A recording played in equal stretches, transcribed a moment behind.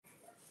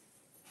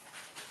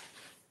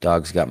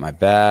Dog's got my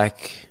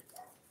back.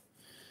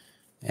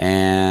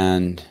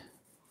 And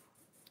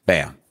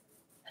bam.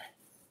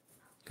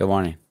 Good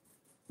morning.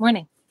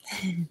 Morning.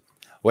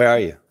 Where are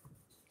you?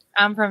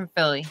 I'm from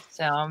Philly,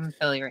 so I'm in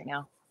Philly right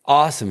now.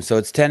 Awesome. So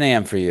it's 10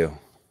 a.m. for you.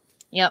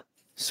 Yep.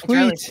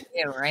 Sweet. It's early for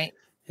you, right?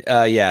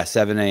 Yeah,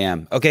 7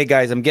 a.m. Okay,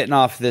 guys, I'm getting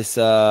off this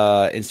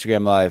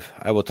Instagram Live.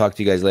 I will talk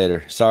to you guys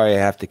later. Sorry I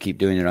have to keep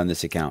doing it on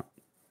this account.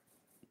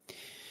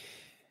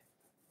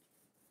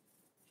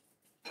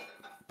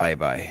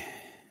 Bye-bye.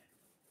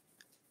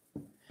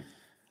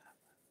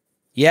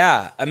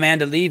 Yeah,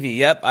 Amanda Levy.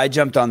 Yep, I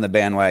jumped on the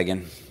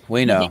bandwagon.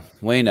 We know.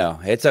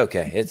 It's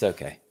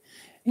okay.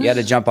 You got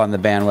to jump on the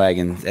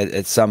bandwagon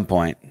at some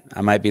point.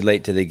 I might be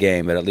late to the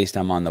game, but at least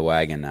I'm on the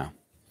wagon now.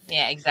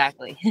 Yeah,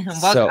 exactly.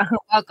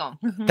 Welcome.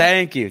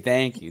 Thank you.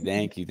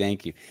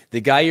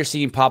 The guy you're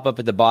seeing pop up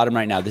at the bottom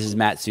right now, this is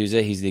Matt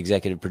Souza. He's the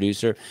executive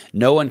producer.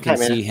 No one can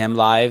see him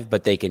live,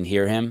 but they can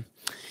hear him.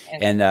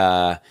 And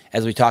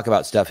as we talk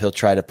about stuff, he'll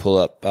try to pull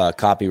up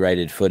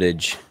copyrighted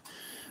footage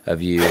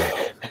of you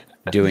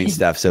doing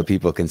stuff so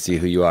people can see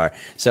who you are.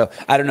 So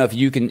I don't know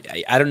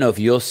if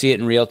you'll see it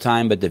in real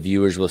time, but the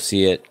viewers will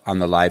see it on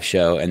the live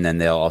show, and then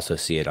they'll also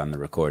see it on the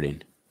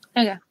recording.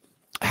 Okay.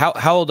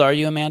 How old are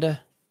you,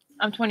 Amanda?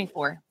 I'm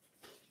 24.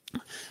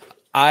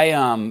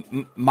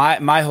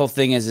 My whole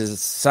thing is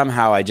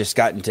somehow I just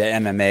got into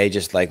MMA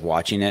just like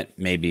watching it,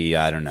 maybe,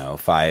 I don't know,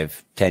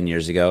 5-10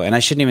 years ago. And I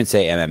shouldn't even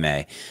say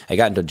MMA. I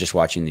got into just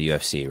watching the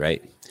UFC,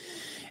 right?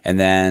 And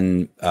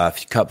then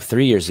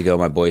 3 years ago,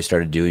 my boys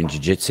started doing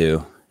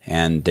jiu-jitsu,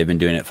 and they've been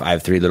doing it. I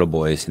have 3 little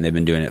boys, and they've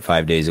been doing it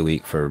 5 days a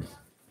week for,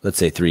 let's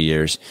say, 3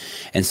 years.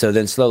 And so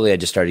then slowly I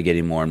just started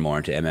getting more and more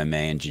into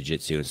MMA and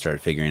jiu-jitsu and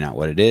started figuring out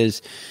what it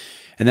is.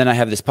 And then I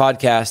have this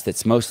podcast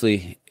that's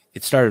mostly,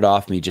 it started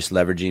off me just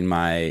leveraging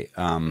my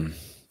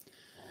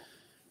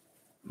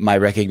my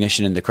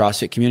recognition in the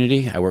CrossFit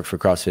community. I worked for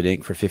CrossFit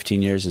Inc. for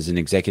 15 years as an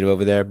executive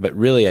over there. But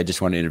really, I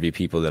just want to interview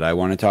people that I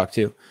want to talk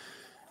to.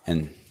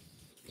 And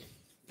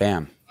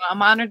bam.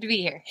 I'm honored to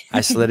be here. I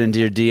slid into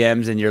your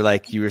DMs and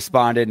you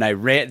responded. And I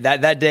ran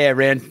that day. I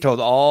ran and told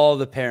all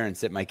the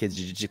parents at my kids'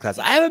 jiu-jitsu class,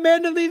 I have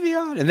Amanda Levy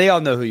on. And they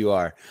all know who you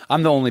are.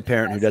 I'm the only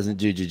parent who doesn't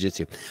do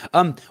jiu-jitsu.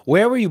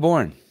 Where were you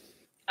born?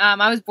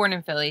 I was born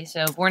in Philly,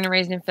 so born and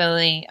raised in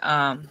Philly.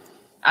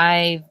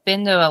 I've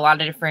been to a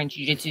lot of different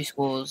jiu-jitsu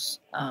schools.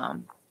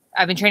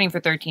 I've been training for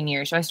 13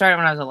 years, so I started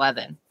when I was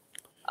 11.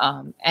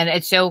 And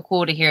it's so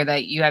cool to hear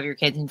that you have your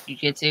kids in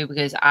jiu-jitsu,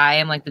 because I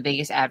am like the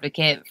biggest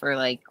advocate for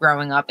like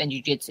growing up in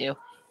jiu-jitsu.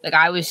 Like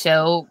I was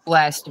so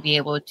blessed to be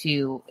able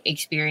to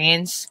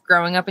experience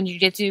growing up in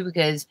jiu-jitsu,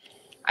 because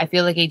I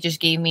feel like it just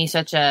gave me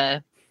such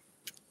a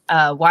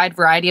wide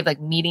variety of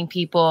like meeting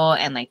people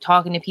and like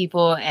talking to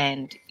people,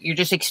 and you're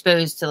just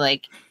exposed to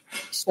like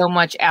so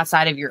much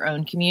outside of your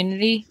own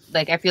community.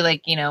 Like I feel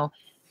like,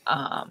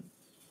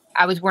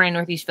 I was born in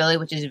Northeast Philly,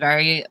 which is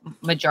very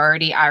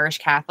majority Irish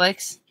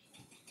Catholics.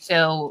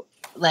 So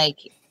like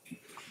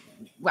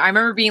I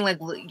remember being like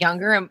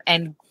younger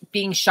and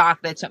being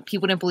shocked that some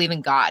people didn't believe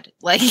in God.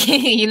 Like,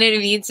 you know what I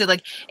mean? So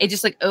like it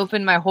just like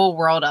opened my whole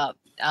world up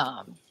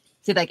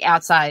to like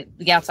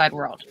the outside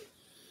world.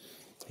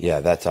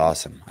 Yeah, that's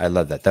awesome. I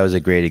love that. That was a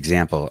great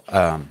example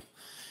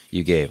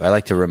you gave. I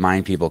like to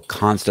remind people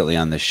constantly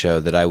on this show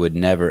that I would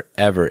never,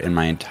 ever in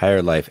my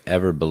entire life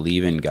ever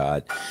believe in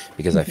God,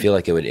 because I feel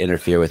like it would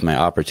interfere with my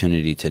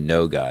opportunity to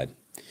know God.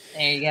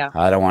 There you go.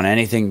 I don't want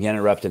anything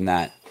interrupting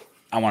that.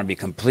 I want to be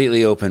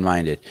completely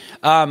open-minded.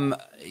 Tell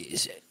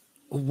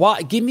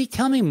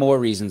me more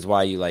reasons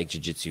why you like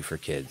jiu-jitsu for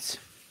kids.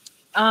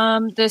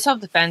 The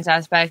self-defense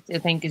aspect, I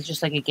think, is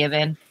just like a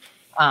given.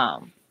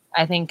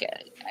 I think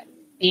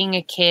being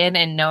a kid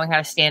and knowing how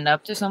to stand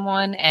up to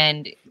someone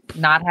and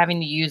not having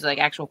to use like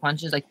actual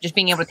punches, like just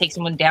being able to take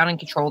someone down and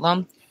control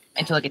them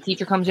until like a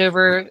teacher comes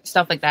over,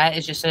 stuff like that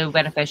is just so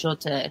beneficial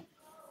to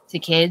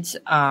kids.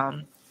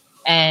 And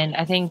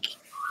I think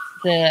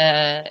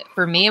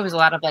for me, it was a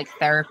lot of like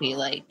therapy,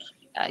 like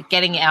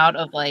getting out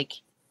of like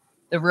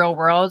the real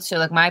world. So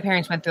like my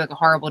parents went through like a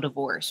horrible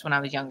divorce when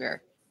I was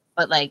younger,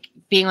 but like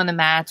being on the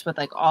mats with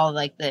like all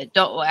like the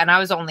adult, and I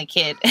was the only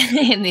kid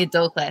in the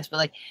adult class, but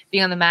like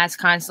being on the mats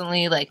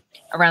constantly, like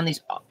around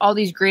all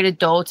these great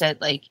adults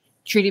that like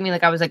treated me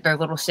like I was like their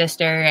little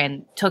sister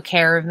and took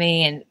care of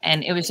me.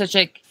 And it was such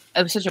a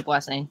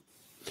blessing.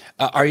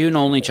 Are you an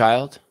only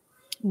child?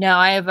 No,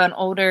 I have an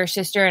older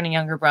sister and a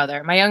younger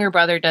brother. My younger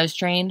brother does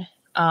train.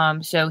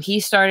 So he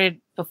started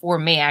before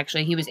me,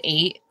 actually. He was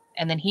 8,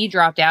 and then he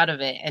dropped out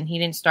of it, and he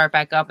didn't start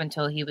back up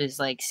until he was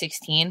like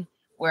 16,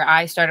 where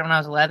I started when I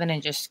was 11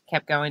 and just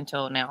kept going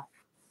till now.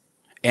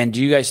 And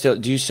do you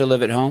still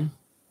live at home?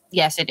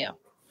 Yes, I do.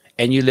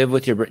 And you live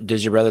with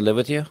does your brother live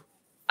with you?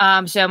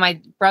 So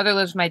my brother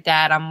lives with my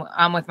dad.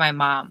 I'm with my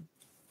mom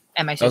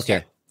and my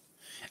sister.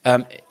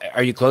 Okay.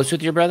 Are you close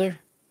with your brother?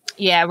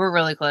 Yeah, we're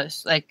really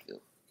close. Like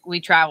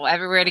we travel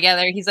everywhere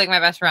together. He's like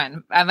my best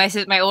friend.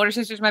 My older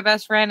sister's my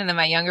best friend, and then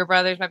my younger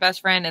brother's my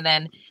best friend, and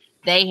then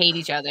they hate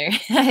each other.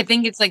 I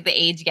think it's like the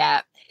age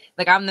gap.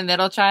 like I'm the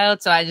middle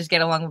child, so I just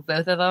get along with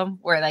both of them.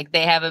 Where like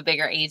they have a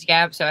bigger age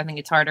gap, so I think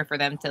it's harder for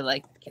them to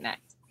like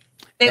connect.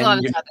 They love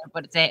And each other,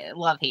 but it's a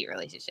love-hate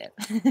relationship.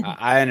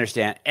 I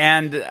understand.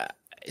 And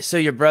so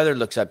your brother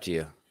looks up to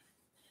you.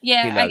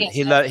 Yeah, I guess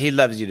so. He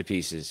loves you to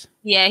pieces.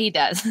 Yeah, he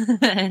does.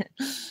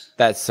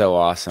 That's so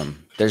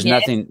awesome.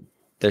 Yeah,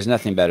 There's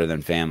nothing better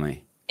than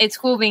family. it's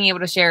cool being able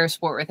to share a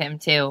sport with him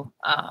too.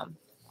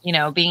 You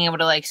know, being able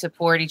to like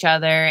support each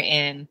other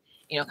in,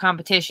 you know,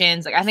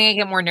 competitions. Like I think I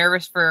get more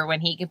nervous for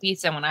when he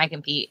competes than when I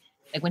compete.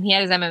 Like when he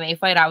had his MMA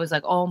fight, I was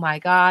like, oh my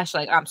gosh,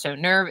 like I'm so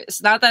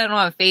nervous. Not that I don't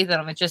have faith in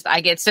him. It's just I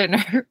get so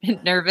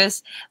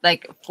nervous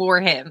like for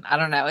him. I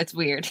don't know. It's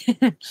weird.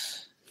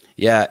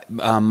 Yeah,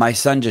 my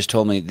son just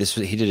told me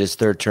he did his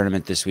third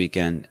tournament this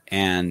weekend,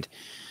 and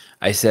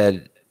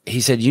he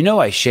said, you know,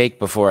 I shake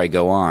before I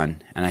go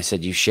on. And I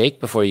said, you shake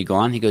before you go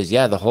on? He goes,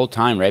 yeah, the whole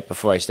time, right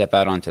before I step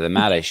out onto the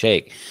mat, I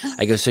shake.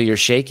 I go, so you're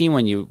shaking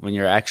when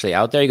you're actually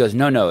out there? He goes,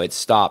 no, it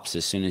stops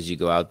as soon as you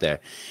go out there.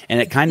 And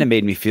it kind of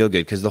made me feel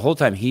good because the whole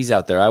time he's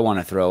out there, I want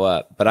to throw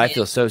up, but I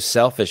feel so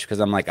selfish because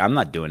I'm like, I'm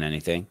not doing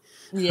anything.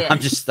 Yeah. I'm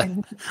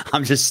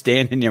just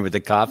standing here with the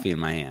coffee in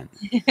my hand.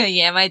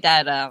 Yeah, my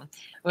dad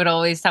would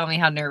always tell me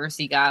how nervous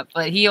he got,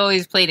 but he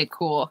always played it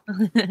cool.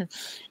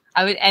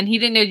 And he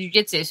didn't know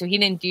jujitsu, so he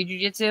didn't do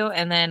jujitsu.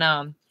 And then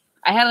I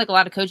had like a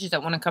lot of coaches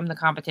that want to come to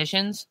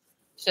competitions,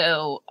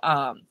 so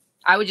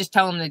I would just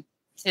tell him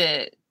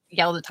to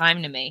yell the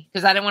time to me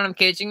because I didn't want him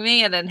coaching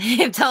me and then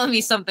him telling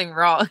me something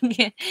wrong.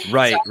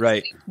 Right, so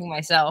right.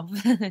 Myself.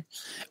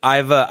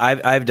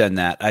 I've done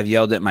that. I've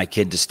yelled at my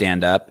kid to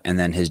stand up, and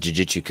then his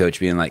jiu-jitsu coach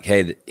being like,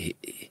 "Hey,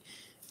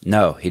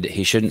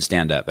 he shouldn't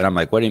stand up." And I'm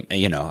like, "What do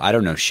you know? I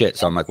don't know shit."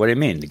 So I'm like, "What do you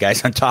mean? The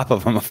guy's on top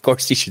of him. Of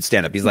course he should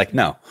stand up." He's like,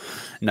 "No,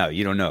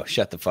 you don't know.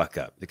 Shut the fuck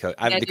up." The coach.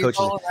 The coach.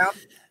 Roll around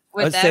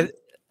with them?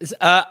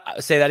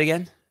 Say that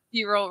again.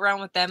 You roll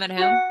around with them at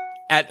home?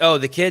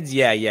 The kids,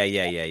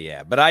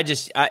 yeah. But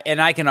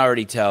I can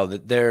already tell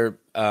that they're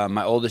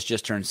my oldest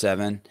just turned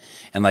 7,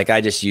 and like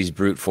I just use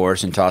brute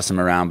force and toss him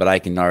around. But I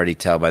can already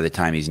tell by the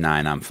time he's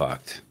 9, I'm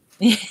fucked.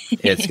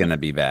 It's gonna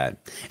be bad.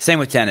 Same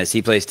with tennis.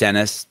 He plays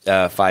tennis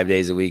 5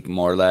 days a week,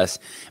 more or less.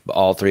 But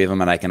all 3 of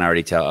them, and I can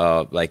already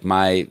tell.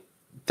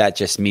 That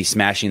just me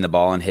smashing the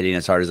ball and hitting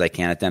as hard as I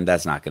can at them.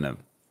 That's not gonna.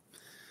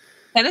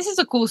 Tennis is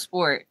a cool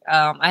sport.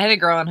 I had a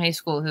girl in high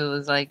school who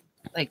was like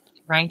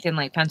ranked in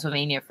like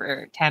Pennsylvania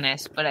for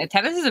tennis, but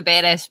tennis is a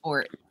badass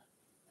sport.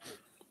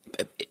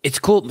 It's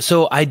cool.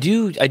 So I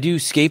do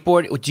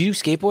skateboard. Do you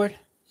skateboard?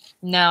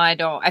 No, I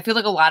don't. I feel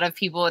like a lot of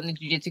people in the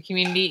jiu-jitsu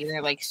community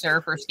either like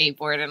surf or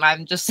skateboard, and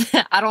I'm just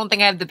I don't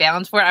think I have the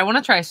balance for it. I want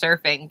to try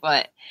surfing,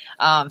 but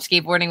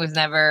skateboarding was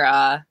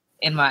never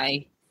in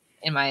my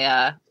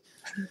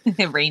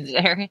range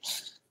there.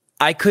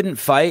 I couldn't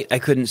fight. I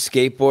couldn't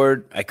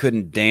skateboard. I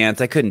couldn't dance.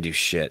 I couldn't do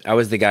shit. I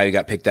was the guy who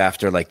got picked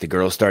after like the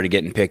girls started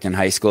getting picked in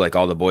high school. Like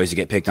all the boys would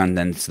get picked on,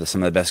 then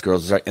some of the best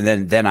girls would start,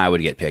 and then I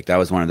would get picked. I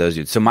was one of those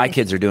dudes. So my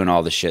kids are doing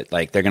all the shit.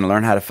 Like they're gonna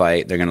learn how to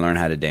fight. They're gonna learn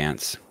how to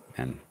dance.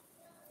 And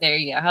there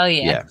you go. Hell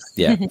yeah.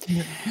 Yeah.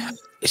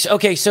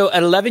 Okay, so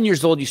at 11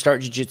 years old, you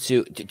start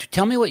jiu-jitsu.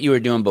 Tell me what you were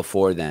doing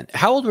before then.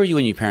 How old were you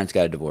when your parents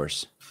got a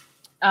divorce?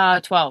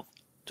 12.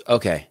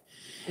 Okay.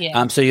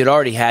 Yeah. So you'd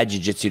already had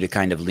jiu-jitsu to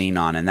kind of lean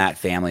on, and that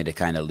family to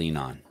kind of lean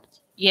on.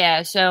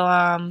 Yeah.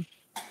 So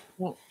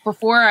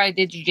before I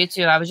did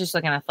jiu-jitsu, I was just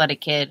like an athletic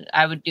kid.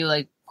 I would do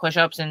like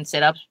push-ups and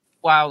sit-ups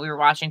while we were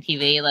watching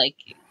TV, like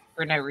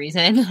for no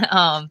reason.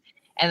 And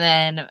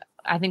then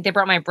I think they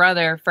brought my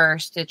brother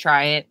first to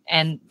try it,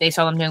 and they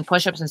saw them doing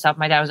push-ups and stuff.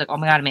 My dad was like, "Oh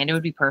my God, Amanda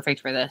would be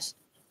perfect for this."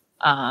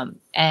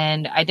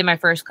 And I did my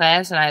first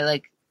class, and I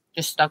like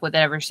just stuck with it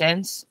ever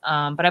since.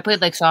 But I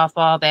played like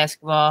softball,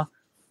 basketball.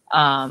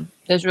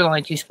 Those were the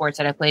only 2 sports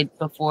that I played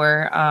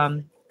before,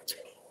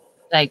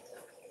 like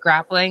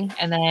grappling.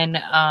 And then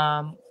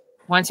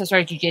once I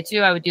started jiu-jitsu,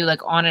 I would do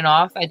like on and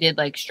off. I did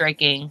like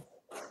striking.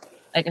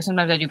 Like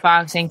sometimes I do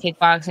boxing,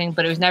 kickboxing,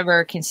 but it was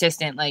never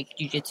consistent like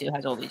jiu-jitsu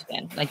has always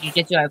been. Like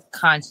jiu-jitsu I've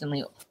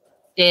constantly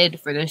did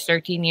for those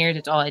 13 years.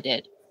 It's all I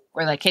did.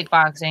 Where like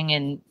kickboxing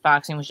and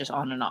boxing was just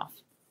on and off.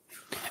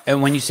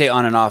 And when you say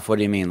on and off, what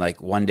do you mean?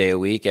 Like one day a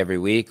week, every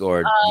week?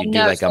 Or you do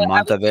like a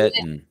month of it?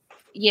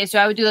 Yeah, so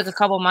I would do like a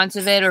couple months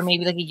of it or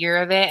maybe like a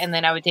year of it. And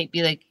then I would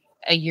be like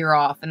a year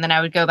off. And then I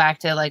would go back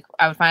to like,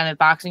 I would find a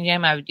boxing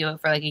gym. I would do it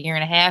for like a year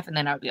and a half and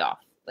then I would be off.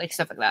 Like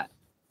stuff like that.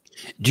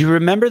 Do you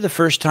remember the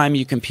first time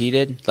you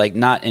competed? Like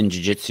not in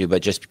jiu-jitsu,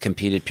 but just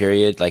competed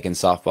period, like in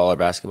softball or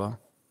basketball?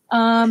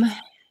 I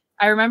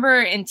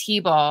remember in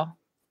T-ball,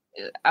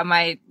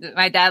 my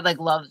dad like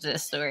loves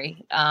this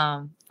story.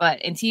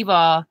 But in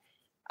T-ball,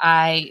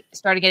 I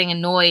started getting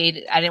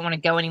annoyed. I didn't want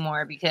to go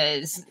anymore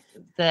because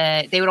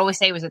they would always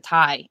say it was a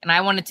tie, and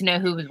I wanted to know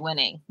who was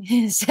winning.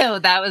 So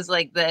that was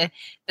like the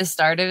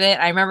start of it.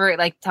 I remember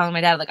like telling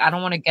my dad like I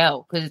don't want to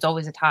go because it's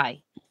always a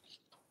tie.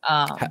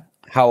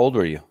 How old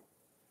were you?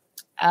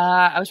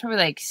 I was probably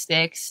like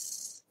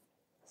 6,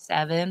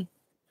 7.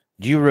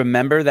 Do you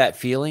remember that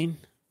feeling?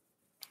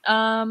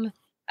 I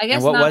guess.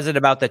 And what was it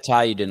about the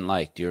tie you didn't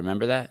like? Do you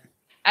remember that?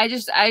 I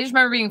just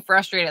remember being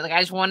frustrated. Like I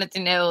just wanted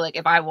to know like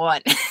if I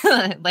won.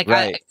 like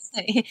Right.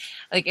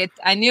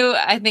 I knew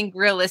I think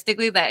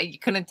realistically that you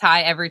couldn't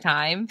tie every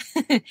time.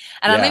 And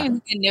I don't Yeah. even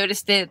think I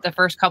noticed it the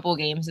first couple of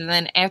games. And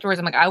then afterwards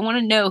I'm like, I want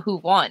to know who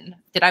won.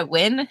 Did I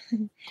win?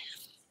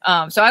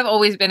 So I've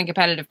always been a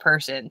competitive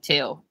person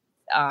too.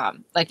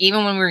 Like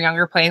even when we were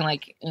younger playing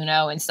like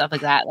Uno and stuff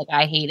like that, like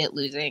I hated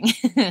losing.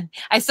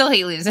 I still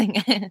hate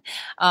losing.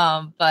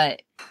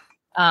 But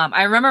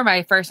I remember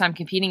my first time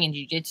competing in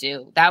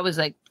jiu-jitsu. That was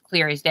like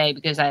clear as day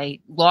because I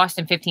lost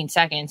in 15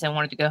 seconds and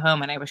wanted to go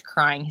home and I was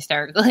crying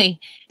hysterically.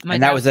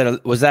 And that was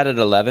that at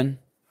 11?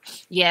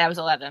 Yeah, I was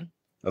 11.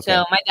 Okay.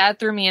 So my dad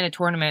threw me in a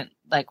tournament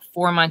like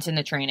 4 months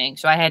into training.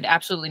 So I had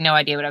absolutely no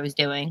idea what I was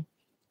doing.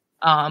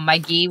 My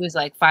gi was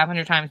like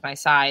 500 times my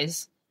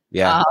size.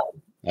 Yeah.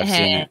 I've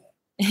seen it.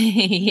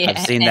 Yeah. I've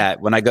seen that.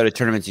 When I go to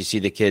tournaments, you see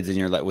the kids and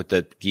you're like with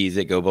the gis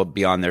that go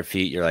beyond their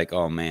feet. You're like,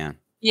 oh man.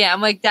 Yeah,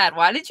 I'm like, Dad,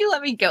 why did you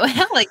let me go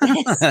out like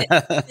this?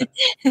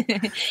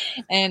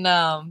 And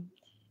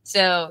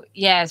so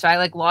I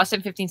like lost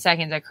in 15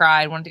 seconds. I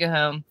cried, wanted to go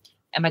home,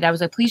 and my dad was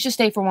like, "Please just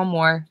stay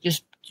for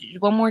just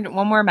one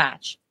more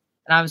match."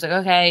 And I was like,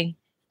 "Okay."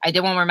 I did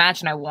one more match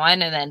and I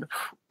won, and then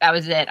that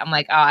was it. I'm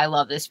like, "Oh, I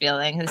love this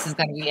feeling. This is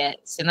gonna be it."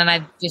 So then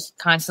I just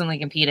constantly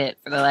competed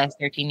for the last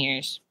 13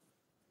 years.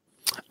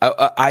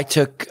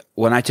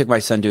 When I took my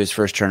son to his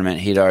first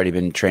tournament, he'd already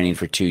been training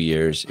for 2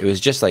 years. It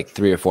was just like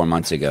 3 or 4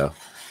 months ago.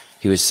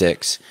 He was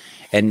 6,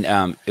 and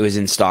it was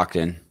in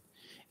Stockton.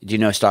 Do you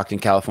know Stockton,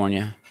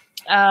 California?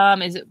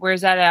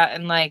 Where's that at?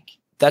 And like,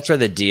 that's where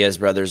the Diaz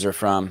brothers are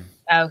from.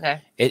 Oh,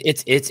 okay.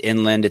 It's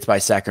inland. It's by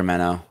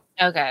Sacramento.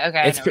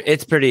 Okay.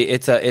 It's pretty.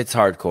 It's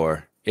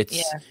hardcore.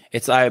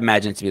 It's I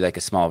imagine it to be like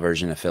a small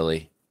version of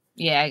Philly.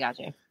 Yeah, I got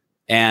you.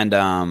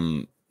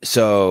 And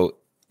so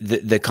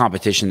the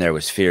competition there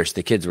was fierce.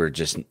 The kids were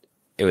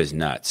it was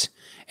nuts.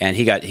 And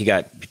he got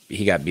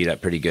beat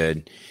up pretty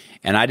good.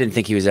 And I didn't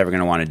think he was ever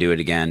going to want to do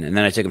it again. And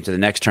then I took him to the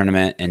next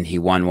tournament, and he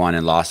won one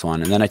and lost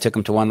one. And then I took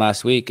him to one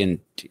last week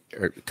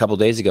or a couple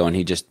days ago, and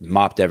he just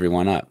mopped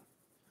everyone up.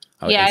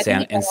 Yeah,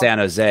 in San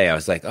Jose, I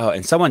was like, oh,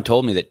 and someone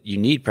told me that you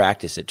need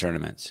practice at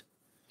tournaments.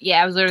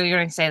 Yeah, I was literally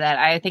going to say that.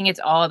 I think it's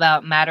all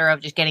about matter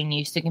of just getting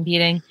used to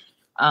competing,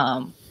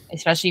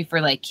 especially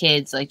for like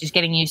kids, like just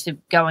getting used to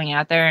going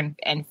out there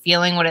and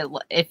feeling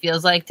what it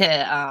feels like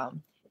to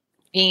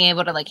being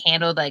able to like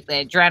handle like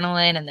the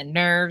adrenaline and the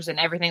nerves and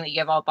everything that you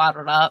have all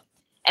bottled up.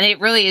 And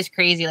it really is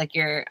crazy. Like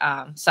your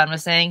son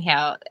was saying,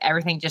 how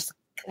everything just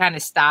kind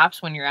of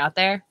stops when you're out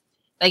there.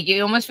 Like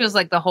it almost feels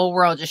like the whole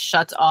world just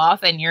shuts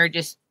off and you're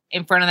just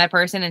in front of that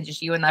person and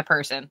just you and that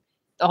person.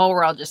 The whole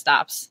world just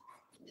stops.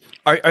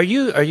 Are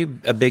you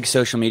a big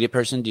social media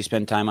person? Do you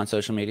spend time on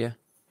social media?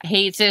 I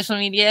hate social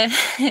media.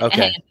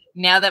 Okay.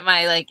 Now that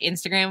my like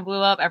Instagram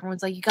blew up,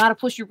 everyone's like, you got to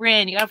push your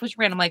brand. You got to push your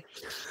brand. I'm like,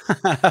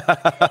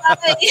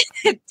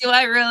 do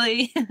I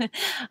really?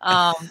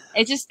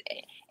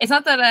 It's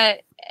not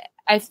that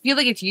I feel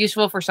like it's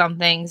useful for some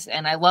things,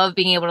 and I love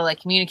being able to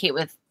like communicate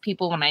with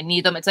people when I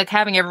need them. It's like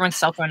having everyone's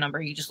cell phone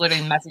number. You just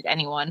literally message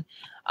anyone.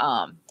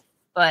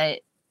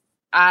 But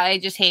I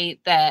just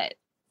hate that.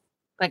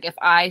 Like if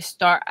I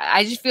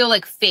just feel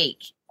like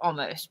fake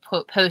almost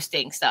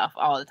posting stuff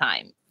all the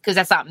time because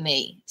that's not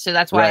me. So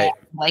that's why I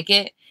like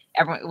it.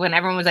 When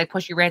everyone was like,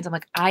 push your brands, I'm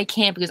like, I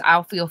can't because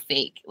I'll feel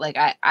fake. Like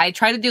I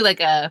try to do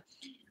like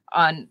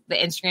on the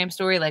Instagram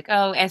story, like,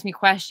 oh, ask me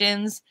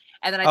questions.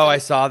 And then I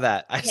saw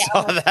that. I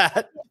saw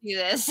that. Do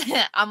this.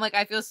 I'm like,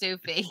 I feel so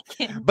fake.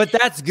 But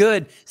that's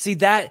good. See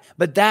that,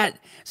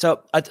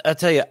 so I'll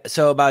tell you,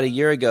 so about a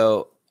year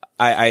ago,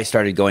 I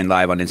started going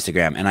live on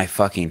Instagram and I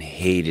fucking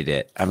hated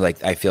it. I'm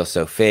like, I feel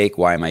so fake.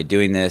 Why am I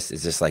doing this?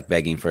 Is this like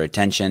begging for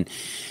attention?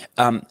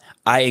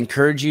 I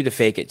encourage you to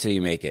fake it till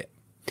you make it.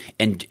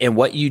 And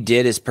what you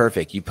did is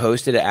perfect. You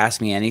posted to Ask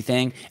Me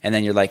Anything, and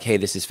then you're like, hey,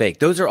 this is fake.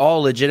 Those are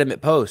all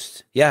legitimate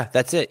posts. Yeah,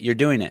 that's it. You're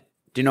doing it.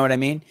 Do you know what I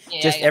mean?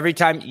 Yeah, every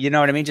time, you know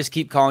what I mean? Just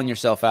keep calling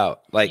yourself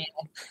out. Like,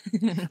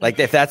 like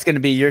if that's going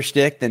to be your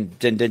shtick, then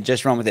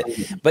just run with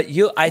it. But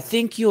I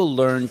think you'll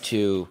learn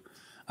to,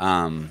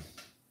 in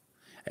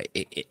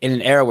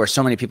an era where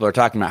so many people are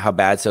talking about how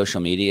bad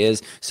social media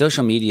is,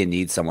 social media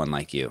needs someone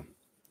like you.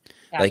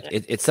 Gotcha. Like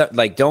it's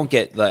like, don't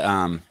get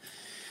the,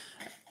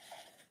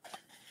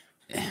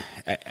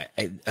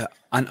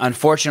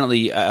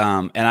 unfortunately,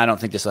 and I don't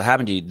think this will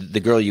happen to you. The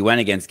girl you went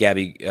against,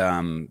 Gabby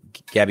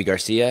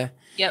Garcia.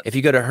 Yep. If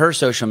you go to her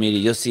social media,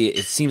 you'll see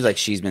it seems like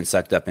she's been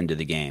sucked up into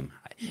the game.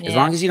 Yeah. As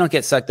long as you don't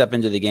get sucked up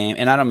into the game,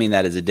 and I don't mean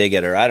that as a dig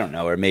at her. I don't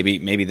know, or maybe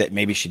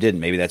she didn't.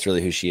 Maybe that's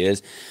really who she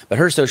is. But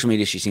her social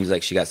media, she seems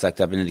like she got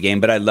sucked up into the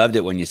game. But I loved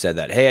it when you said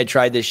that. Hey, I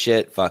tried this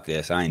shit. Fuck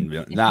this. I'm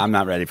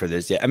not ready for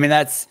this yet. I mean,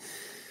 that's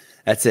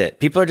it.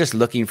 People are just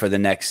looking for the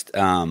next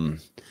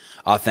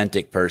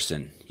authentic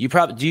person. You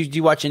probably do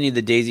you watch any of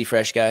the Daisy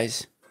Fresh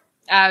guys?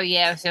 Oh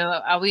yeah,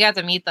 so we got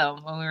to meet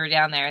them when we were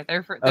down there.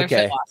 They're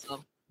okay. So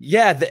awesome.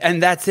 Yeah,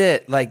 and that's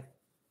it. Like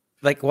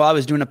while I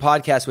was doing a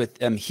podcast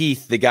with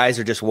Heath, the guys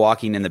are just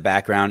walking in the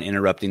background,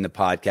 interrupting the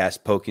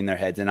podcast, poking their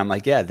heads, and I'm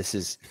like, yeah, this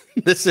is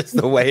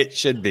the way it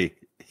should be.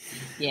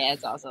 Yeah,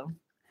 it's awesome.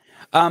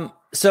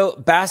 So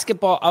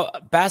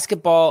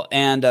basketball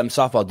and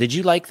softball. Did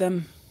you like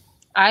them?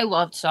 I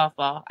loved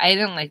softball. I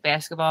didn't like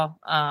basketball.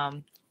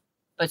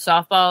 But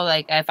softball,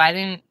 like if I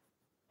didn't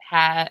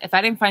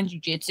find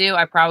jujitsu,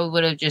 I probably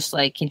would have just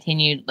like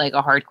continued like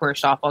a hardcore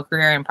softball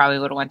career and probably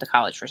would have went to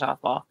college for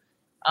softball.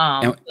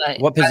 And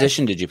what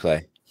position did you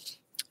play?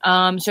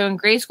 So in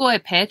grade school, I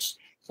pitched.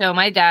 So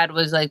my dad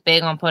was like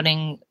big on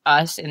putting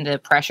us into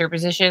pressure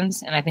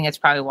positions, and I think that's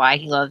probably why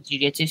he loved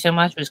jujitsu so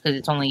much, was because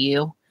it's only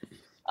you.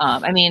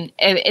 I mean,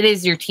 it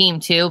is your team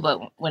too, but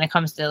when it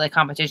comes to like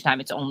competition time,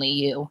 it's only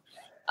you.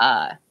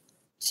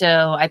 So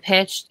I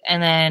pitched,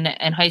 and then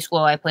in high school,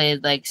 I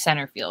played like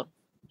center field.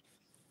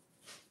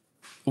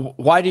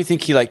 Why do you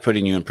think he liked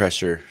putting you in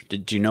pressure?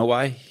 Do you know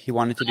why he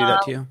wanted to do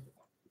that to you?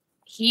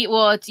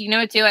 It's, you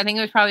know, too, I think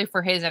it was probably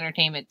for his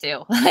entertainment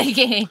too. Like,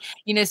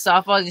 you know,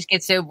 softball just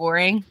gets so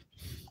boring.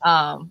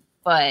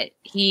 But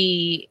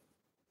he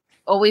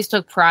always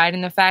took pride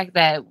in the fact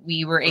that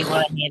we were able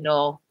to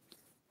handle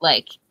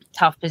like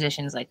tough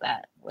positions like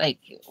that, like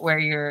where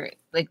you're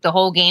like the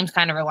whole game's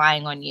kind of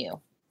relying on you.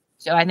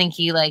 So I think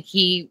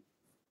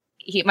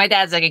my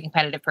dad's like a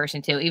competitive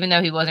person too, even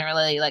though he wasn't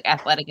really like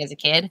athletic as a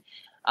kid.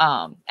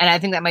 And I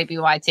think that might be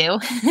why too.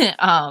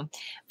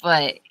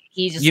 But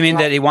he just, you mean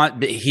that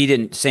he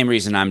didn't, same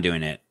reason I'm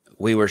doing it.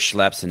 We were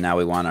schleps and now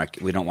we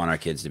don't want our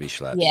kids to be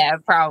schleps. Yeah,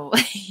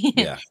 probably.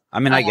 Yeah. I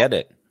mean, I get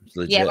it. It's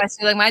legit. Yeah.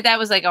 Like my dad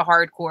was like a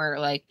hardcore,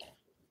 like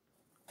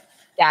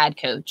dad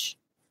coach,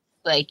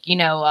 like, you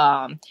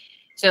know,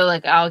 so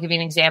like, I'll give you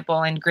an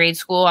example. In grade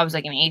school, I was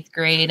like in 8th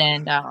grade,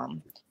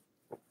 and,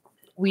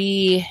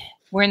 we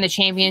were in the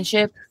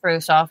championship for the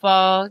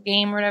softball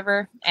game or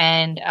whatever.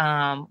 And,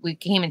 we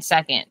came in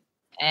second,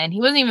 and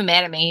he wasn't even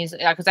mad at me. He's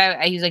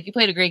he's like, you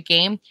played a great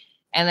game.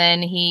 And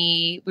then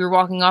we were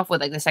walking off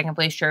with like the second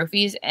place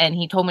trophies, and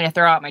he told me to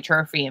throw out my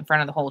trophy in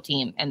front of the whole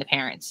team and the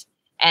parents.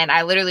 And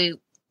I literally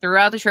threw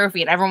out the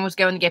trophy, and everyone was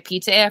going to get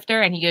pizza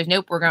after. And he goes,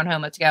 nope, we're going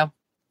home. Let's go.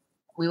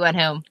 We went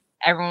home.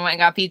 Everyone went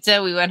and got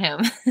pizza. We went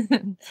home.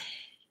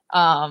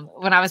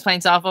 When I was playing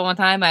softball one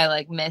time, I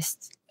like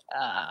missed,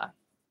 I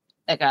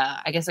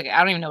guess I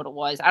don't even know what it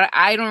was.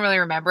 I don't really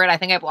remember it. I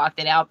think I blocked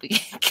it out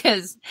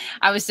because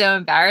I was so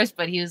embarrassed.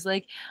 But he was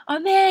like,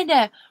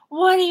 Amanda,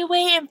 what are you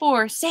waiting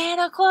for?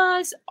 Santa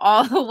Claus?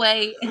 All the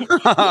way.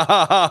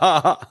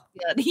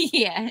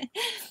 Yeah.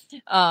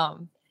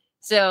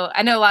 So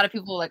I know a lot of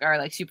people like are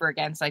like super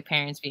against like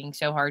parents being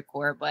so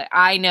hardcore, but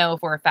I know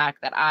for a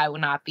fact that I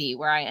would not be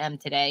where I am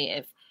today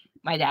if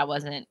my dad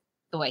wasn't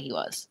the way he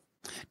was.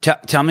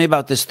 Tell me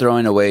about this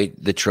throwing away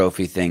the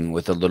trophy thing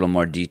with a little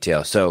more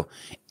detail. So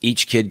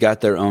each kid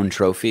got their own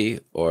trophy,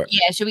 or?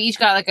 Yeah, so we each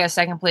got like a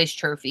second place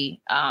trophy.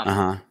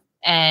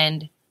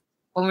 And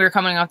when we were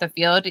coming off the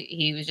field,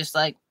 he was just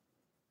like,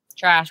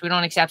 trash. We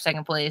don't accept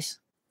second place.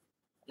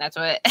 That's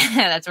where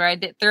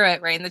I threw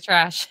it right in the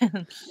trash.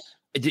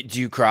 Did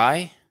you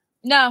cry?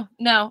 No.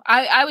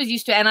 I was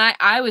used to it, and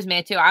I was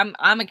mad too. I'm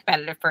a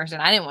competitive person.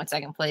 I didn't want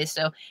second place.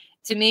 So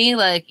to me,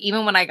 like,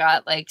 even when I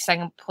got like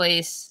second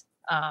place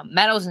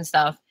medals and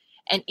stuff,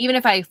 and even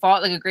if I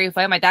fought like a great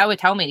fight, my dad would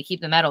tell me to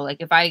keep the medal. Like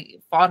if I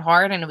fought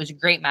hard and it was a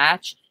great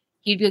match,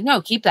 he'd be like,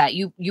 no, keep that.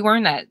 You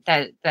earned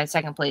that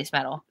second place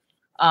medal.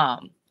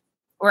 But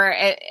I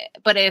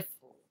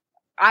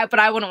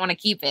wouldn't want to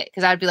keep it,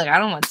 because I'd be like, I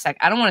don't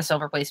want a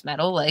silver place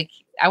medal. Like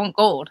I want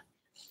gold.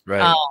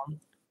 Right.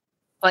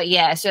 But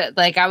yeah, so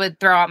like I would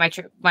throw out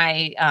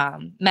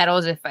my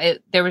medals if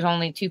there was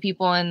only 2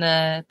 people in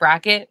the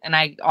bracket and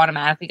I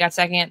automatically got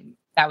second.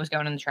 That was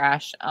going in the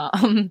trash.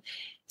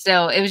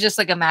 So it was just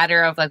like a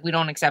matter of like, we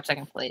don't accept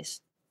second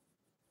place.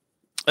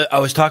 I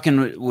was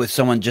talking with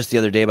someone just the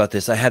other day about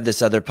this. I had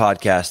this other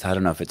podcast. I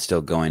don't know if it's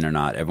still going or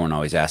not. Everyone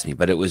always asks me,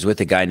 but it was with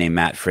a guy named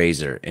Matt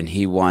Fraser, and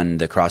he won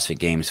the CrossFit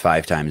Games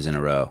 5 times in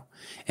a row.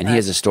 And he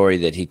has a story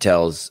that he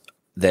tells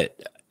that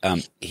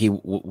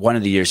one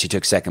of the years he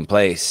took second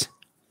place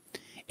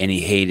and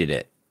he hated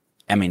it.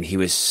 I mean, he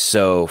was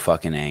so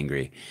fucking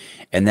angry.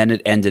 And then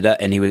it ended up,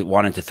 and he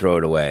wanted to throw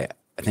it away.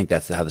 I think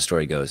that's how the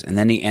story goes. And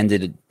then he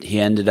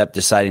ended up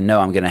deciding, no,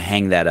 I'm going to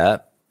hang that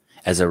up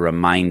as a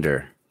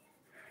reminder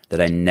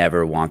that I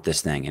never want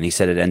this thing. And he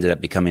said it ended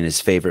up becoming his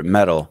favorite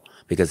medal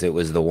because it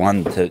was the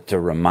one to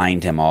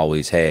remind him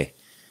always, hey,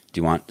 do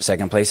you want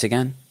second place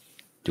again?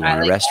 Do you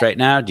want to rest right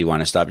now? Do you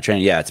want to stop your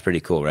training? Yeah, it's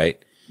pretty cool,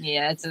 right?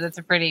 Yeah, that's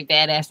a pretty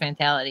badass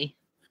mentality.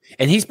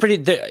 And he's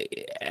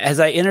as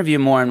I interview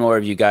more and more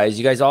of you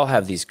guys all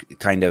have these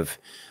kind of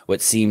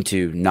what seem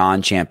to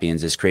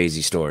non-champions as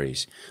crazy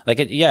stories. Like,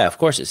 of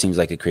course it seems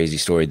like a crazy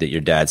story that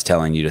your dad's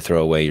telling you to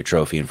throw away your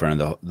trophy in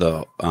front of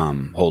the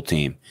whole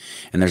team.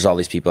 And there's all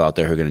these people out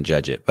there who are going to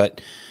judge it.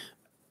 But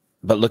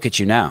look at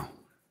you now.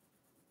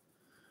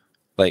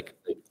 Like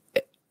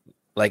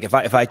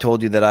if I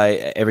told you that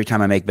every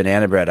time I make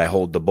banana bread, I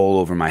hold the bowl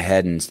over my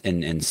head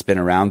and spin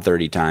around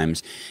 30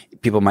 times,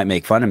 people might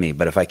make fun of me.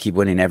 But if I keep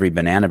winning every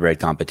banana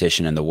bread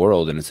competition in the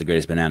world and it's the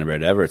greatest banana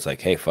bread ever, it's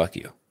like, hey, fuck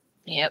you.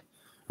 Yep.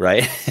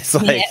 right? It's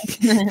like,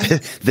 Yeah.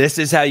 this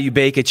is how you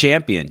bake a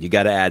champion. You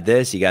got to add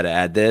this. You got to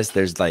add this.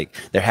 There's like,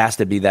 there has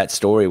to be that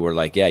story where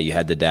like, yeah, you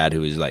had the dad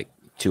who was like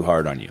too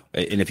hard on you.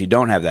 And if you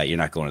don't have that, you're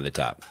not going to the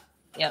top.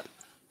 Yep.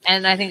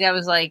 And I think that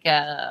was like,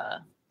 I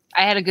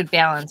had a good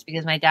balance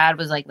because my dad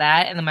was like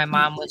that. And then my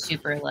mom was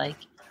super like,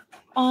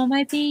 oh,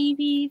 my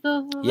baby.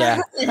 Blah, blah, blah.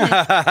 Yeah.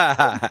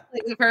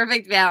 Like the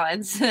perfect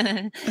balance.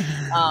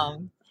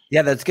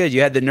 Yeah, that's good.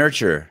 You had the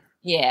nurture.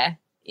 Yeah,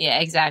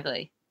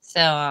 exactly.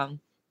 So,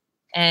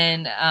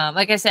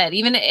 like I said,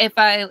 even if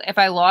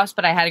I lost,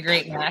 but I had a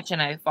great match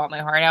and I fought my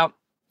heart out,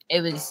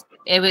 it was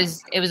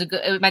a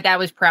good. My dad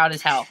was proud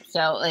as hell.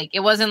 So like, it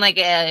wasn't like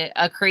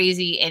a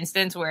crazy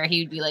instance where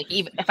he would be like,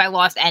 even if I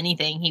lost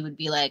anything, he would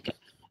be like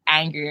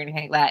angry or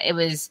anything like that. It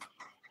was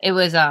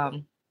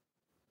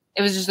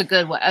just a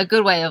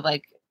good way of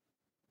like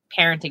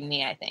parenting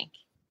me, I think.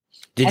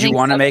 Did you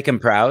want to make him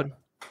proud?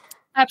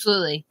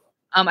 Absolutely.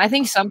 I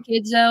think some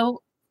kids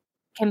though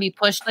can be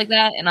pushed like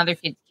that and other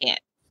kids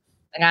can't.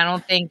 Like, I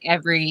don't think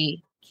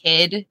every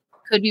kid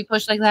could be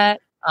pushed like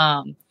that.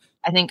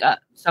 I think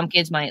some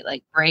kids might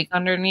like break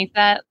underneath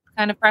that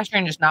kind of pressure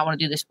and just not want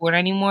to do the sport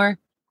anymore,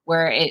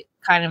 where it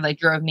kind of like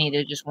drove me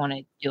to just want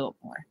to do it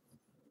more.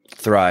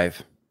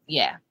 Thrive.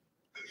 Yeah.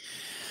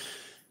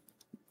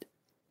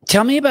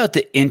 Tell me about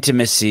the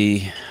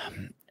intimacy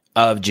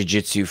of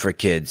jiu-jitsu for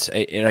kids.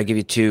 I'll give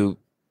you two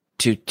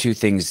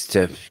things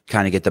to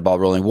kind of get the ball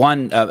rolling.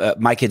 One,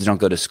 my kids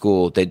don't go to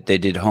school. They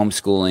did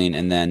homeschooling,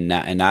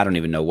 and I don't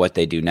even know what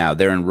they do now.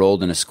 They're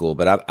enrolled in a school,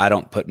 but I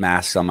don't put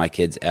masks on my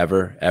kids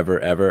ever.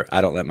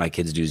 I don't let my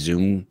kids do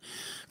Zoom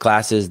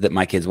classes. That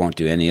my kids won't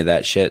do any of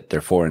that shit.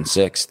 They're 4 and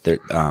 6. They're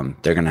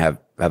gonna have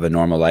a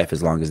normal life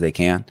as long as they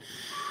can.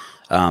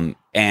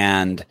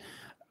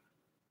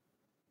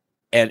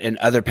 And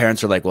other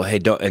parents are like, well, hey,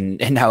 don't.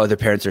 And now other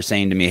parents are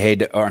saying to me, hey,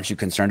 aren't you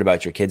concerned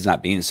about your kids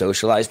not being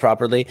socialized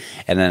properly?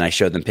 And then I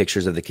showed them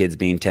pictures of the kids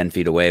being 10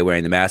 feet away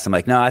wearing the mask. I'm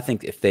like, no, I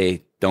think if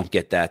they don't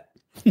get that,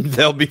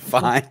 they'll be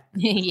fine.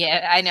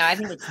 Yeah, I know. I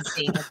think it's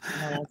insane with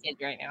little kids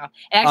right now. It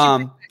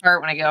actually breaks my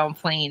heart when I go on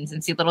planes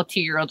and see little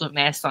 2-year-olds with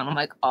masks on. I'm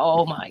like,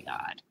 oh my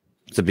God.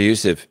 It's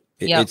abusive.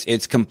 Yep.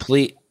 It's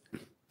complete.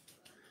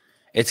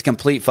 It's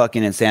complete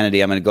fucking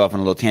insanity. I'm going to go off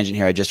on a little tangent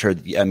here. I just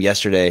heard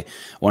yesterday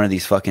one of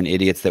these fucking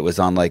idiots that was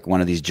on like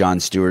one of these Jon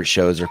Stewart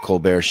shows or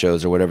Colbert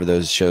shows or whatever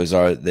those shows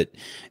are that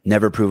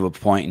never prove a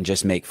point and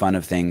just make fun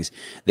of things.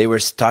 They were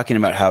talking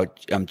about how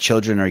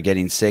children are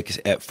getting sick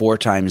at 4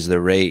 times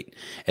the rate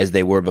as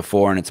they were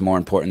before, and it's more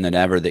important than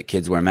ever that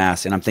kids wear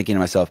masks. And I'm thinking to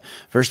myself,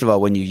 first of all,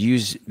 when you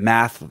use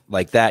math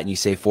like that and you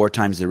say 4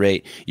 times the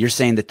rate, you're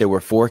saying that there were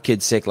 4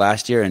 kids sick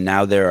last year and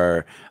now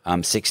there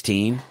are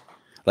 16.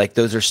 Like,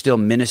 those are still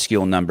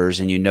minuscule numbers,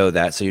 and you know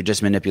that, so you're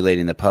just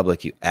manipulating the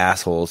public, you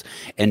assholes.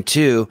 And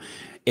 2,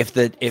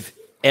 if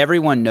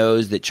everyone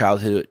knows that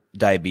childhood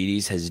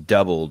diabetes has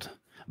doubled,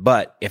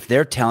 but if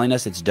they're telling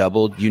us it's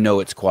doubled, you know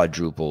it's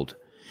quadrupled.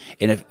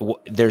 And if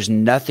there's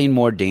nothing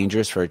more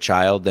dangerous for a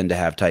child than to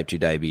have type 2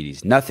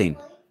 diabetes. Nothing.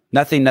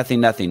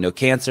 No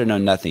cancer, no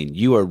nothing.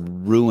 You are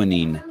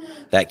ruining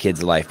that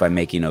kid's life by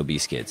making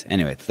obese kids.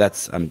 Anyway,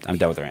 I'm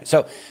done with the rant.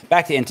 So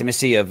back to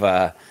intimacy of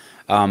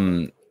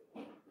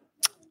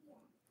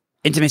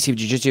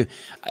jiu-jitsu.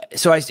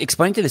 So I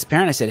explained to this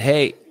parent, I said,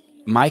 hey,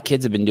 my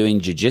kids have been doing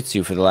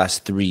jiu-jitsu for the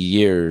last 3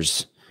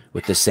 years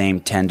with the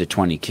same 10 to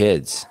 20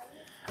 kids.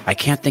 I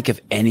can't think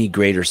of any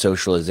greater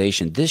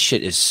socialization. This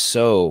shit is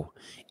so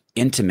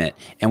intimate.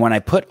 And when I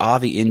put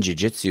Avi in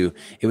jiu-jitsu,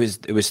 it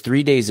was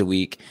 3 days a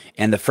week.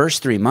 And the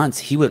first 3 months,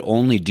 he would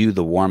only do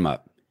the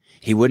warm-up.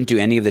 He wouldn't do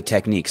any of the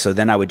technique. So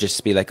then I would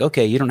just be like,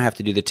 okay, you don't have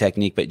to do the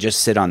technique, but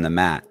just sit on the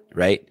mat,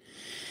 right?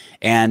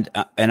 And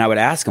I would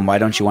ask him, why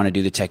don't you want to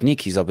do the technique?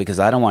 He's like, because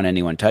I don't want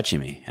anyone touching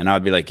me. And I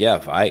would be like, yeah,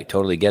 I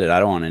totally get it. I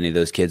don't want any of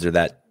those kids or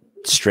that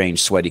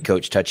strange, sweaty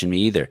coach touching me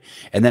either.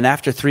 And then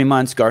after 3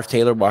 months, Garth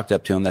Taylor walked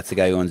up to him. That's the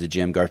guy who owns the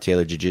gym, Garth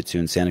Taylor Jiu-Jitsu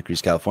in Santa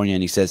Cruz, California.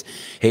 And he says,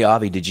 hey,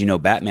 Avi, did you know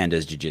Batman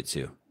does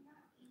jiu-jitsu?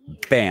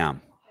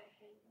 Bam.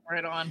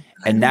 Right on.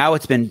 And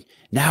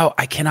now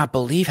I cannot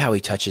believe how he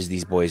touches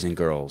these boys and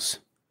girls.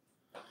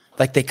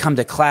 Like, they come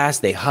to class,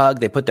 they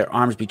hug, they put their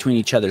arms between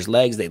each other's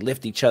legs, they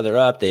lift each other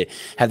up, they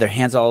have their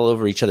hands all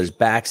over each other's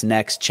backs,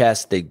 necks,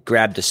 chests, they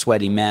grab the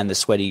sweaty man, the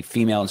sweaty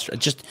female,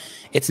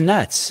 it's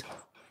nuts.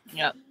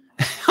 Yep.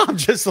 I'm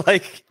just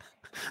like,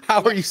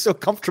 how are you so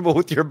comfortable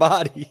with your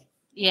body?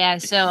 Yeah,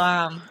 so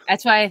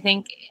that's why I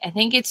think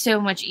it's so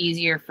much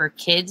easier for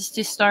kids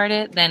to start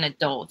it than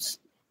adults.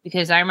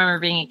 Because I remember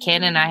being a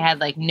kid and I had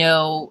like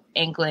no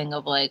inkling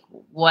of like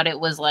what it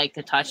was like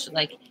to touch,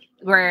 like,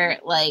 where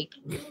like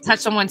touch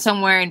someone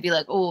somewhere and be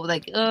like, oh,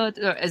 like,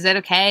 is that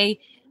okay?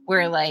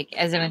 Where like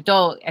as an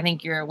adult, I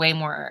think you're way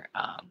more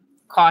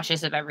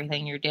cautious of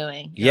everything you're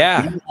doing.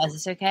 Yeah. Like, is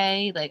this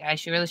okay? Like, I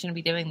really shouldn't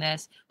be doing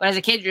this. But as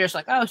a kid, you're just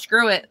like, oh,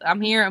 screw it. I'm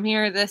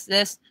here.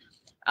 This.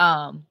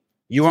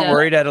 You weren't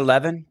worried at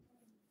 11?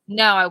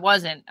 No, I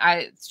wasn't.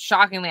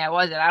 Shockingly, I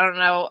wasn't. I don't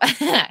know.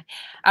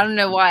 I don't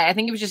know why. I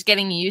think it was just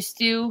getting used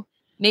to.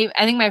 Maybe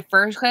I think my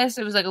first class,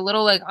 it was like a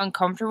little like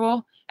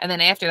uncomfortable. And then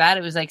after that,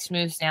 it was like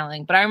smooth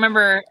sailing. But I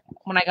remember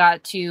when I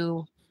got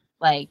to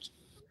like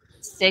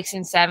 6th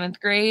and 7th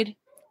grade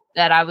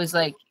that I was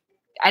like,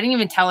 I didn't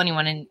even tell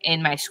anyone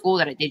in my school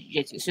that I did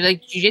jiu-jitsu. So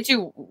like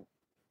jiu-jitsu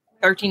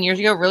 13 years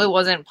ago really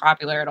wasn't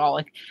popular at all.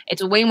 Like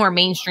it's way more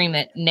mainstream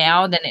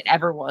now than it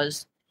ever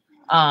was.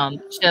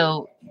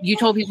 So you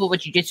told people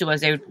what jiu-jitsu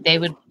was, they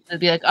would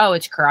be like, oh,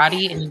 it's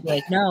karate. And you'd be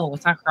like, no,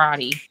 it's not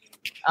karate.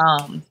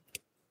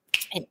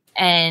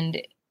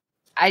 And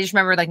I just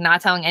remember like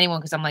not telling anyone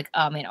because I'm like,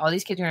 oh man, all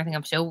these kids are gonna think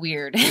I'm so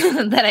weird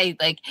that I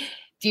like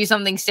do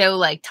something so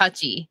like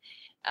touchy.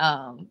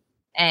 And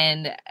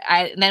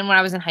then when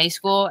I was in high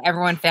school,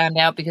 everyone found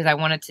out because I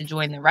wanted to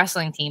join the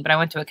wrestling team, but I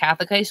went to a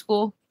Catholic high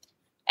school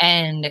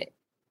and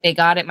they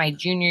got it my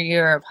junior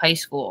year of high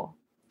school.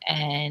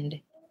 And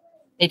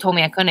they told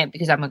me I couldn't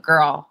because I'm a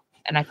girl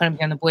and I couldn't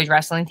be on the boys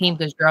wrestling team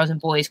because girls and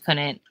boys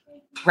couldn't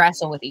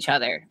wrestle with each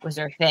other was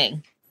their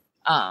thing.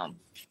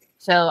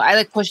 So I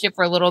like pushed it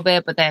for a little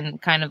bit, but then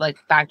kind of like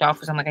backed off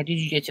because I'm like, I do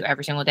jiu-jitsu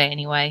every single day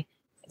anyway.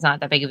 It's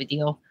not that big of a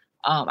deal.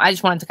 I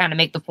just wanted to kind of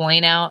make the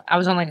point out. I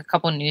was on like a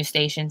couple news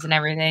stations and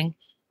everything.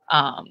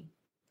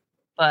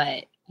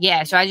 But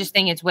yeah, so I just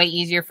think it's way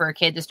easier for a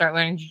kid to start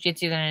learning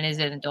jiu-jitsu than it is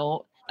an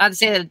adult. Not to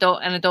say that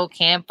an adult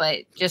can't,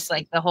 but just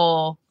like the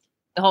whole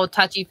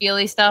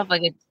touchy-feely stuff,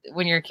 like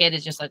when you're a kid,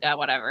 it's just like, oh,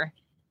 whatever.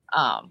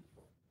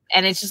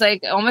 And it's just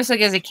like almost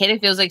like as a kid,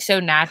 it feels like so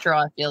natural.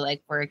 I feel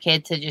like for a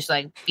kid to just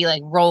like be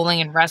like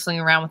rolling and wrestling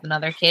around with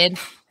another kid.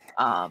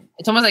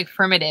 It's almost like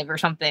primitive or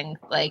something.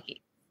 Like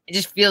it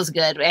just feels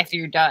good after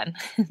you're done.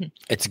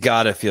 It's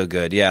gotta feel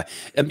good. Yeah.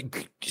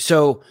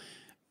 So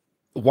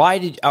why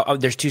did,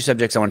 there's two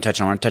subjects I want to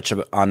touch on. I want to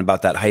touch on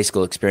about that high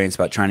school experience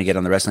about trying to get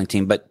on the wrestling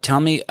team, but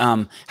tell me,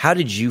 how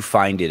did you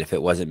find it if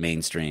it wasn't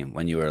mainstream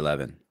when you were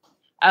 11?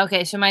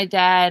 Okay. So my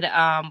dad,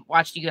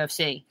 watched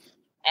UFC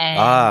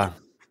and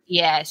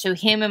yeah, so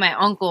him and my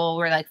uncle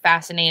were like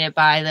fascinated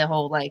by the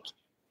whole like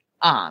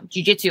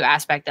jiu-jitsu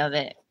aspect of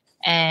it.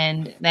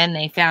 And then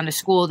they found a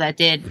school that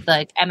did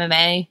like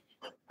MMA,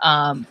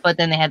 but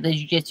then they had the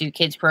jiu-jitsu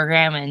kids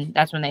program and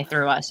that's when they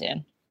threw us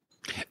in.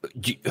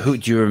 Do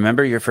you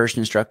remember your first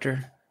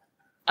instructor?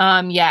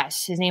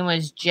 Yes, his name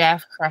was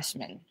Jeff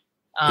Cressman.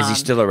 Is he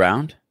still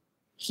around?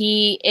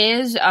 He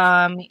is.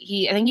 I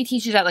think he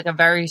teaches at like a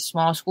very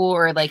small school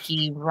or like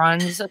he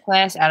runs a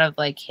class out of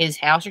like his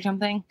house or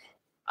something.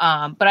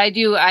 But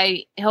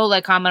he'll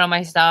like comment on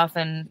my stuff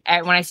and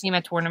when I see him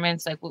at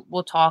tournaments, like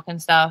we'll talk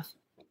and stuff.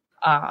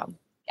 I'm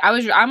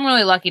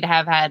really lucky to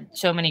have had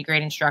so many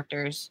great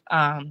instructors.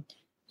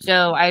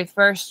 So I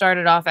first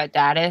started off at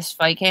Dadis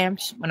fight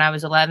camps when I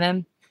was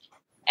 11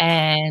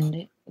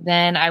 and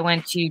then I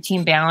went to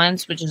Team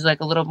Balance, which is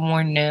like a little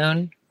more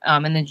known,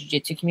 in the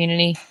jiu-jitsu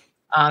community.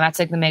 That's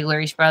like the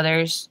Miglerese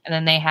brothers. And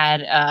then they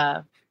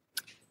had,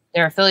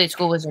 their affiliate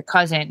school was their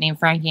cousin named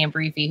Frankie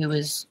Ambrifi, who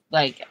was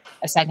like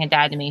a second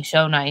dad to me.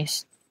 So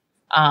nice.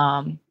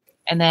 And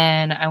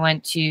then I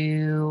went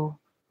to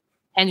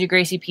Hendry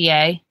Gracie,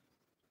 PA.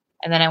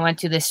 And then I went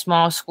to this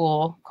small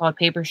school called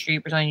Paper Street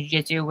Brazilian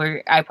Jiu-Jitsu,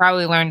 where I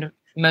probably learned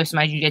most of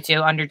my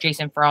jiu-jitsu under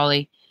Jason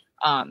Frawley.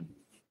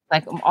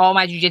 Like all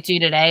my jiu-jitsu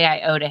today,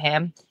 I owe to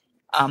him.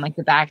 Like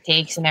the back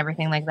takes and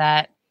everything like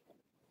that.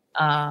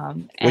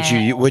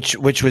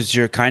 Which was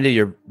your kind of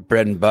your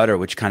bread and butter,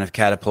 which kind of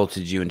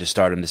catapulted you into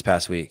stardom this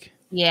past week?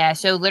 Yeah,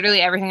 so literally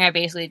everything I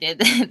basically did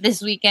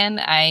this weekend,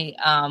 I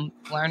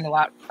learned a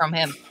lot from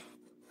him.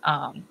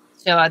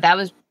 So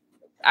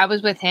I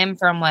was with him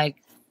from like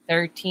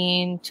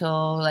 13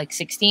 till like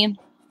 16,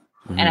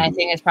 and I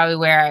think it's probably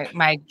where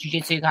my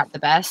jiu-jitsu got the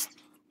best.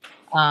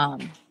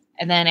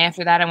 And then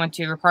after that, I went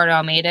to Ricardo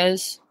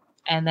Almeida's,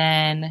 and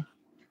then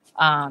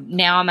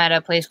now I'm at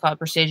a place called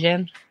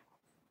Precision.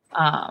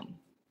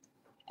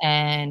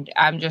 And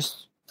I'm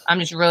just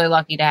really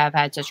lucky to have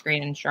had such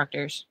great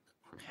instructors.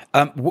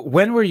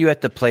 When were you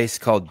at the place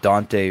called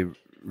Dante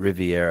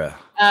Riviera?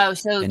 Oh,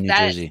 so in New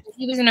Jersey?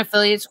 He was an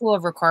affiliate school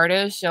of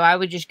Ricardo's, so I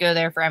would just go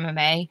there for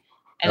MMA.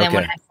 And then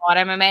when I fought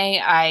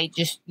MMA, I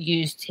just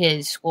used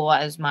his school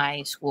as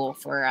my school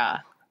for.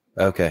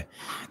 Okay,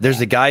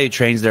 there's a guy who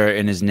trains there,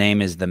 and his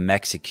name is the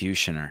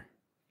Mexicutioner.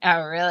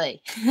 Oh,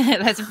 really?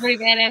 That's a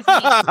pretty badass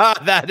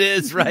name. That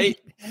is right.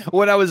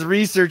 When I was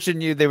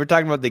researching you, they were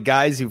talking about the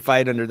guys who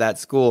fight under that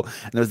school,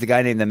 and there was the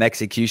guy named the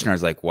Mexicutioner. I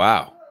was like,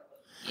 wow.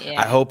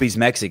 Yeah. I hope he's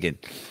Mexican.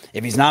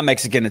 If he's not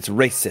Mexican, it's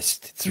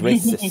racist. It's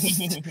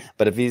racist.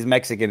 But if he's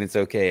Mexican, it's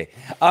okay.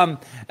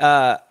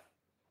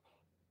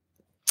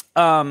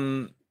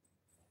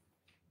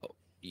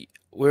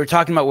 We were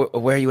talking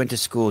about where you went to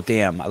school.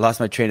 Damn, I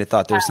lost my train of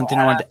thought. There was something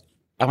I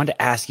wanted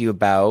to ask you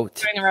about.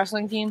 Joining the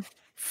wrestling team?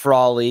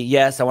 Frawley.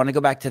 Yes, I want to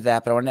go back to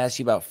that, but I want to ask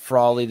you about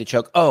Frawley the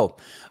choke. Oh,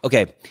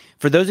 okay.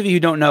 For those of you who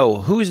don't know,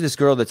 who is this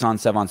girl that's on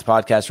Sevon's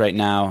podcast right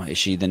now? Is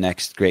she the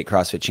next great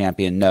CrossFit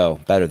champion?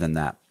 No, better than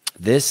that.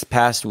 This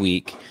past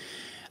week,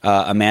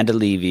 Amanda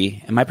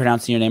Leve. Am I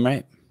pronouncing your name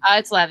right?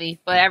 It's Leve,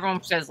 but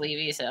everyone says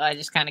Leve, so I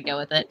just kind of go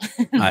with it.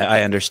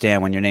 I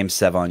understand. When your name's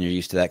Sevon, you're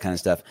used to that kind of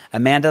stuff.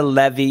 Amanda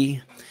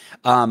Leve.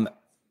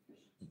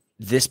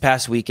 this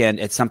past weekend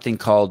at something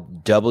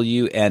called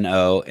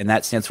WNO, and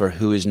that stands for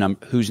who's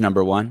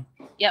number one.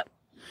 Yep.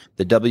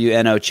 The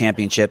WNO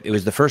championship. It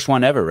was the first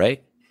one ever,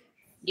 right?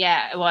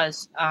 Yeah, it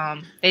was.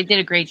 They did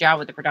a great job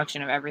with the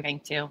production of everything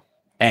too.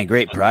 And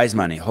great prize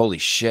money. Holy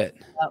shit.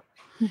 Yep.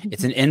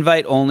 It's an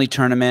invite-only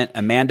tournament.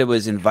 Amanda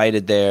was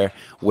invited there,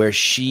 where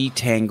she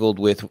tangled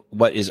with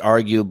what is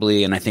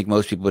arguably, and I think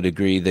most people would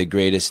agree, the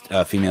greatest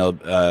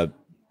female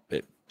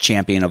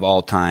champion of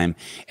all time.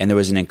 And there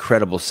was an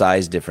incredible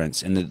size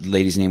difference. And the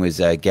lady's name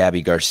was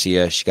Gabby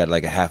Garcia. She got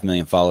like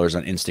 500,000 followers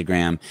on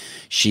Instagram.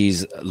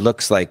 She's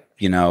looks like,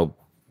 you know,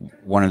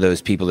 one of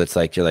those people that's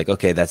like, you're like,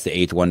 okay, that's the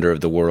eighth wonder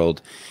of the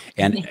world.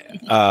 And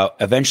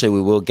eventually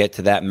we will get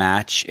to that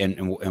match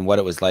and what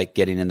it was like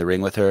getting in the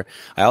ring with her.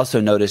 I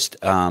also noticed,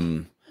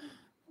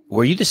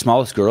 were you the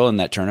smallest girl in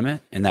that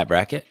tournament, in that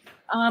bracket?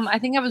 I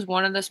think I was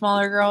one of the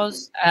smaller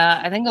girls.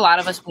 I think a lot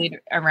of us weighed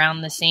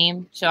around the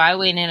same. So I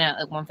weighed in at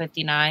like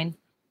 159.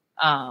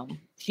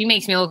 She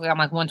makes me look like I'm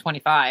like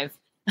 125.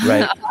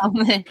 Right.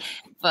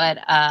 But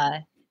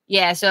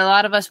yeah, so a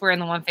lot of us were in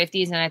the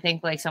 150s, and I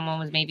think like someone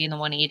was maybe in the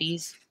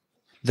 180s.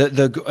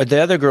 The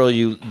other girl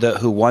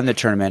who won the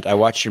tournament, I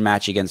watched your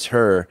match against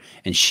her,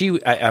 and she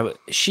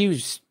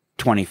was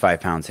 25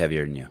 pounds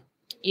heavier than you.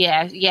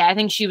 Yeah, I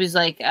think she was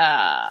like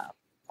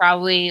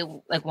probably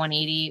like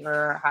 180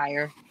 or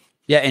higher.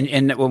 Yeah,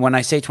 and when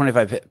I say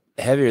 25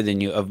 heavier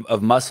than you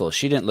of muscle,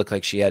 she didn't look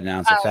like she had an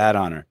ounce of fat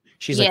on her.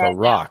 She's like a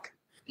rock.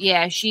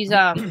 Yeah, she's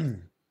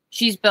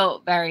she's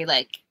built very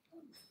like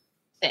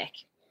thick.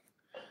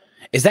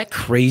 Is that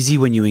crazy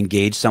when you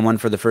engage someone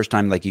for the first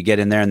time? Like you get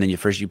in there and then you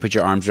put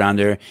your arms around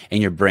her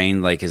and your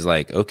brain like is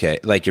like, okay,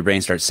 like your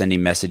brain starts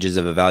sending messages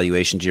of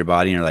evaluation to your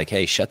body and you're like,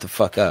 hey, shut the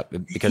fuck up,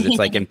 because it's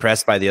like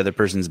impressed by the other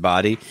person's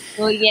body.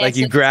 Well, yeah, like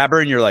you grab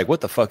her and you're like,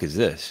 what the fuck is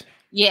this?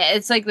 Yeah,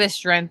 it's like the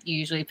strength you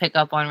usually pick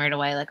up on right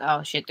away. Like,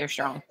 oh shit, they're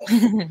strong.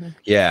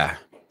 Yeah.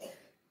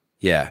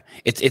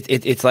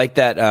 It's like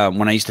that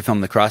when I used to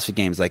film the CrossFit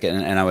Games, like,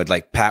 and I would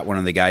like pat one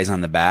of the guys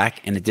on the back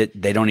and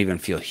they don't even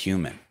feel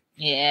human.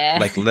 Yeah.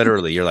 Like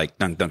literally you're like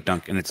dunk, dunk,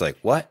 dunk. And it's like,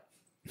 what?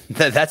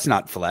 That's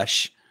not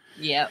flesh.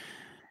 Yep.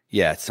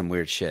 Yeah. It's some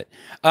weird shit.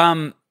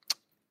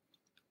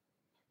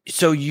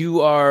 So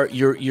you're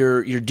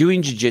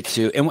doing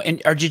jiu-jitsu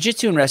and are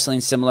jiu-jitsu and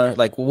wrestling similar?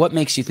 Like what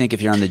makes you think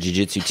if you're on the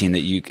jiu-jitsu team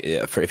that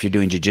if you're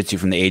doing jiu-jitsu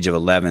from the age of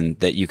 11,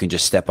 that you can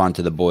just step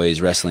onto the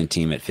boys wrestling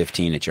team at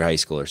 15 at your high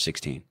school or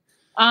 16?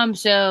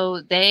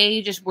 So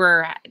they just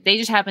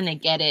happened to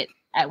get it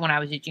when I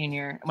was a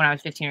junior, when I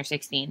was 15 or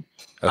 16.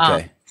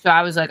 Okay. So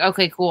I was like,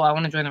 okay, cool. I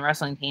want to join the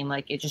wrestling team.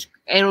 Like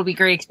it'll be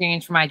great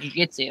experience for my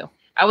jiu-jitsu.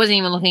 I wasn't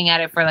even looking at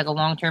it for like a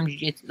long-term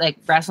jiu-jitsu, like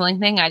wrestling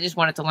thing. I just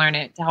wanted to learn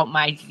it to help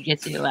my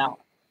jiu-jitsu out.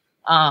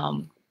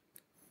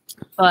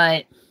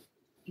 But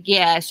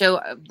yeah, so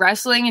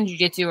wrestling and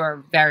jiu-jitsu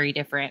are very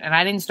different. And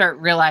I didn't start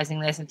realizing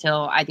this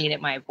until I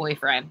dated my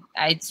boyfriend.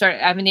 I've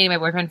been dating my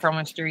boyfriend for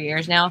almost 3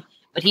 years now,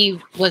 but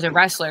he was a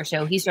wrestler.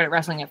 So he started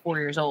wrestling at 4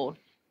 years old.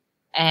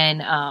 And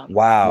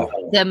wow,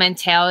 the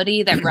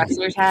mentality that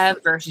wrestlers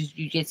have versus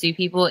jiu-jitsu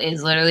people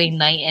is literally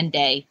night and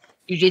day.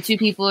 Jiu-jitsu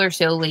people are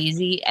so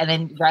lazy, and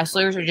then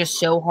wrestlers are just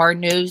so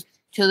hard-nosed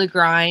to the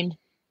grind.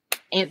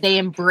 And they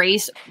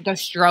embrace the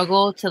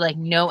struggle to like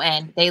no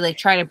end. They like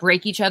try to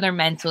break each other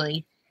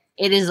mentally.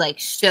 It is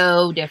like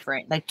so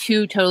different, like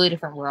two totally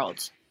different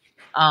worlds.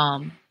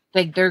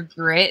 Like their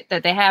grit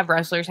that they have,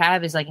 wrestlers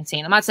have, is like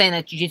insane. I'm not saying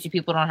that jiu-jitsu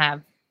people don't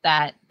have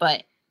that,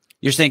 but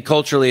you're saying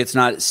culturally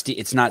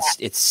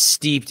it's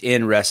steeped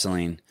in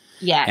wrestling.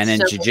 Yeah. And then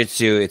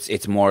jiu-jitsu,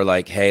 it's more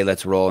like, hey,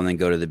 let's roll and then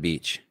go to the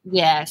beach.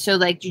 Yeah. So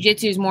like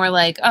jiu-jitsu is more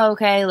like, oh,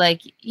 okay,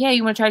 like, yeah,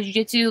 you want to try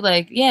jiu-jitsu?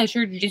 Like, yeah,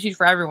 sure, jiu-jitsu's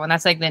for everyone.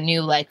 That's like the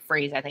new like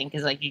phrase, I think,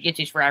 is like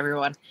jiu-jitsu's for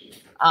everyone.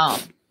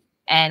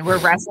 And we're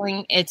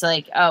wrestling, it's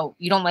like, oh,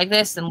 you don't like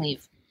this, then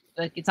leave.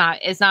 Like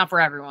it's not for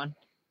everyone.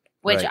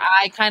 Which right.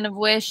 I kind of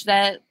wish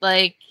that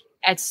like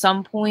at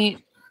some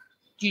point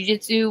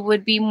jiu-jitsu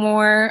would be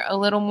a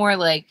little more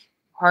like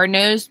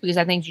hard-nosed, because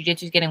I think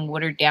jiu-jitsu is getting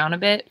watered down a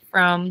bit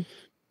from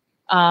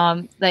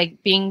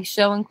like being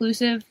so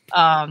inclusive.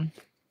 Not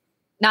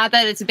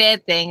that it's a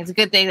bad thing. It's a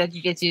good thing that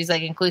jiu-jitsu is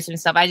like inclusive and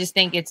stuff. I just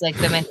think it's like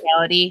the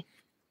mentality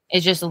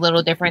is just a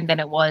little different than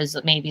it was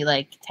maybe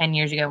like 10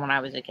 years ago when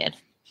I was a kid.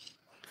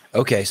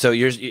 Okay. So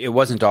it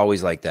wasn't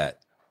always like that.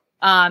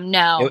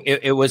 No,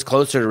 it was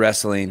closer to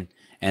wrestling,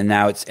 and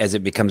now it's, as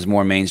it becomes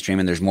more mainstream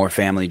and there's more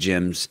family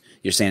gyms,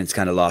 you're saying it's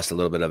kind of lost a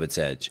little bit of its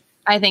edge.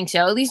 I think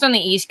so. At least on the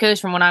East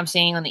Coast, from what I'm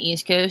seeing on the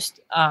East Coast,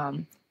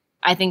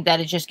 I think that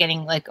it's just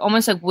getting like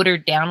almost like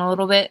watered down a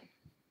little bit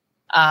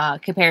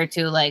compared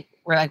to like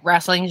where like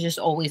wrestling is just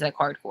always like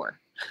hardcore.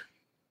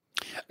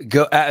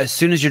 Go as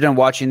soon as you're done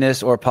watching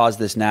this, or pause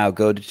this now,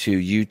 go to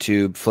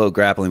YouTube. Flow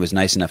Grappling was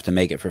nice enough to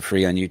make it for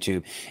free on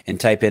YouTube, and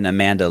type in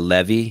Amanda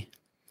Leve.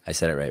 I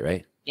said it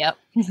right? Yep.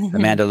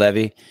 Amanda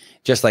Leve,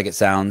 just like it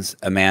sounds,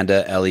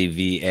 Amanda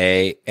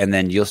Leva, and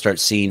then you'll start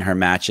seeing her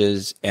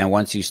matches. And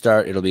once you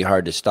start, it'll be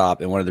hard to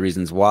stop. And one of the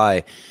reasons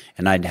why,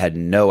 and I had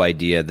no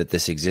idea that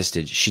this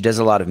existed, she does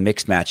a lot of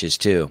mixed matches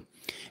too,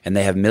 and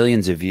they have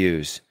millions of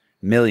views.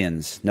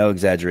 millions, no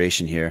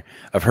exaggeration here,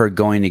 of her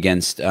going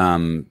against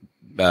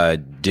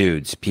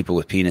dudes, people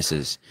with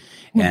penises.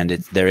 And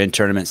they're in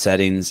tournament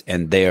settings,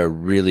 and they are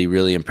really,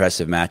 really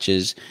impressive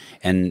matches.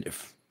 And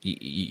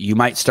you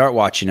might start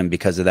watching them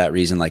because of that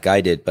reason, like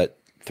I did. But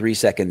 3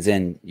 seconds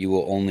in, you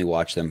will only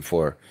watch them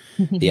for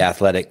the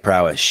athletic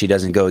prowess. She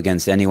doesn't go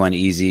against anyone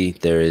easy.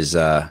 There is,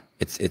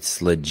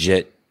 it's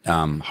legit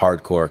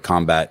hardcore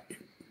combat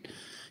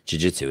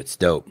jiu-jitsu. It's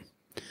dope.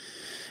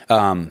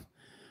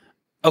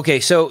 Okay,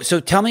 so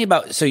tell me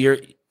about, so you're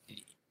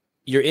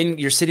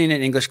sitting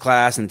in English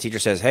class, and the teacher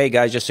says, "Hey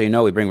guys, just so you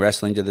know, we bring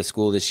wrestling to the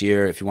school this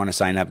year. If you want to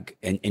sign up,"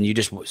 and you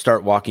just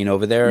start walking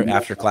over there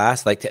after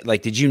class.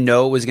 Like, did you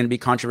know it was going to be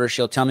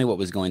controversial? Tell me what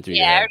was going through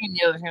your head. I already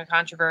knew it was going to be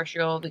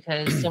controversial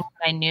because someone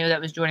I knew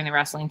that was joining the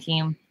wrestling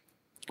team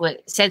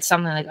said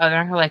something like, "Oh, they're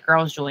not going to let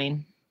girls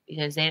join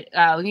because they."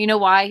 You know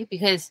why?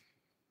 Because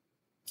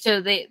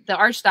the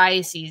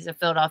Archdiocese of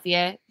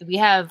Philadelphia, we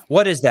have.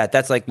 What is that?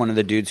 That's like one of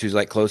the dudes who's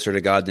like closer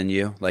to God than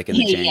you, like in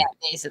the chain. Yeah,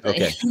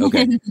 basically.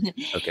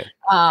 Okay.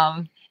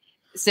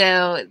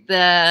 So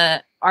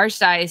the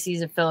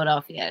Archdiocese of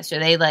Philadelphia, so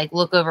they like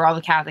look over all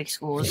the Catholic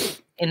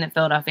schools in the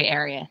Philadelphia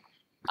area.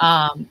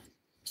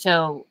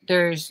 So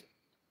there's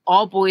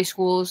all boys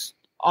schools,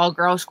 all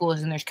girls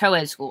schools, and there's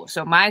co-ed schools.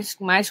 So my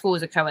school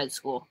is a co-ed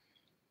school.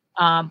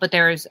 But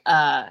there's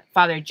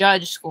Father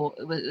Judge school.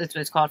 That's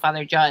what it's called,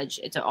 Father Judge.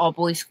 It's an all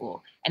boys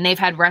school, and they've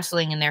had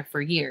wrestling in there for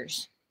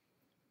years,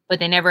 but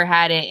they never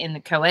had it in the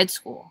co-ed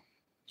school.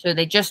 So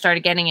they just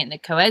started getting it in the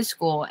co-ed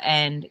school,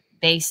 and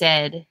they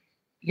said,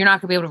 "You're not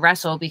gonna be able to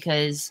wrestle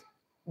because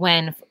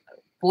when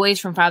boys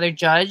from Father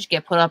Judge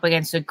get put up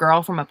against a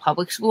girl from a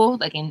public school,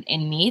 like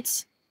in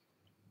meets,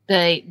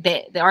 the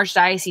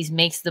Archdiocese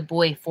makes the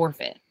boy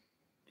forfeit."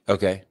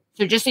 Okay.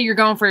 So just so you're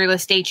going for the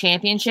state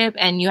championship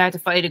and you have to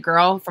fight a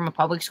girl from a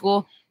public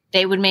school,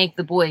 they would make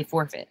the boy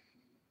forfeit.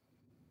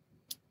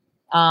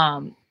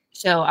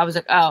 So I was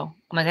like, oh,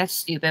 I'm like, that's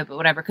stupid, but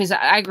whatever. Because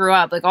I grew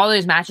up, like all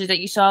those matches that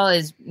you saw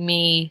is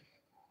me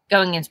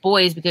going against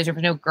boys because there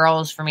was no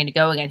girls for me to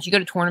go against. You go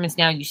to tournaments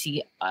now, you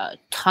see a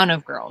ton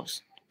of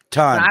girls.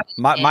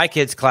 My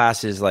kid's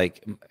class is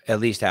like at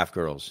least half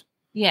girls.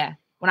 Yeah.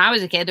 When I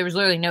was a kid, there was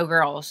literally no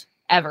girls.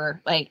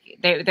 Ever. Like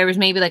there was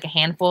maybe like a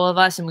handful of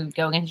us and we would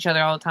go against each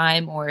other all the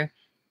time, or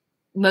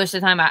most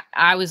of the time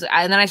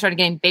and then I started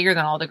getting bigger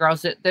than all the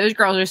girls. Those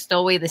girls are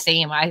still way the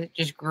same. I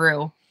just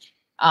grew.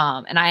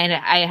 And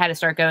I had to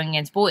start going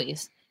against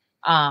boys.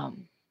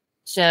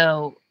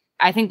 So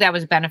I think that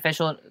was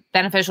beneficial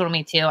to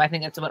me too. I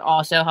think that's what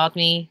also helped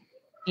me,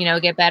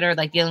 get better,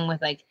 like dealing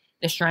with like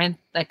the strength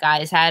that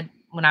guys had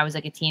when I was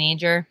like a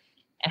teenager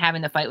and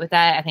having to fight with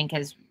that, I think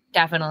has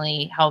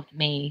definitely helped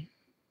me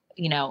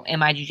in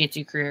my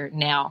jiu-jitsu career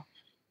now.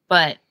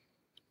 But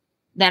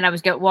then I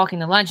was walking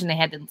to lunch and they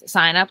had the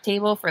sign up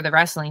table for the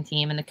wrestling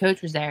team and the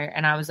coach was there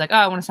and I was like, "Oh,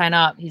 I want to sign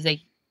up." He's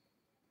like,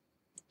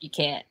 "You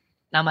can't."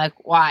 And I'm like,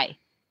 "Why?"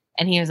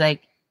 And he was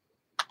like,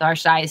 "The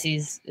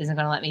Archdiocese isn't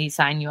going to let me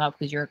sign you up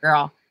because you're a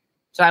girl."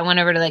 So I went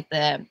over to like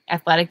the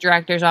athletic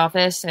director's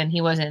office and he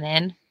wasn't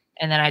in.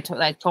 And then I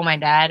told my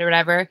dad or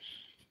whatever.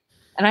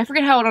 And I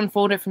forget how it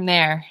unfolded from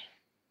there.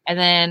 And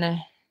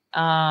then,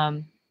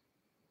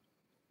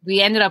 we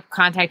ended up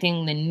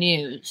contacting the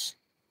news,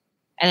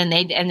 and then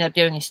they ended up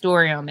doing a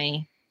story on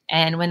me.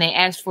 And when they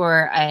asked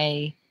for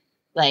a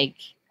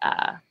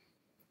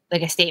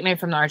statement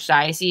from the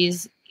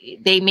Archdiocese,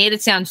 they made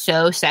it sound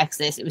so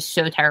sexist. It was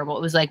so terrible.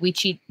 It was like, we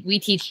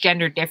teach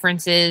gender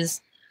differences,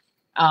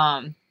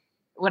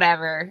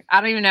 whatever.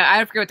 I don't even know.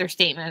 I forget what their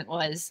statement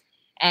was.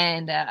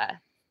 And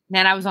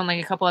then I was on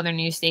like a couple other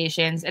news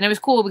stations, and it was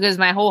cool because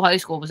my whole high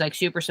school was like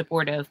super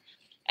supportive.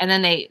 And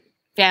then they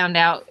found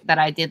out that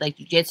I did like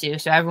jiu-jitsu.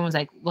 So everyone was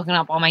like looking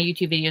up all my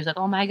YouTube videos, like,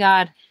 "Oh my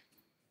God,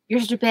 you're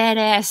such a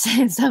badass,"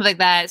 and stuff like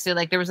that. So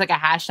like there was like a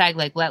hashtag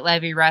like "Let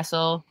Leve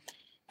wrestle."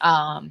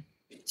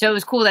 So it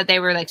was cool that they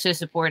were like so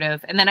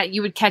supportive. And then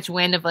you would catch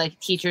wind of like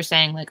teachers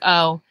saying like,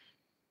 "Oh,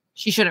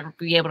 she shouldn't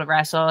be able to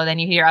wrestle." And then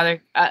you hear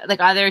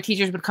other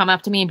teachers would come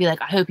up to me and be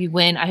like, "I hope you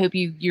win. I hope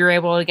you're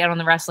able to get on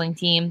the wrestling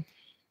team."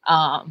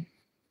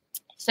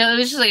 So it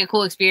was just like a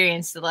cool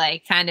experience to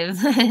like kind of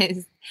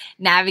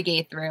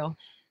navigate through.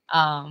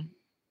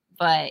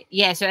 But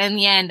yeah, so in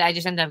the end, I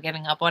just ended up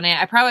giving up on it.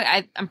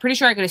 I'm pretty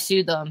sure I could have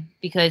sued them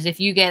because if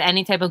you get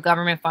any type of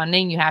government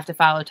funding, you have to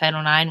follow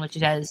Title IX, which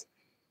says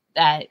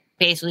that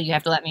basically you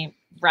have to let me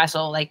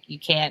wrestle. Like you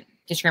can't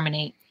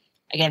discriminate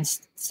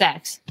against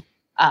sex.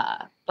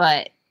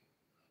 But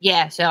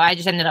yeah, so I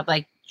just ended up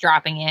like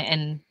dropping it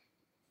and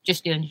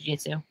just doing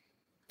jiu-jitsu.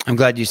 I'm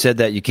glad you said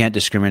that you can't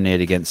discriminate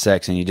against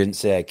sex, and you didn't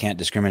say I can't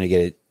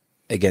discriminate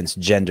against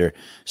gender.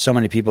 So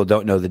many people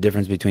don't know the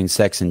difference between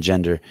sex and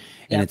gender,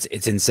 and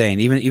it's insane.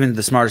 Even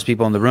the smartest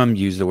people in the room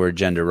use the word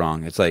gender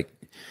wrong. It's like,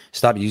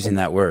 stop using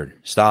that word.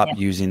 Stop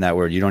using that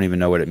word. You don't even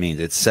know what it means.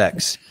 It's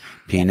sex,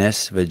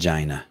 penis,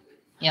 vagina.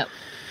 Yep.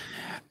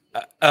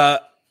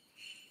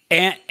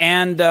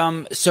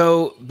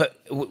 So, but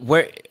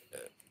where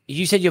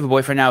you said you have a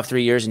boyfriend now of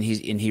 3 years, and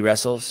he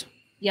wrestles.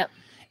 Yep.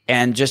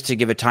 And just to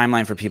give a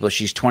timeline for people,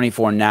 she's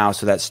 24 now.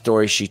 So that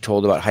story she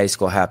told about high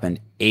school happened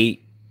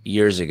 8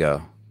 years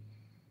ago.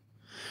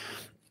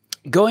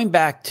 Going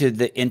back to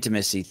the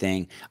intimacy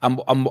thing,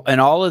 I'm in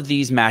all of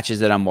these matches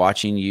that I'm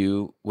watching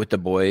you with the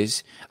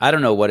boys. I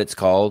don't know what it's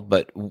called,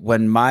 but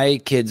when my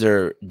kids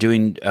are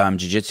doing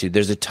jiu-jitsu,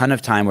 there's a ton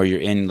of time where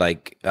you're in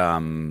like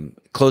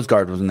closed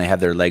guard when they have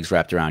their legs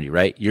wrapped around you,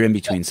 right? You're in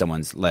between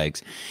someone's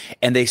legs,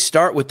 and they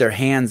start with their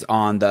hands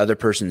on the other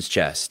person's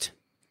chest,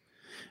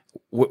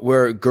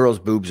 where girls'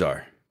 boobs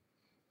are.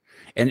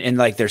 And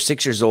like they're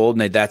 6 years old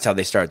and that's how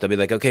they start. They'll be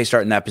like, okay,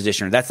 start in that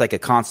position. Or that's like a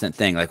constant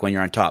thing. Like when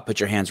you're on top, put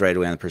your hands right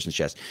away on the person's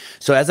chest.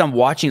 So as I'm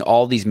watching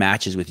all these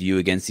matches with you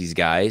against these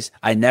guys,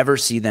 I never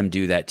see them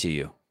do that to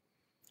you.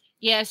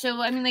 Yeah.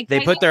 So, I mean, like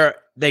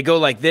they go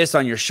like this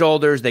on your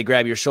shoulders. They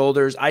grab your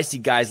shoulders. I see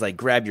guys like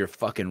grab your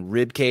fucking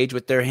rib cage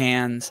with their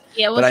hands.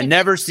 Yeah. Well, but I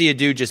never see a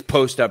dude just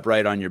post up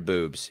right on your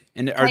boobs.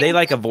 And are they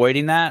like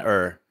avoiding that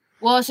or?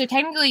 Well, so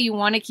technically you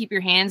want to keep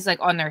your hands like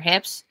on their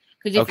hips.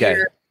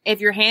 Because if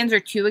your hands are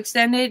too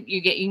extended,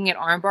 you can get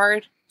arm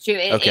barred. So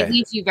it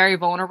leaves you very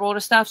vulnerable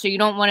to stuff. So you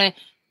don't want to.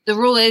 The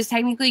rule is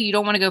technically you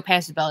don't want to go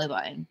past the belly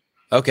button.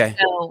 Okay.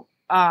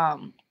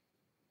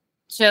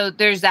 So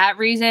there's that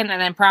reason,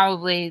 and then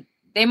probably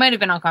they might have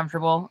been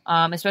uncomfortable,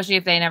 especially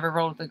if they never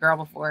rolled with a girl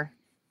before.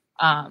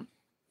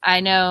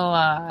 I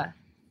know.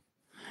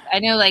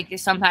 Like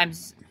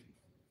sometimes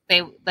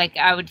they like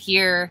I would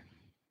hear.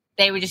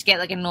 They would just get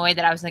like annoyed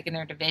that I was like in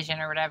their division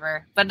or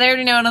whatever. But there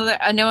were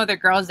no other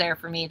girls there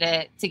for me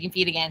to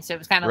compete against. So it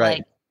was kind of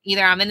like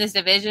either I'm in this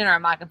division or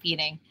I'm not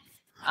competing.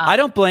 I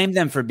don't blame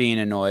them for being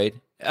annoyed.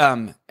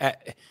 They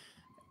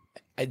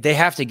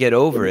have to get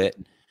over it.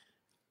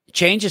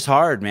 Change is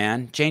hard,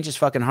 man. Change is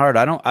fucking hard.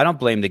 I don't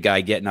blame the guy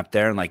getting up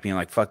there and like being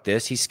like, fuck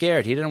this. He's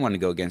scared. He didn't want to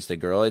go against a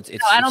girl. It's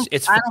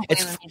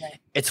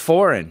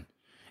foreign.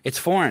 It's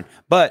foreign.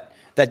 But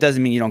that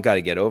doesn't mean you don't got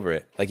to get over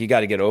it. Like you got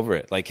to get over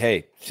it. Like,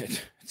 hey,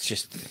 it's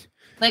just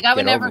like I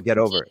would never get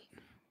over it.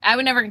 I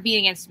would never compete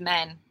against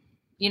men.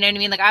 You know what I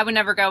mean? Like I would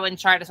never go and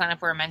try to sign up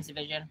for a men's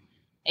division.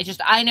 It's just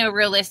I know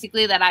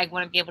realistically that I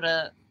wouldn't be able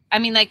to. I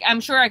mean, like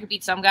I'm sure I could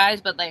beat some guys,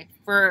 but like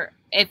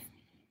if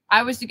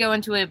I was to go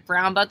into a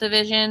brown belt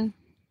division,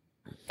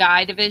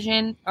 guy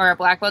division, or a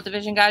black belt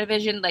division, guy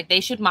division, like they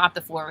should mop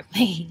the floor with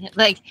me.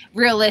 Like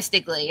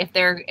realistically, if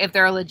they're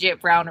a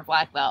legit brown or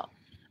black belt.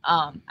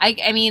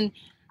 I mean.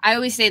 I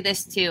always say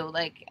this too,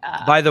 like.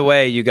 By the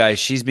way, you guys,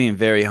 she's being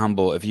very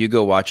humble. If you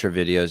go watch her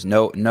videos,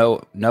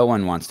 no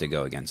one wants to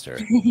go against her.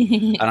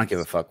 I don't give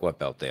a fuck what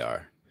belt they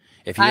are.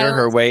 If you're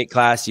her weight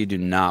class, you do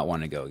not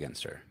want to go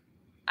against her.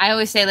 I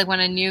always say like when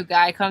a new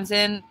guy comes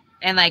in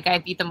and like I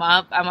beat them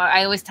up,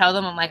 I always tell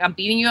them I'm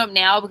beating you up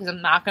now because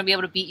I'm not going to be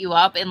able to beat you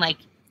up in like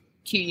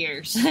 2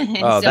 years.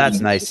 Oh, so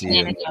that's nice of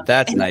you.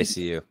 That's nice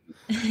of you.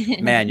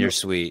 Man, you're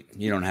sweet.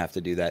 You don't have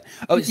to do that.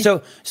 Oh,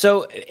 so,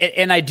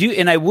 and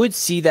I would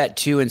see that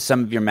too in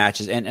some of your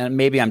matches, and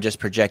maybe I'm just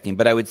projecting,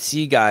 but I would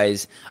see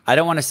guys, I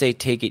don't want to say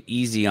take it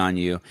easy on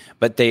you,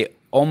 but they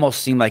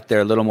almost seem like they're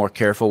a little more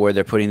careful where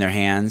they're putting their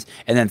hands,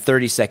 and then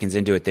 30 seconds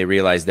into it, they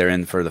realize they're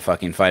in for the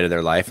fucking fight of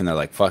their life, and they're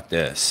like, fuck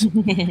this.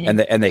 and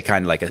they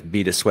kind of like a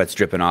bead of sweat's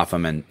dripping off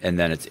them, and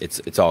then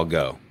it's all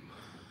go.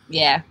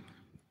 Yeah.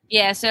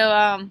 Yeah,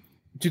 so,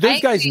 do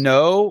those guys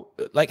know?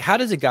 Like, how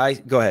does a guy?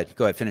 Go ahead.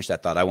 Finish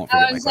that thought. I won't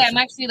forget my question. I'm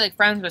actually like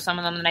friends with some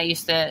of them that I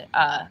used to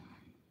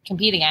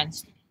compete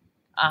against.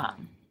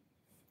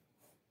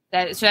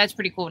 That's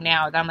pretty cool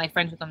now that I'm like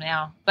friends with them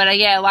now. But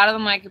yeah, a lot of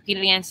them I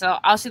competed against. So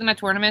I'll see them at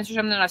tournaments or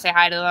something. And I'll say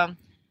hi to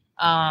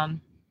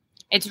them.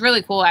 It's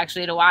really cool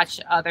actually to watch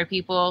other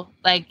people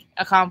like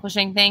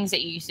accomplishing things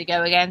that you used to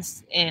go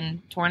against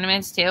in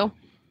tournaments too.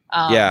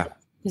 Yeah,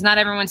 because not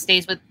everyone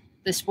stays with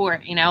the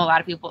sport, you know. A lot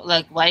of people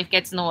like life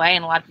gets in the way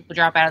and a lot of people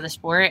drop out of the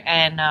sport,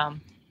 and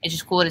it's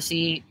just cool to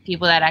see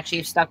people that actually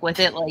have stuck with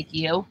it like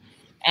you,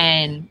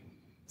 and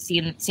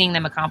seeing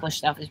them accomplish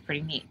stuff is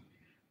pretty neat.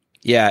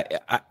 Yeah,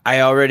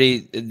 I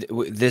already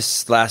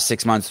this last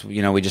 6 months,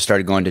 you know, we just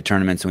started going to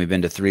tournaments and we've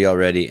been to 3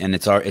 already, and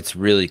it's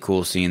really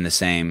cool seeing the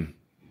same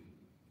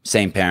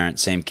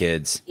parents, same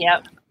kids.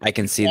 Yep. I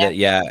can see that.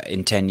 Yeah,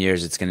 in 10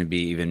 years it's going to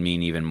be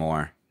even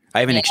more.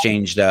 I even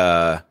exchanged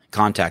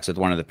contacts with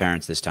one of the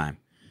parents this time.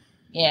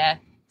 Yeah.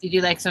 Did you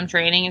like some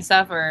training and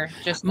stuff, or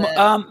just?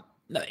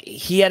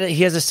 He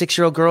has a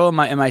 6-year-old girl,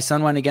 and my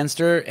son went against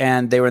her,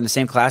 and they were in the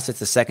same class. It's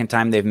the second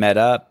time they've met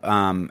up,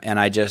 and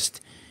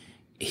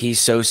he's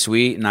so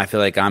sweet, and I feel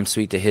like I'm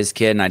sweet to his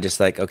kid, and I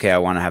just like, okay, I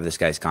want to have this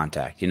guy's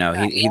contact. You know,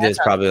 he lives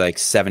probably like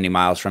 70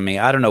 miles from me.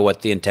 I don't know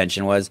what the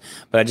intention was,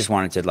 but I just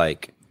wanted to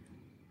like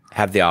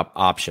have the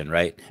option,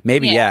 right?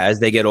 Maybe as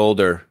they get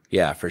older,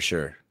 for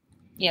sure.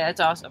 Yeah,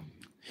 that's awesome.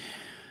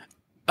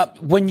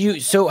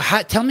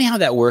 Tell me how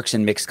that works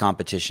in mixed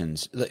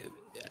competitions.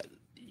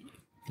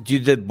 Do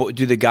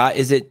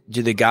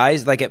the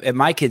guys like at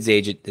my kids'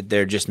 age,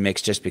 they're just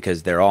mixed just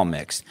because they're all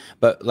mixed.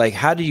 But like,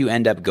 how do you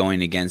end up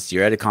going against?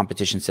 You're at a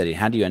competition setting.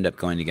 How do you end up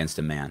going against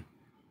a man?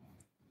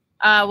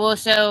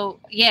 So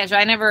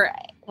I never.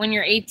 When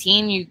you're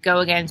 18, you go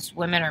against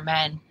women or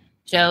men.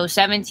 So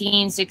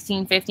 17,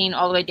 16, 15,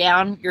 all the way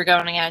down, you're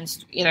going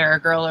against either a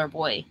girl or a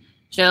boy.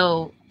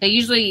 So they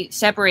usually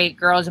separate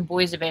girls and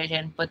boys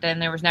division, but then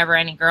there was never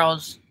any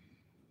girls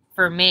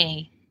for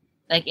me,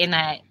 like in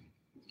that,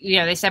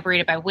 they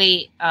separated by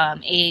weight,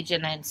 age,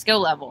 and then skill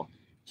level.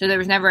 So there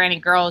was never any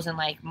girls in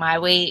like my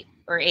weight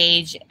or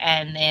age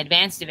and the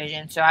advanced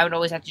division. So I would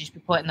always have to just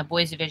be put in the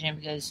boys division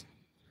because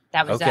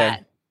that was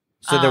that.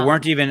 So there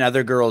weren't even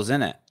other girls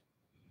in it.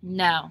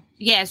 No.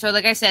 Yeah. So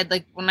like I said,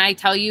 like when I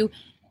tell you,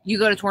 you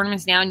go to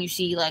tournaments now and you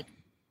see like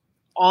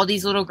all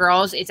these little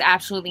girls, it's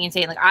absolutely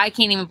insane. Like I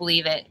can't even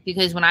believe it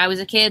because when I was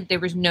a kid,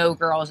 there was no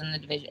girls in the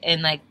division,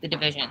 in like the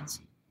divisions.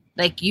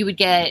 Like you would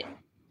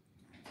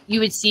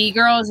see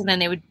girls and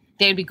then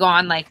they'd be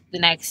gone like the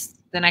next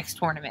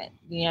tournament.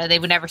 They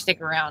would never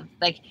stick around.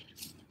 Like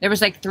there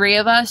was like 3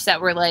 of us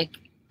that were like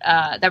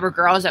that were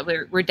girls that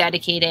were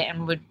dedicated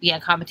and would be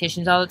at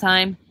competitions all the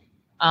time.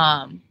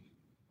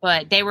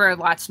 But they were a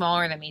lot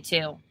smaller than me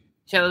too.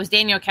 So it was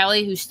Danielle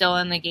Kelly, who's still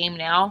in the game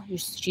now.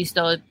 She's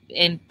still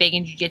big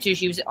in jiu-jitsu.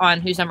 She was on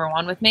Who's Number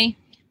One with me.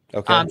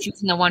 Okay. She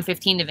was in the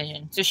 115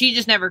 division. So she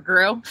just never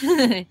grew.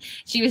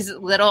 She was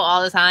little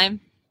all the time.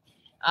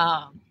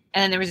 And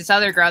then there was this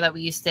other girl that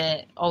we used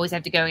to always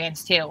have to go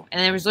against too.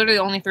 And there was literally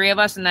only 3 of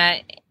us in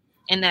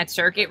that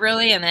circuit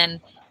really. And then,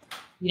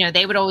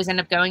 they would always end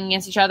up going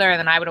against each other. And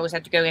then I would always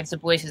have to go against the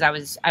boys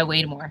because I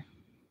weighed more.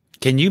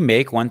 Can you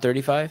make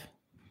 135?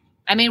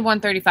 I made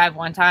 135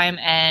 one time,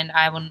 and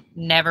I will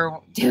never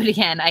do it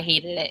again. I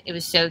hated it. It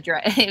was so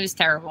dry. It was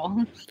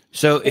terrible.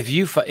 So if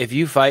you fight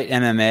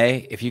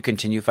MMA, if you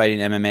continue fighting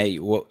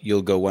MMA,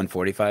 you'll go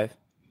 145?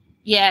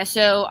 Yeah,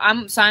 so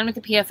I'm signed with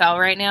the PFL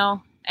right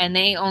now, and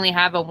they only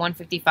have a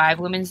 155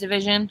 women's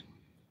division.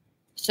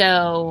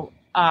 So,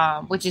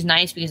 which is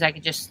nice because I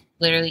could just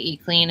literally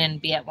eat clean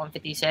and be at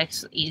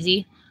 156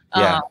 easy.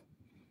 Yeah.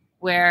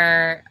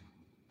 Where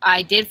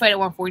I did fight at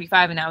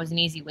 145, and that was an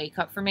easy weight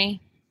cut for me.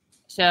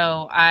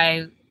 So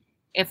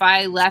if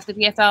I left the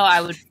PFL, I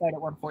would fight at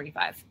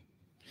 145.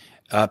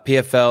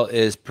 PFL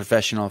is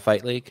Professional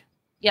Fight League?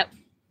 Yep.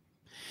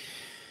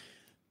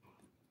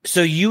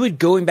 So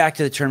going back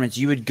to the tournaments,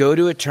 you would go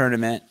to a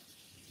tournament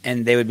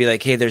and they would be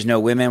like, hey, there's no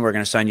women. We're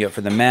going to sign you up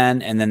for the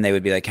men. And then they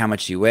would be like, how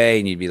much do you weigh?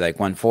 And you'd be like,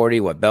 140.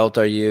 What belt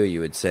are you?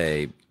 You would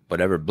say,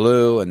 whatever,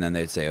 blue. And then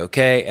they'd say,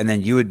 okay. And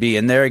then you would be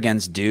in there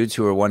against dudes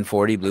who are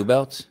 140 blue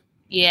belts?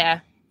 Yeah.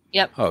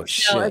 Yep. Oh,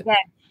 shit. So again,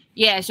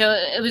 yeah, so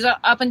it was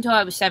up until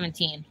I was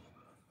 17.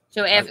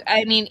 So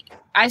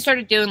I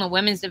started doing the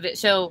women's division.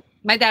 So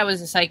my dad was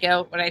a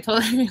psycho when I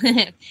told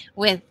him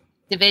with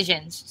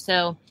divisions.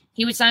 So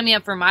he would sign me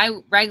up for my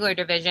regular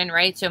division,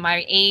 right? So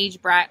my age,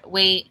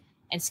 weight,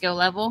 and skill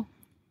level.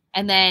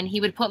 And then he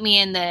would put me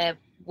in the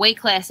weight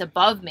class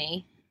above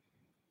me.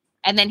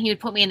 And then he would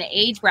put me in the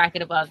age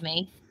bracket above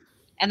me.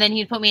 And then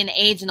he would put me in the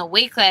age and the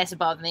weight class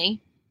above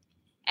me.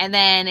 And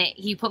then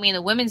he put me in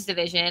the women's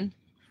division.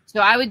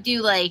 So I would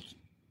do like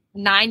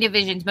 9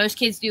 divisions. Most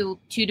kids do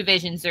 2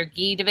 divisions, their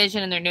gi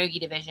division and their no gi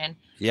division.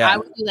 Yeah. I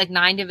would do like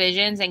 9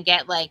 divisions and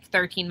get like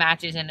 13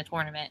 matches in a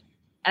tournament.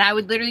 And I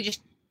would literally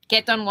just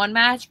get done one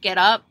match, get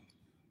up.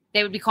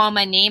 They would be calling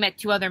my name at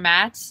 2 other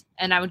mats,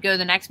 and I would go to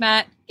the next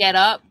mat, get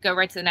up, go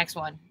right to the next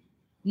one.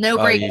 No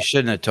break. You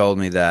shouldn't have told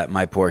me that.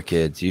 My poor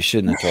kids. You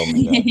shouldn't have told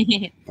me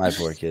that. My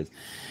poor kids.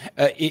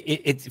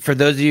 For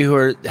those of you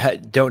who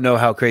don't know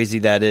how crazy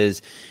that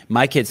is,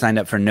 my kid signed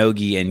up for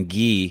no-gi and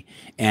gi,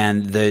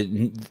 and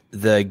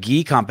the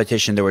gi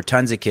competition, there were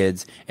tons of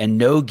kids, and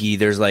no-gi,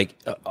 there's like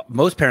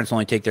most parents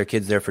only take their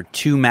kids there for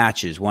 2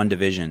 matches, 1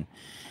 division.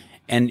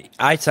 And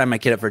I signed my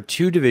kid up for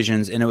 2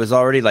 divisions, and it was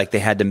already like they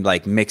had to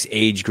like mix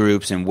age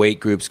groups and weight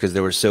groups because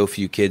there were so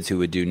few kids who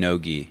would do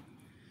no-gi.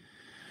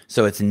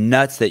 So it's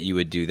nuts that you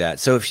would do that.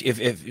 So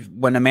if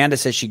when Amanda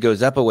says she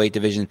goes up a weight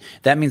division,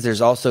 that means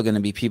there's also going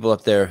to be people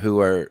up there who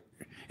are,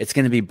 it's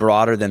going to be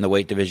broader than the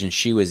weight division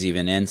she was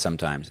even in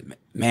sometimes.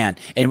 Man,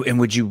 and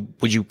would you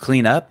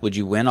clean up? Would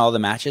you win all the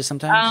matches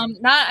sometimes?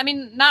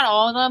 Not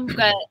all of them,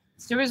 but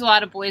there was a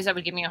lot of boys that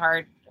would give me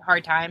a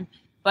hard time.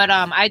 But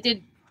I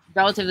did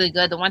relatively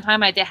good. The one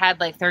time I had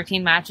like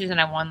 13 matches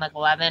and I won like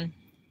 11.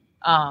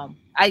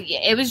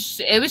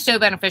 It was so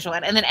beneficial,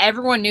 and then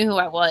everyone knew who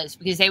I was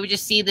because they would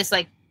just see this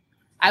like.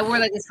 I wore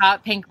like this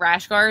hot pink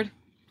rash guard,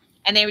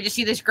 and they would just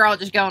see this girl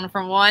just going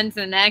from one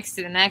to the next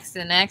to the next to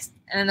the next.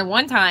 And then the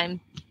one time,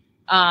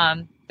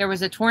 there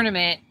was a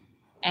tournament,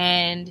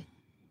 and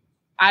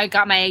I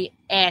got my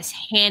ass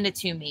handed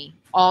to me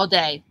all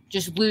day,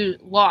 just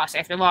loss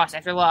after loss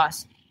after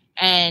loss,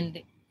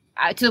 and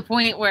to the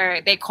point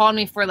where they called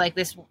me for like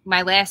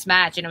my last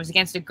match, and it was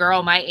against a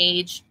girl my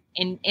age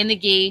in the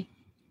gi,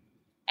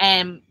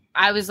 and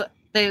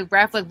the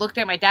ref like looked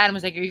at my dad and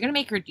was like, "Are you gonna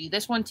make her do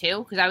this one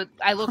too?" Because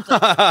I looked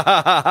like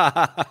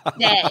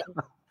dead,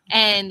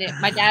 and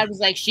my dad was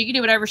like, "She can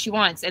do whatever she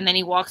wants." And then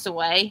he walks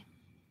away,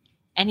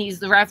 and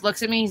the ref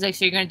looks at me. He's like,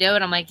 "So you're gonna do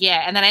it?" I'm like,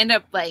 "Yeah." And then I end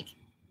up like,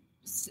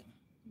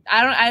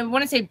 I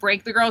want to say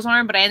break the girl's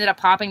arm, but I ended up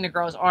popping the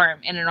girl's arm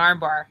in an arm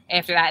bar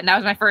after that, and that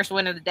was my first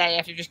win of the day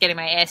after just getting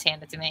my ass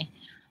handed to me.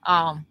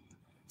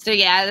 So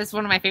yeah, that's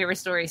one of my favorite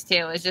stories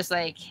too. It's just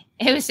like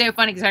it was so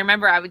funny because I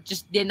remember I would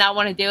just did not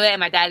want to do it, and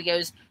my dad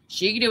goes,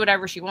 "She can do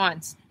whatever she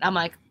wants." And I'm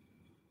like,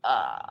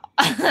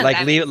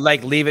 that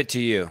makes Leave it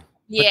to you. Put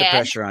the yeah.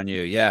 pressure on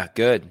you. Yeah,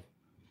 good.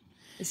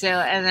 So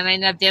and then I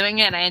ended up doing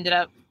it, and I ended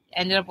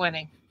up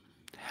winning.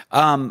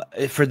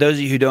 For those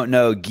of you who don't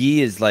know,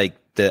 gi is like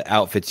the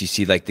outfits you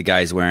see like the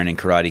guys wearing in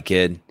Karate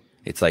Kid.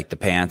 It's like the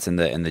pants and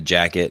the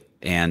jacket,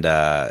 and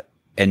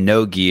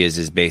no gi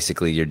is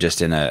basically you're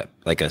just in a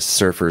like a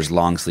surfer's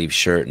long sleeve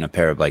shirt and a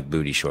pair of like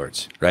booty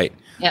shorts, right?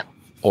 Yep.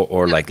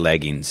 Or Yep. like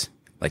leggings,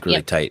 like really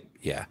Yep. tight.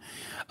 Yeah.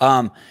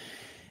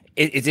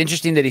 It's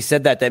interesting that he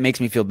said that. That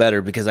makes me feel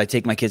better because I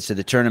take my kids to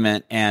the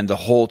tournament, and the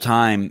whole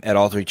time at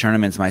all three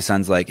tournaments, my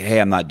son's like, "Hey,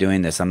 I'm not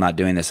doing this. I'm not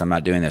doing this. I'm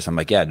not doing this." I'm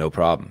like, "Yeah, no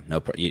problem.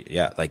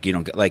 Yeah, like you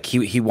don't like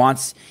he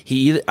wants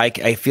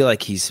I feel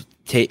like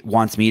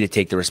wants me to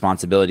take the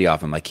responsibility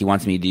off him. Like he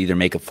wants me to either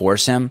make it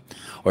force him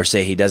or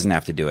say he doesn't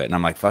have to do it. And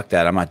I'm like, fuck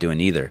that. I'm not doing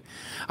either.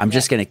 I'm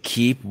just going to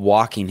keep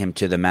walking him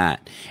to the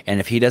mat.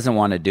 And if he doesn't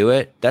want to do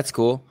it, that's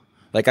cool.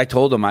 Like I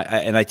told him,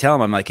 I tell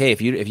him, I'm like, hey,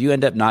 if you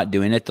end up not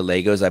doing it, the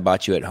Legos I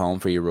bought you at home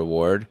for your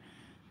reward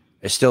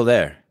are still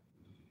there.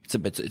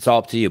 It's all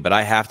up to you, but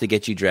I have to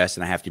get you dressed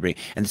and I have to bring.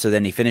 And so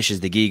then he finishes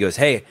the gi, goes,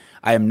 hey,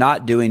 I am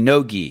not doing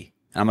no gi.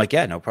 And I'm like,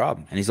 yeah, no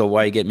problem. And he's like,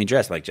 why are you getting me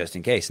dressed? I'm like, just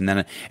in case.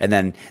 And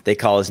then they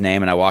call his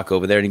name and I walk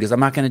over there and he goes, I'm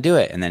not going to do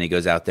it. And then he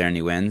goes out there and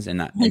he wins and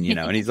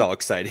and he's all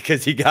excited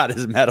because he got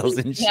his medals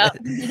and shit.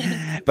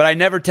 Yep. But I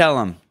never tell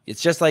him.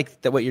 It's just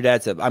like what your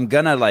dad said. I'm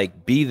gonna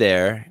like be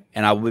there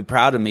and I would be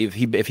proud of me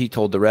if he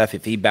told the ref,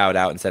 if he bowed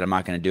out and said I'm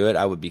not going to do it,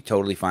 I would be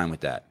totally fine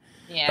with that.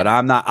 Yeah. But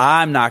I'm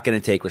not going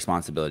to take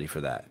responsibility for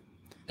that.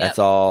 That's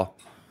all.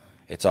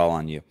 It's all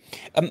on you.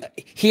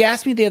 He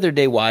asked me the other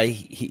day why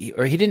he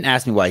didn't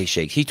ask me why he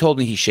shakes. He told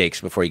me he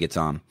shakes before he gets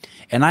on.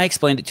 And I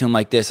explained it to him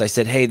like this. I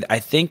said, hey, I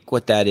think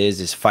what that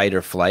is fight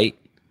or flight.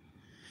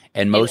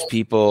 And most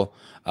people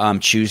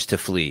choose to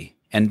flee.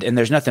 And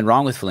there's nothing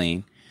wrong with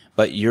fleeing,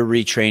 but you're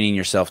retraining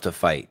yourself to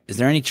fight. Is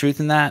there any truth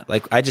in that?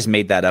 Like I just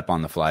made that up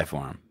on the fly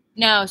for him.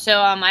 No, so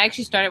I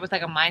actually started with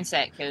like a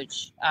mindset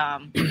coach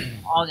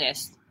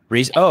August.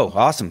 Oh,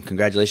 awesome.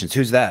 Congratulations.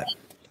 Who's that?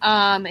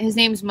 His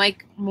name's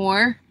Mike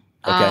Moore.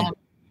 Okay.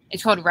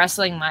 It's called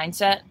Wrestling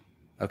Mindset.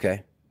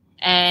 Okay.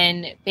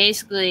 And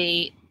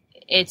basically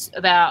it's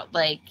about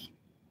like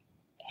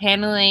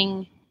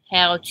handling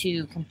how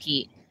to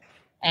compete.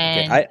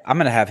 And okay. I'm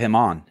going to have him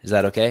on. Is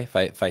that okay?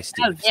 If I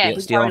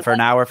steal him for an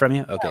hour from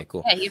you? Okay,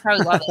 cool. Yeah, he'd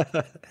probably love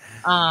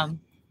it.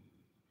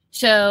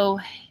 So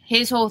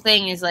his whole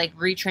thing is like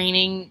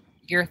retraining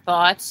your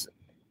thoughts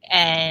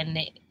and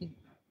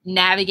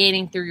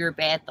navigating through your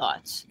bad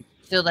thoughts.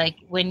 So like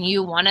when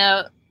you want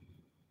to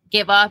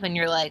give up and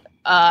you're like,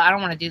 I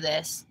don't want to do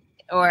this,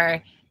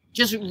 or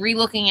just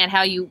relooking at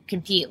how you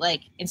compete.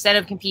 Like instead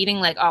of competing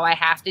like, oh, I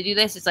have to do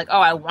this, it's like, oh,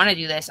 I want to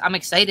do this. I'm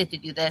excited to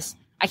do this.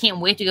 I can't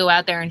wait to go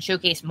out there and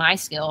showcase my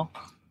skill.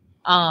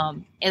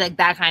 And like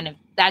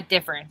that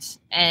difference.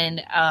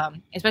 And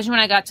especially when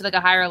I got to like a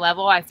higher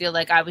level, I feel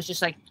like I was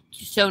just like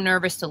so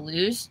nervous to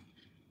lose,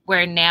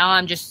 where now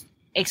I'm just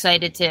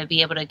excited to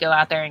be able to go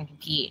out there and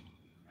compete.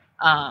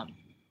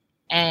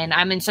 And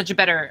I'm in such a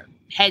better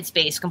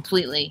headspace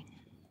completely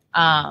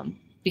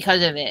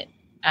because of it.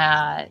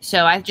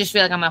 So I just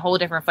feel like I'm a whole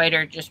different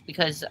fighter just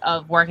because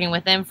of working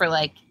with him for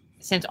like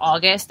since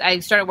August. I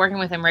started working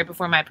with him right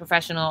before my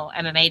professional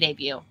MMA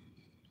debut.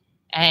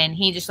 And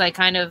he just like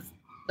kind of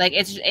like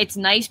it's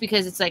nice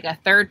because it's like a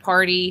third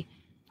party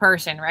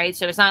person, right?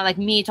 So it's not like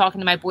me talking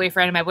to my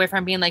boyfriend and my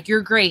boyfriend being like,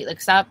 you're great,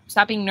 like stop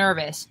being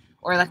nervous.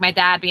 Or like my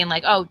dad being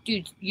like, oh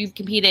dude, you've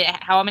competed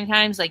how many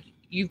times? Like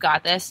you've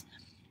got this.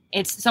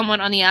 It's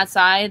someone on the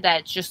outside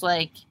that's just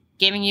like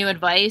giving you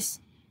advice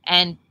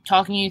and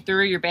talking you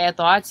through your bad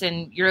thoughts.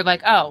 And you're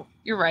like, oh,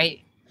 you're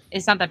right.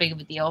 It's not that big of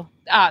a deal.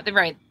 They're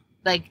right.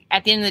 Like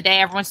at the end of the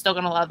day, everyone's still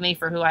going to love me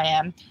for who I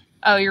am.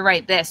 Oh, you're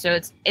right. This. So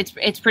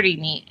it's pretty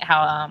neat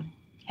how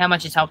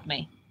much it's helped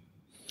me.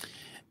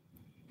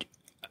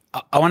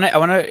 I want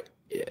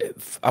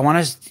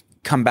to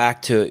come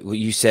back to what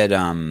you said.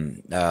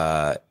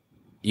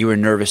 You were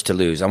nervous to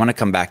lose. I want to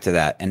come back to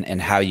that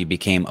and how you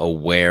became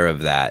aware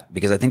of that,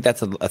 because I think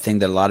that's a thing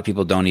that a lot of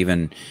people don't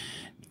even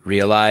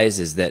realize,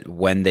 is that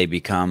when they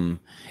become,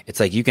 it's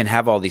like you can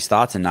have all these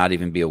thoughts and not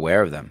even be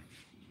aware of them.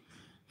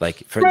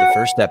 Like for the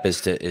first step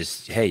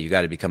is hey, you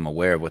got to become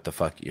aware of what the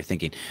fuck you're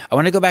thinking. I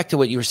want to go back to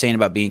what you were saying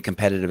about being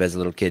competitive as a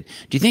little kid.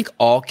 Do you think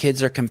all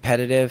kids are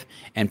competitive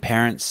and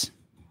parents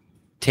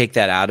take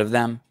that out of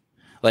them?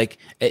 Like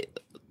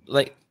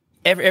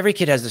every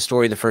kid has the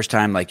story the first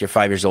time, like you're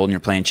 5 years old and you're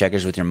playing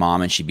checkers with your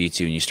mom and she beats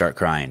you and you start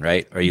crying,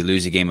 right? Or you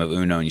lose a game of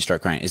Uno and you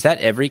start crying. Is that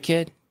every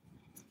kid?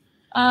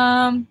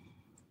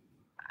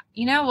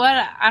 You know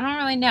what? I don't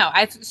really know.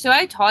 I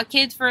taught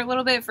kids for a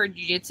little bit for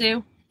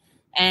jiu-jitsu,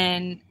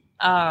 and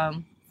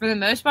for the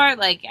most part,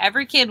 like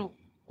every kid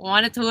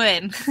wanted to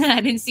win.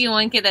 I didn't see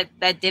one kid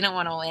that didn't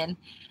want to win.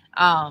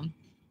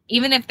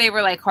 Even if they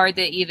were like hard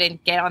to even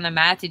get on the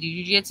mat to do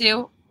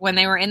jiu-jitsu, when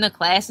they were in the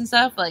class and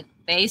stuff, like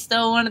they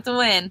still wanted to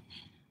win.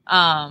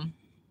 But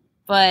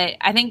but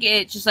I think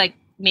it's just like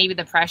maybe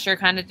the pressure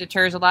kind of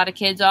deters a lot of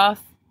kids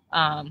off,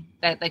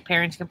 that like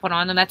parents can put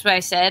on them. That's what I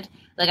said.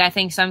 Like, I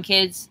think some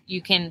kids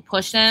you can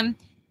push them,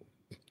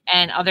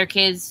 and other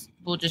kids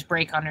will just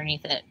break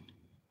underneath it.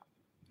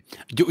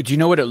 Do you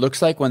know what it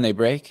looks like when they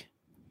break?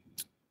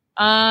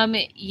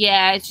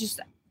 Yeah, it's just,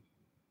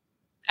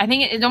 I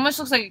think it almost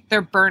looks like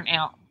they're burnt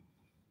out.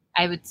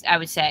 I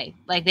would say,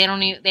 like, they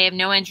have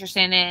no interest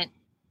in it.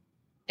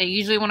 They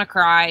usually want to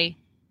cry.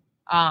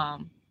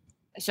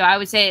 So I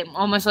would say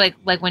almost like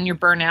when you're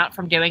burnt out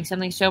from doing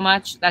something so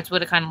much, that's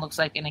what it kind of looks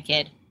like in a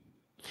kid.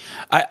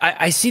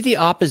 I see the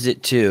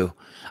opposite too.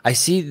 I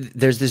see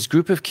there's this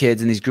group of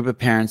kids and these group of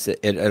parents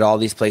at all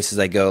these places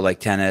I go, like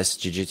tennis,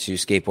 jiu-jitsu,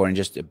 skateboarding,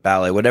 just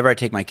ballet, whatever I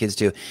take my kids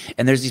to.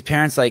 And there's these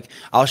parents, like,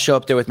 I'll show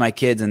up there with my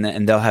kids and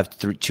they'll have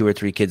two or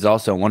three kids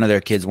also. And one of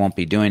their kids won't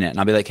be doing it. And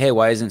I'll be like, hey,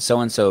 why isn't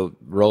so-and-so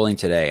rolling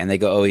today? And they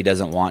go, oh, he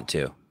doesn't want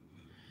to.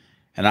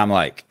 And I'm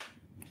like,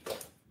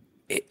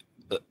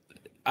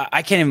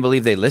 I can't even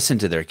believe they listen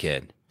to their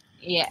kid.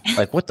 Yeah.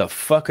 Like, what the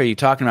fuck are you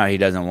talking about? He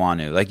doesn't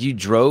want to. Like, you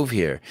drove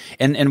here.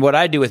 And what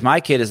I do with my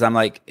kid is I'm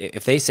like,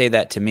 if they say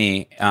that to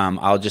me,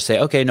 I'll just say,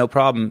 okay, no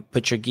problem.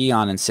 Put your gi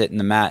on and sit in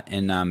the mat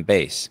in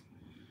base.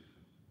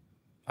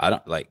 I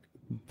don't like,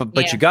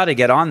 but you got to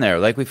get on there.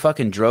 Like, we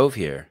fucking drove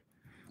here.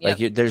 Yep.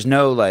 Like, there's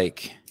no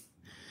like,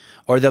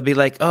 or they'll be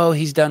like, oh,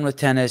 he's done with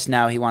tennis.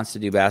 Now he wants to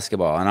do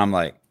basketball. And I'm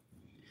like,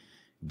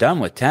 done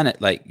with tennis?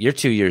 Like, you're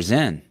 2 years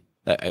in.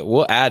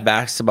 We'll add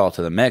basketball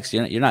to the mix.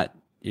 You're not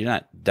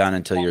done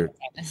until you're.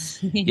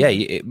 Yeah,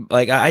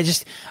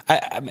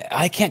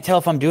 I can't tell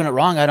if I'm doing it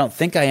wrong. I don't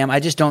think I am. I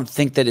just don't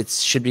think that it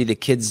should be the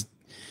kid's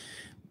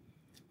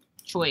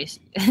choice.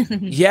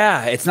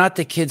 Yeah, it's not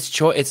the kid's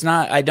choice. It's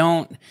not.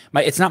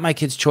 It's not my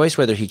kid's choice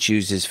whether he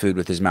chews his food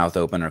with his mouth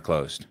open or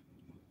closed.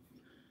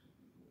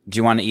 Do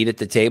you want to eat at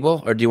the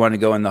table, or do you want to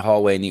go in the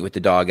hallway and eat with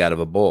the dog out of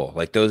a bowl?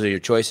 Like, those are your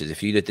choices.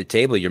 If you eat at the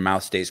table, your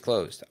mouth stays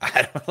closed.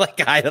 I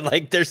don't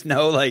like. There's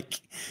no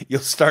like.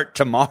 You'll start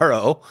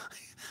tomorrow.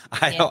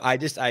 And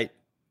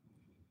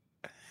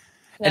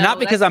not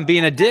because I'm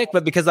being a dick,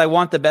 but because I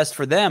want the best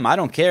for them. I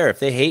don't care if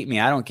they hate me.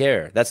 I don't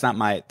care. That's not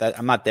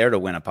I'm not there to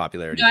win a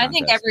popularity contest. I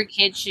think every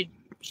kid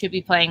should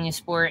be playing a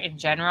sport in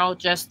general,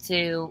 just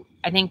to,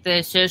 I think,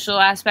 the social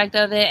aspect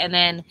of it, and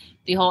then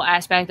the whole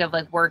aspect of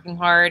like working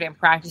hard and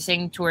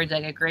practicing towards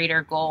like a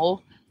greater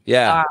goal.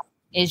 Yeah,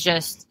 is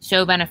just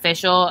so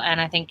beneficial, and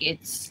I think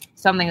it's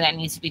something that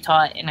needs to be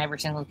taught in every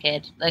single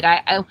kid. Like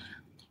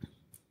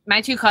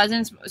my two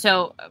cousins,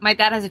 so my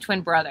dad has a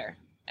twin brother,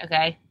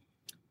 okay?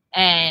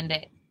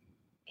 And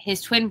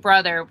his twin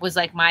brother was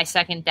like my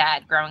second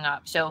dad growing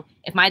up. So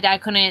if my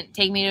dad couldn't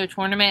take me to a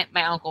tournament,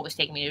 my uncle was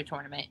taking me to a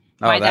tournament.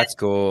 That's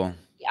cool.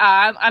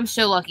 I'm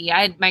so lucky.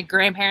 My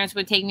grandparents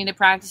would take me to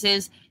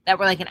practices that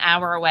were like an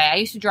hour away. I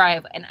used to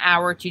drive an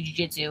hour to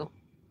jiu-jitsu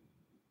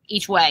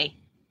each way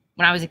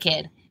when I was a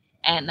kid.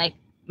 And like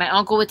my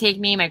uncle would take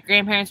me, my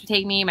grandparents would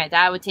take me, my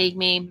dad would take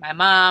me, my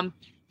mom.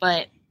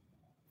 But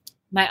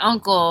my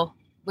uncle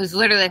was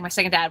literally like my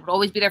second dad, would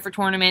always be there for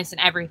tournaments and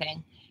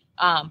everything.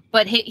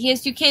 But he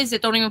has two kids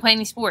that don't even play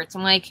any sports.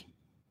 I'm like,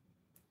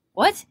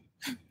 what?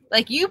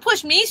 Like, you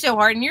push me so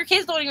hard and your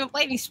kids don't even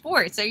play any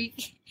sports. So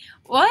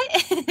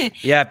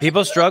what? Yeah,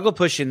 people struggle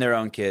pushing their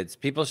own kids.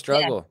 People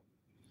struggle.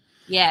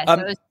 Yeah,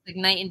 so it's like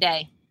night and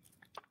day.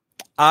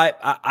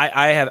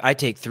 I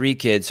take 3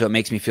 kids, so it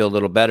makes me feel a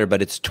little better,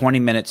 but it's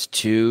 20 minutes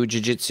to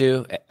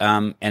jiu-jitsu,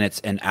 and it's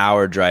an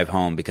hour drive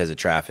home because of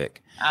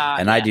traffic.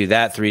 I do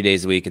that 3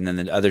 days a week, and then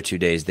the other 2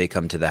 days they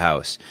come to the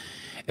house.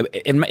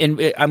 And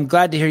I'm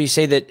glad to hear you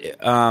say that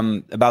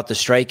about the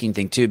striking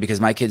thing too,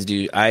 because my kids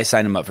do. I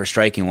sign them up for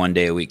striking 1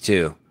 day a week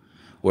too,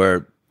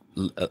 where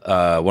one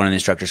of the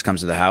instructors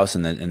comes to the house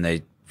and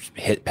they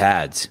hit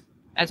pads.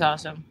 That's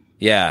awesome.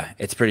 Yeah,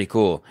 it's pretty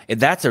cool.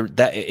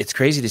 It's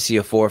crazy to see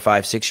a 4,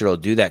 5,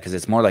 6-year-old do that, because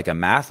it's more like a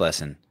math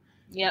lesson.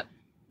 Yep,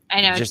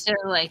 I know. It's so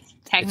like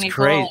technical. It's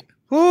crazy.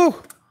 Woo!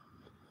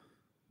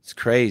 It's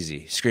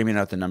crazy. Screaming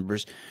out the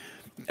numbers.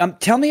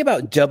 Tell me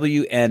about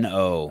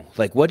WNO.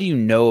 Like, what do you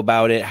know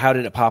about it? How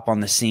did it pop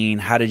on the scene?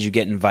 How did you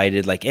get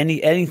invited? Like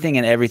anything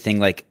and everything,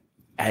 like,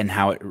 and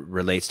how it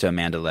relates to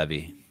Amanda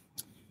Leve.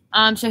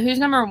 So who's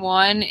number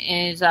one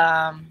is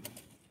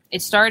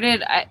it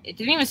started. It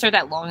didn't even start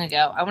that long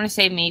ago. I want to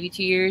say maybe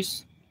 2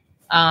 years.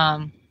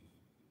 And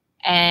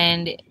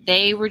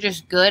they were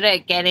just good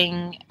at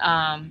getting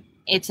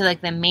into like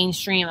the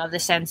mainstream of the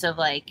sense of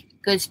like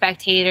good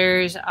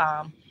spectators.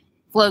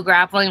 Flow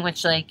grappling,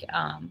 which like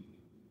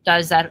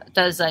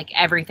does like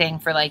everything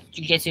for like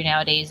jiu-jitsu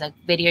nowadays, like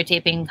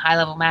videotaping high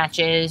level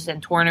matches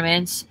and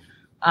tournaments.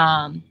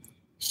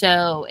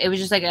 So it was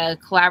just like a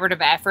collaborative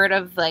effort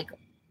of like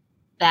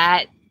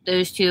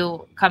those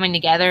two coming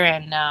together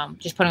and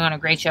just putting on a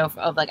great show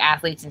of like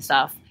athletes and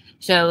stuff.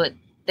 So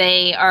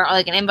they are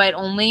like an invite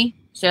only.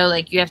 So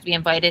like you have to be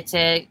invited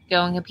to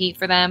go and compete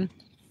for them.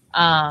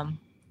 And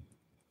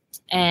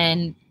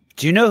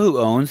do you know who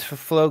owns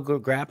Flow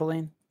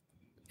Grappling?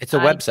 It's a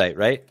website,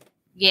 right?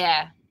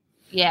 Yeah.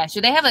 Yeah,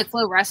 so they have like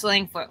flow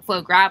wrestling,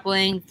 flow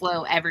grappling,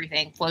 flow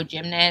everything, flow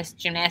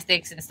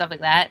gymnastics and stuff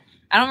like that.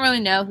 I don't really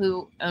know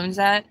who owns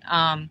that,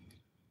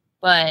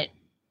 but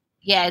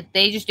yeah,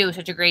 they just do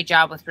such a great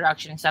job with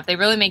production and stuff. They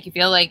really make you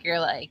feel like you're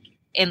like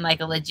in like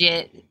a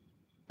legit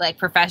like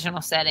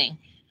professional setting.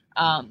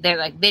 They're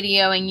like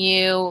videoing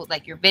you,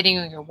 like you're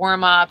videoing your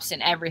warm ups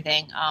and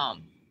everything.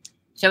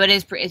 So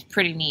it's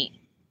pretty neat.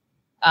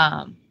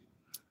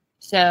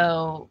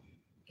 So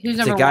who's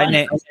It's a number guy one?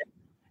 named.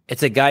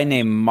 It's a guy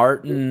named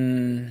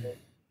Martin.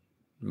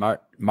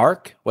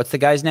 Mark. What's the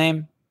guy's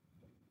name?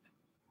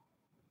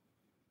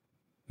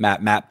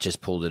 Map just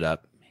pulled it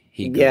up.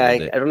 He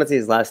googled it. I don't know if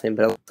his last name,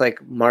 but it looks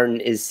like Martin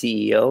is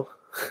CEO.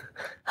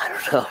 I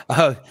don't know.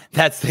 Oh,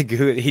 that's the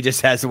good. He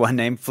just has one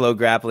name: Flow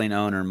Grappling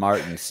owner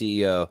Martin,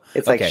 CEO.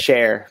 It's like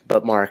Share,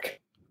 but Mark.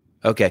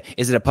 Okay,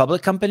 is it a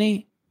public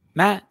company,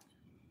 Matt?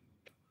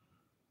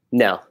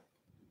 No.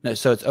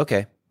 So it's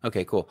okay.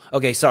 Okay, cool.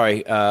 Okay,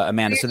 sorry,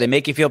 Amanda. So they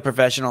make you feel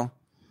professional.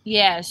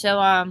 Yeah.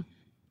 So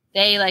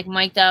they like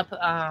mic'd up.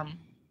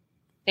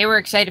 They were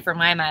excited for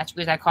my match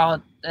because I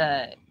called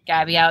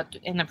Gabby out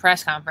in the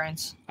press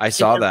conference. I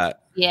saw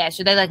that. Yeah.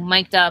 So they like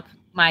mic'd up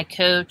my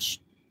coach,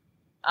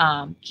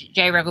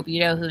 Jay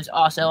Regalbuto, who's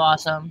also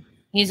awesome.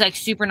 He's like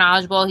super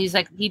knowledgeable.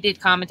 He did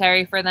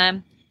commentary for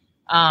them.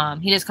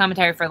 He does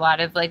commentary for a lot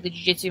of like the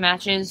jiu-jitsu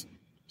matches.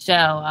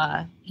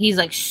 So he's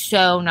like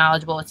so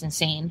knowledgeable. It's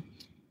insane.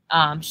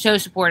 So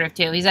supportive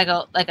too. He's like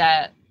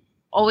a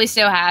always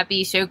so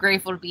happy, so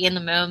grateful to be in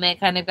the moment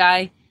kind of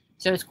guy.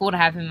 So it's cool to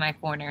have him in my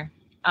corner.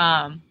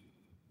 And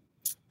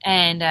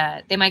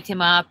they mic'd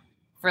him up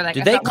for like.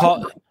 Did they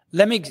call?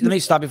 Let me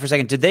stop you for a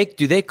second. Do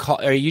they call?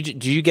 Do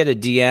you get a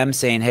DM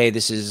saying, "Hey,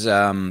 this is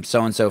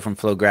so and so from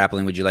Flow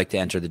Grappling. Would you like to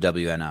enter the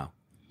WNO?"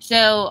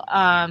 So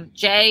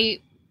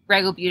Jay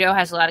Regalbuto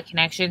has a lot of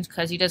connections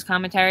because he does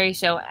commentary.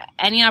 So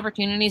any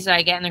opportunities that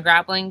I get in the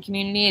grappling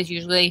community is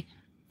usually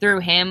through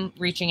him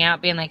reaching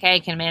out, being like, "Hey,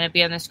 can Amanda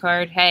be on this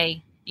card?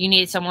 Hey, you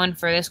need someone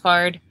for this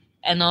card,"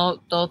 and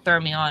they'll throw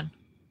me on.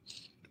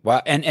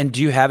 Wow. And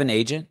do you have an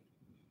agent?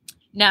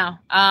 No.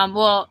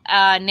 Well,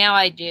 now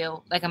I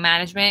do like a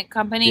management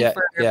company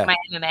for my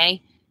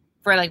MMA,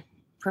 for like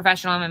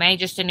professional MMA,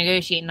 just to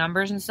negotiate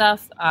numbers and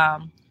stuff.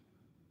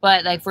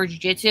 But like for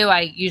jiu-jitsu,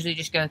 I usually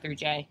just go through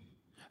Jay.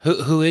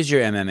 Who is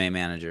your MMA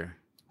manager?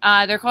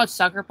 They're called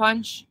Sucker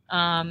Punch.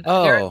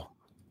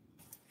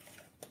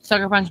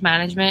 Sucker Punch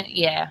Management.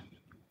 Yeah.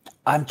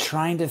 I'm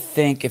trying to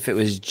think if it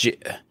was.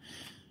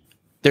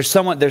 There's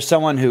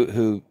someone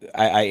who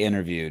I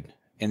interviewed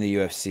in the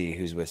UFC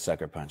who's with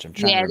Sucker Punch. I'm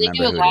trying to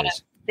remember who it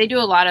is. They do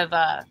a lot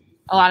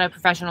of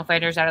professional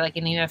fighters that are like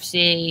in the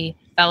UFC,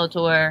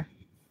 Bellator,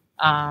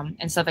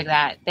 and stuff like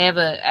that. They have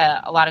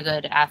a lot of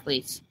good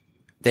athletes.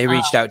 They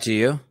reached out to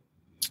you?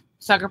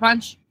 Sucker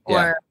Punch?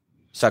 Or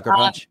Sucker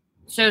Punch?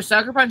 So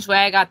Sucker Punch, the way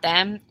I got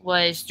them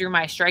was through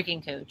my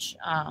striking coach.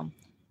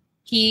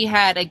 He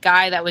had a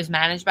guy that was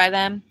managed by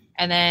them,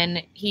 and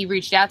then he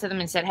reached out to them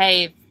and said,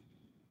 "Hey, if,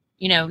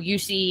 you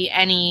see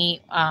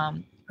any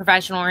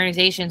professional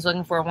organizations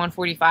looking for a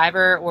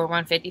 145er or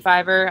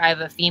 155er, I have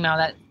a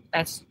female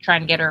that's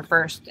trying to get her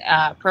first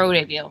pro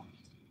debut."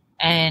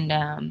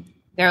 And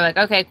they're like,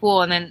 "Okay,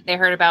 cool." And then they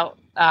heard about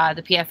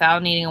the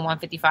PFL needing a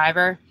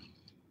 155er,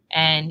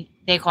 and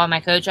they called my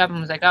coach up and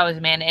was like, "Oh, is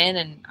Amanda in?"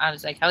 And I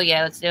was like, "Hell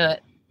yeah, let's do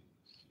it."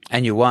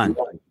 And you won.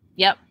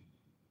 Yep.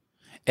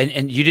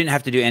 And you didn't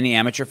have to do any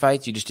amateur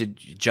fights? You just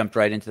jumped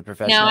right into the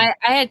professional? No, I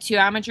had 2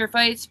 amateur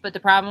fights, but the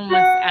problem with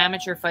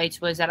amateur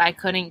fights was that I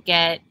couldn't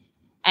get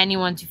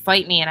anyone to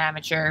fight me in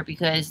amateur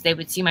because they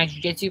would see my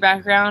jiu-jitsu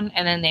background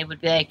and then they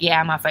would be like, "Yeah,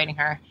 I'm not fighting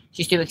her.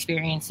 She's too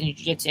experienced in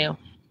jiu-jitsu."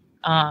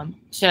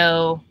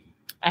 So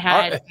I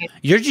had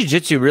your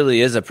jiu-jitsu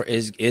really is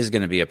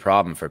going to be a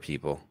problem for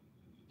people.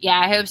 Yeah,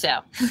 I hope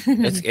so.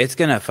 It's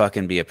going to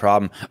fucking be a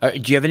problem.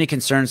 Do you have any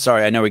concern?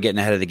 Sorry, I know we're getting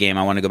ahead of the game.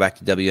 I want to go back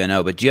to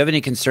WNO, but do you have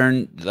any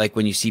concern like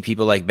when you see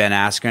people like Ben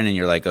Askren and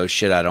you're like, "Oh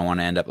shit, I don't want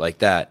to end up like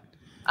that"?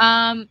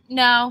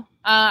 No.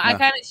 I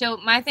kind of, so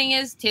my thing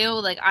is too,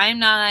 like I'm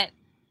not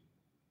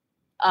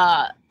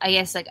I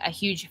guess like a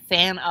huge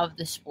fan of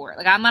the sport.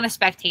 Like I'm not a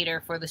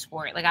spectator for the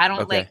sport. Like I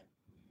don't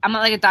I'm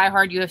not like a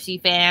diehard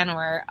UFC fan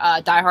or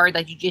a diehard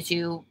like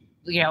jiu-jitsu,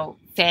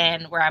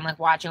 fan where I'm like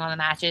watching all the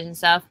matches and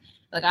stuff.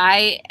 Like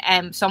I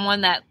am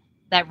someone that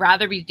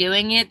rather be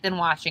doing it than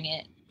watching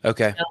it.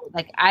 Okay. So,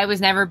 like I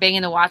was never big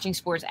into watching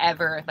sports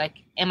ever. Like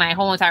in my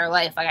whole entire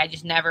life, like I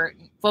just never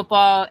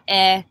football.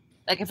 Like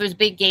if it was a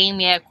big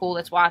game, yeah, cool,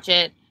 let's watch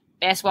it.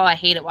 Basketball, I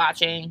hated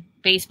watching.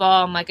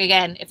 Baseball, I'm like,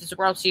 again, if it's a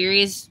World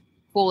Series,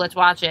 cool, let's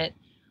watch it.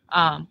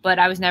 But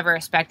I was never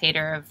a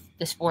spectator of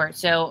the sport,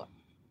 so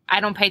I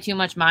don't pay too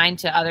much mind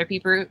to other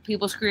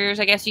people's careers,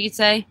 I guess you could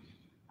say.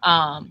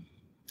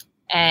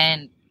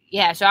 And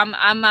yeah, so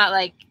I'm not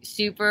like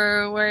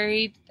super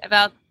worried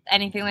about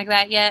anything like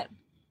that yet.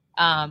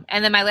 And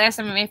then my last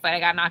MMA fight, I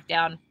got knocked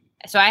down.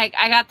 So I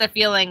got the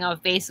feeling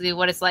of basically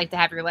what it's like to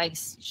have your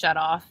legs shut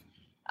off.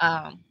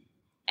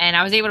 And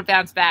I was able to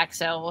bounce back.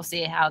 So we'll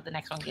see how the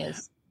next one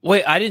goes.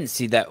 Wait, I didn't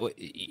see that.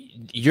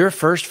 Your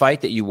first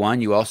fight that you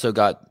won, you also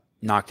got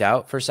knocked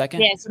out for a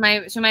second?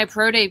 Yeah, so my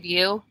pro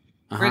debut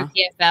for Uh-huh.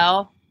 the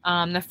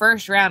PFL, the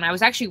first round, I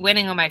was actually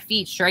winning on my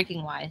feet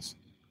striking wise,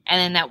 and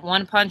then that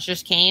one punch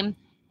just came.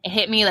 It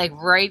hit me like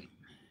right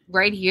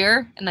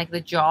here and like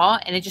the jaw,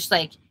 and it just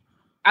like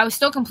I was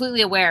still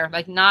completely aware,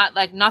 like not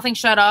like nothing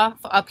shut off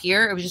up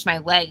here. It was just my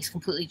legs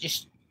completely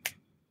just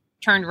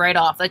turned right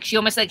off. Like she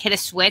almost like hit a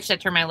switch that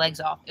turned my legs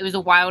off. It was the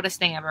wildest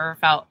thing I've ever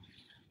felt,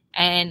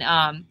 and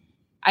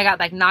I got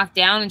like knocked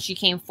down, and she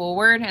came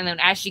forward, and then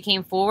as she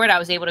came forward, I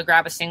was able to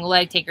grab a single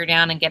leg, take her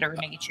down, and get her a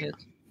naked choke.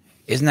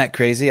 Isn't that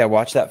crazy? I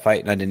watched that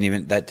fight and I didn't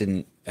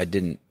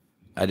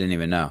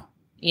even know.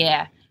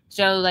 Yeah.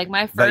 So like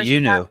my first, But you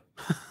knew.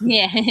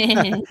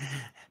 yeah,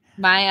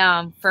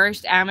 my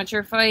first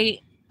amateur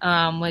fight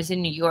was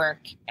in New York,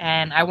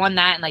 and I won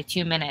that in like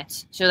 2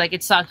 minutes. So like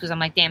it sucked because I'm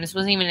like, damn, this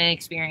wasn't even an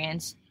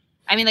experience.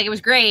 I mean, like it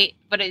was great,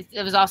 but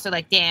it was also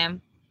like,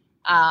 damn.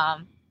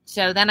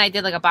 So then I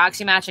did like a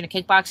boxing match and a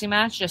kickboxing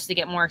match just to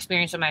get more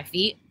experience on my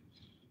feet.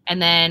 And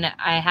then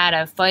I had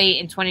a fight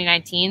in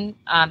 2019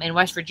 in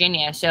West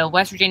Virginia. So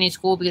West Virginia is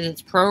cool because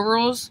it's pro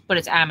rules, but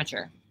it's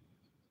amateur.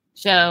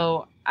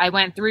 So I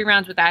went 3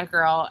 rounds with that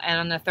girl, and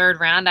on the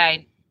third round,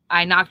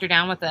 I knocked her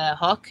down with a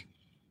hook,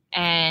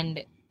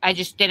 and I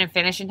just didn't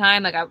finish in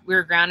time. Like we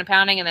were ground and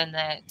pounding, and then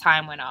the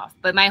time went off.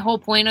 But my whole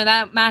point of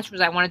that match was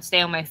I wanted to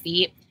stay on my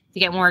feet to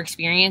get more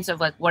experience of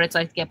like what it's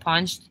like to get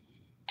punched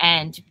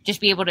and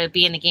just be able to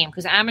be in the game,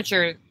 because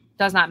amateur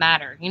does not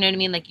matter. You know what I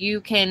mean? Like you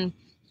can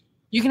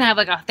have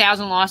like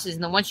 1,000 losses,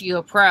 and then once you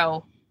go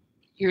pro,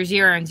 you're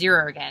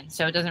 0-0 again.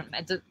 So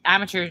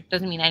amateur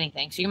doesn't mean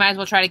anything. So you might as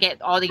well try to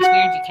get all the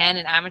experience you can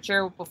in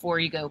amateur before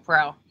you go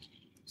pro.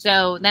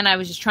 So then I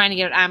was just trying to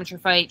get an amateur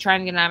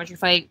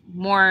fight.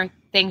 More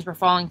things were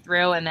falling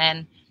through, and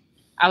then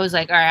I was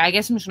like, all right, I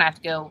guess I'm just gonna have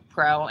to go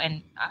pro.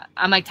 And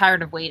I'm like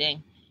tired of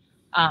waiting,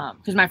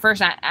 because my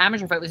first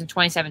amateur fight was in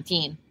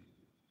 2017,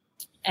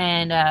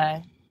 and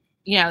then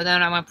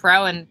I went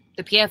pro, and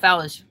the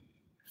PFL is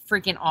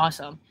freaking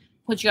awesome.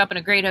 Put you up in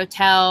a great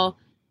hotel.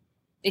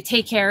 They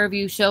take care of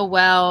you so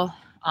well.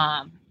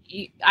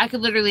 I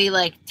could literally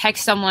like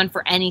text someone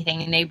for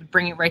anything, and they would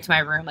bring it right to my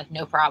room, like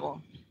no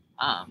problem.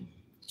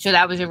 So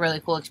that was a really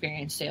cool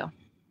experience too.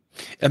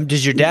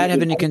 Does your dad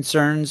have any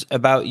concerns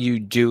about you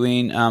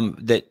doing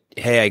that?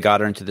 Hey, I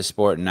got her into the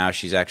sport, and now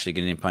she's actually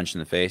getting punched in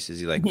the face. Is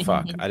he like,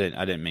 fuck? I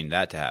didn't mean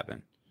that to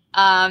happen.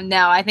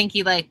 No, I think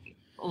he like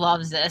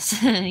loves this.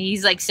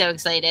 He's like so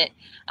excited.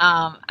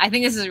 I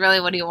think this is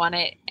really what he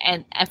wanted,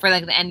 and for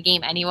like the end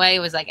game anyway,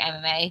 was like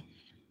MMA.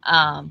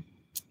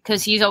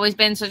 Because he's always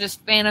been such a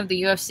fan of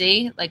the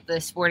UFC, like the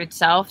sport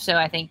itself. So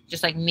I think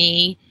just like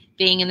me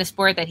being in the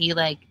sport that he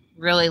like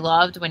really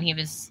loved when it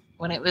was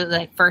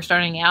like first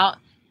starting out,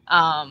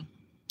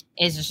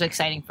 is just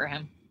exciting for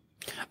him.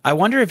 I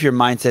wonder if your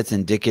mindset's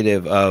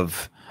indicative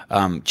of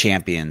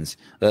champions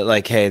that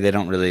like, hey, they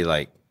don't really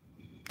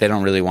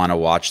want to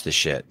watch the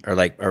shit, or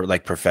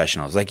like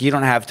professionals. Like you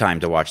don't have time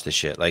to watch the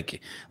shit.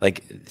 Like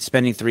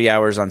spending 3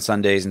 hours on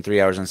Sundays and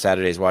 3 hours on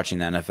Saturdays watching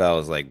the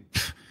NFL is like,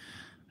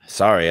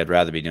 sorry, I'd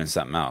rather be doing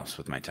something else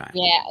with my time.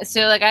 Yeah.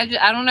 So like,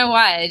 I don't know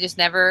why. I just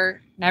never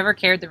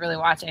cared to really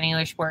watch any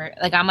other sport.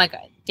 Like I'm like,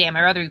 damn,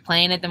 I'd rather be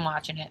playing it than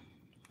watching it.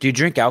 Do you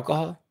drink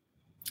alcohol?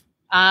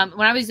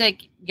 When I was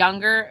like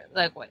younger,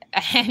 like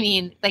I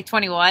mean, like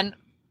 21,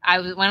 went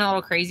a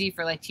little crazy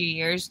for like 2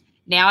 years.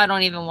 Now I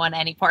don't even want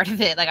any part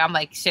of it. Like I'm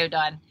like so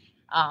done.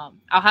 I'll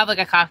have like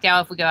a cocktail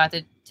if we go out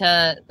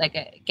to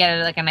like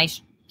get like a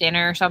nice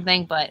dinner or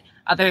something. But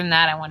other than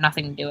that, I want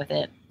nothing to do with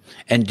it.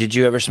 And did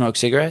you ever smoke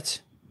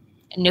cigarettes?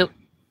 Nope.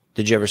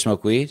 Did you ever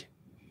smoke weed?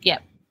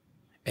 Yep.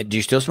 And do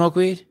you still smoke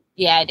weed?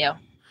 Yeah, I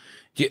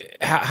do.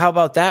 How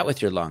about that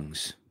with your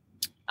lungs?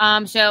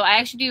 So I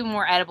actually do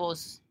more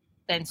edibles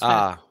than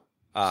smoke.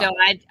 So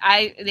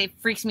it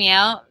freaks me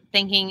out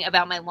thinking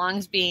about my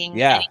lungs being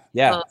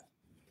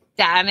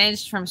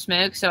damaged from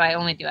smoke. So I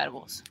only do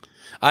edibles.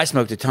 I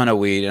smoked a ton of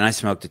weed and I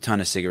smoked a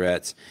ton of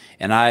cigarettes,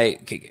 and I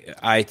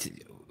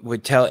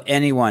would tell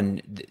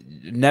anyone,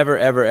 never,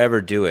 ever, ever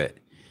do it.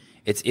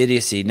 It's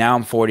idiocy. Now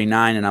I'm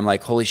 49 and I'm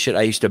like, holy shit,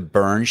 I used to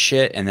burn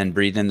shit and then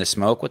breathe in the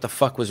smoke. What the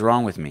fuck was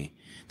wrong with me?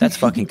 That's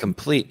fucking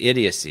complete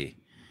idiocy.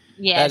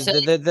 Yeah.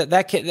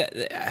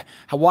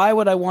 Why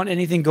would I want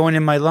anything going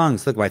in my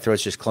lungs? Look, my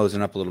throat's just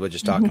closing up a little bit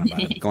just talking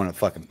about it. Going to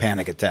fucking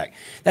panic attack.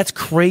 That's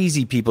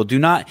crazy, people. Do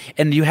not,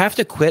 and you have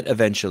to quit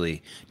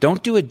eventually.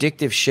 Don't do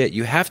addictive shit.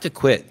 You have to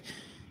quit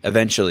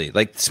eventually.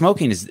 Like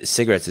smoking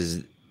cigarettes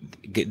is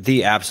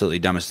the absolutely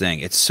dumbest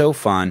thing. It's so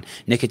fun.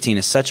 Nicotine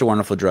is such a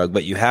wonderful drug,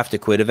 but you have to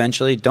quit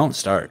eventually. Don't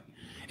start.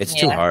 It's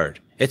too hard.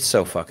 It's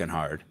so fucking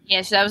hard.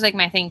 Yeah, so that was like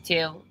my thing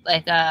too.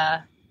 Like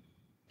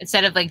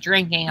instead of like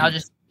drinking, I'll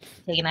just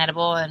take an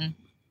edible and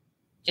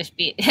just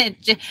be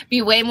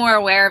way more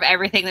aware of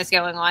everything that's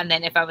going on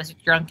than if I was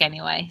drunk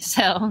anyway.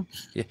 So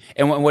yeah.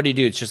 And what do you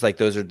do? It's just like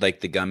those are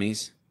like the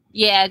gummies?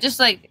 Yeah, just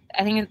like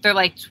I think they're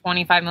like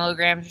 25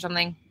 milligrams or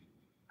something.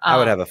 I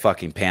would have a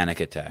fucking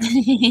panic attack.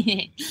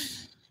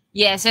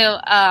 Yeah, so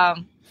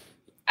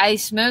I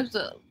smoked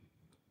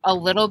a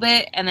little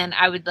bit, and then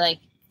I would like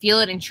feel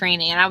it in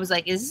training. And I was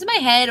like, is this in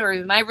my head or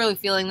am I really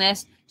feeling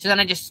this? So then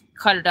I just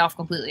cut it off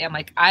completely. I'm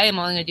like, I am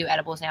only going to do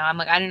edibles now. I'm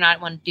like, I do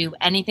not want to do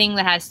anything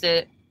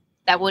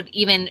that would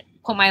even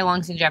put my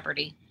lungs in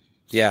jeopardy.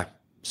 Yeah.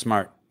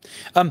 Smart.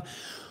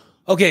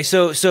 Okay.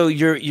 So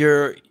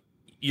your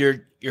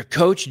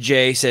coach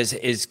Jay says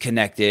is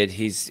connected.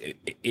 He's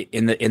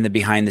in the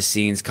behind the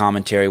scenes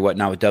commentary,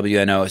 whatnot with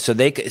WNO.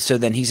 So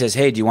then he says,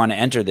 "Hey, do you want to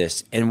enter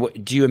this?" And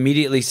do you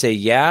immediately say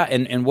yeah?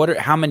 And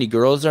how many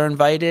girls are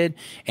invited?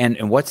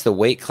 And what's the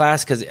weight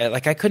class? Because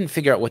like I couldn't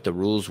figure out what the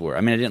rules were.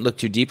 I mean, I didn't look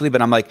too deeply,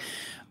 but I'm like,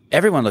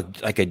 everyone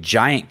looked like a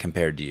giant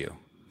compared to you.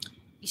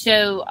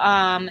 So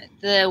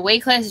the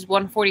weight class is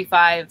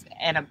 145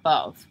 and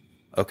above.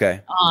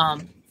 Okay.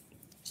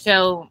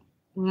 So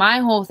my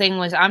whole thing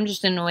was I'm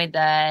just annoyed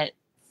that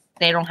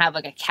they don't have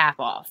like a cap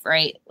off,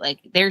 right? Like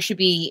there should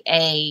be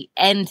a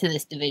end to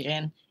this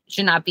division. It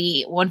should not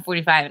be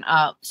 145 and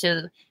up.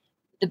 So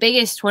the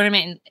biggest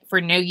tournament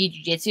for no-gi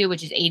jiu-jitsu,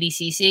 which is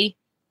ADCC,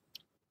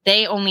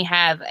 they only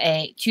have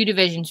two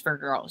divisions for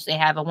girls. They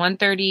have a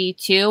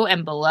 132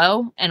 and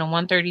below and a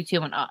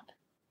 132 and up.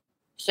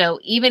 So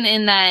even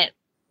in that,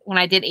 when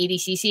I did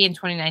ADCC in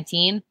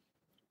 2019,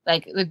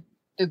 like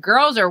the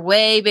girls are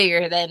way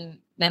bigger than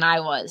I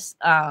was.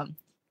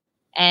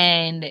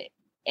 And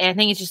I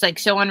think it's just like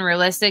so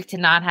unrealistic to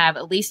not have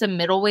at least a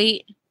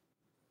middleweight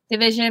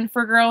division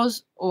for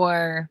girls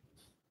or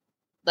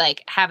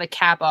like have a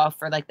cap off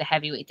for like the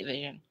heavyweight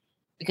division.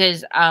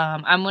 Because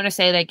I'm going to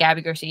say that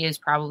Gabby Garcia is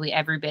probably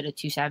every bit of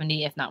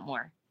 270, if not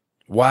more.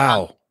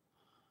 Wow.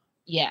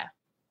 Yeah.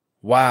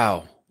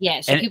 Wow.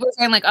 Yeah. So people are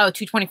saying like, oh,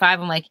 225.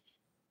 I'm like,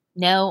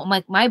 no. I'm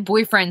like, my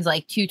boyfriend's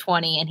like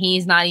 220 and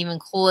he's not even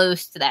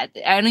close to that.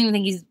 I don't even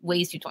think he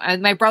weighs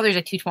 220. My brother's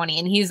at 220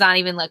 and he's not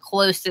even like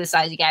close to the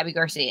size of Gabby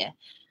Garcia.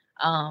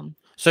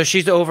 So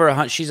she's over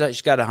 100.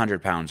 She's got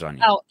 100 pounds on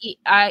you. Oh,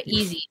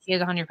 easy. She has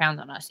 100 pounds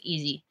on us.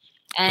 Easy.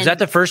 And is that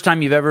the first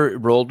time you've ever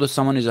rolled with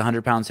someone who's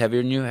 100 pounds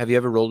heavier than you? Have you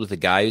ever rolled with a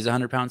guy who's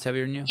 100 pounds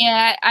heavier than you?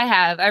 Yeah, I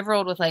have. I've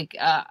rolled with like,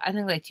 I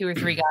think like 2 or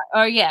 3 guys.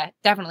 Oh yeah,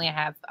 definitely I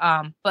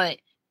have. But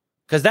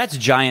because that's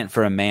giant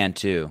for a man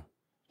too.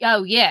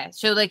 Oh yeah.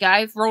 So like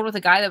I've rolled with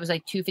a guy that was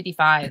like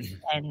 255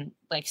 and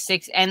like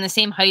 6 and the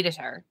same height as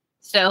her.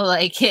 So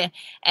like, and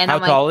how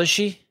tall is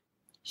she?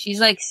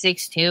 She's like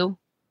 6'2".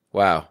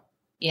 Wow.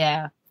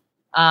 Yeah.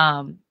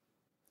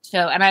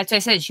 So, and as I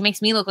said, she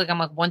makes me look like I'm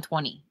like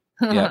 120.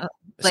 Yeah.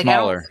 Like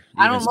smaller.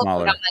 I don't look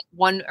like I'm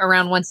like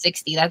around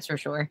 160. That's for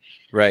sure.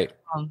 Right.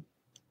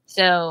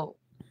 So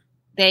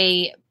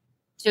Jay,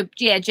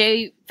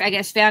 I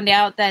guess found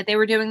out that they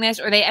were doing this,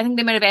 or I think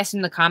they might have asked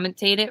him to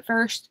commentate it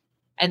first,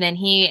 and then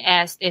he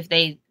asked if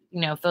they,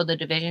 filled the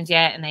divisions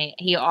yet, and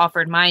he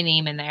offered my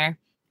name in there,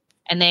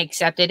 and they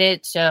accepted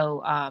it.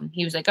 So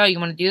he was like, "Oh, you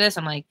want to do this?"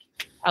 I'm like,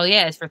 "Oh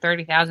yeah, it's for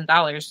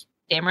 $30,000.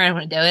 Damn right, I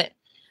want to do it."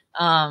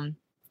 And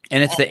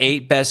it's the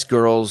 8 best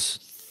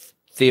girls,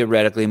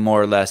 theoretically,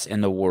 more or less,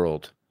 in the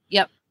world.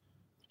 Yep.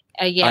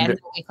 Yeah. Under, in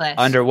the weight class.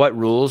 Under what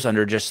rules?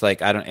 Under just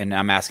like and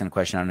I'm asking a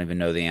question I don't even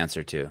know the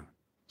answer to.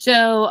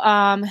 So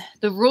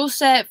the rule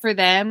set for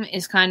them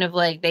is kind of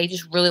like they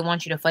just really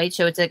want you to fight.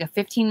 So it's like a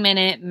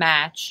 15-minute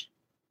match,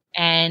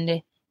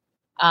 and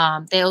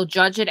they'll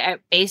judge it at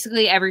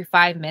basically every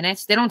 5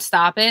 minutes. They don't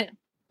stop it,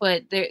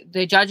 but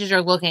the judges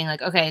are looking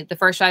like, okay, the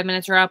first 5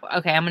 minutes are up.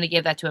 Okay, I'm going to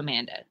give that to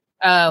Amanda.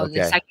 Oh, okay.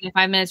 The second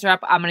 5 minutes are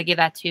up. I'm going to give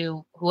that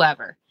to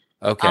whoever.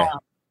 Okay.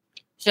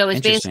 So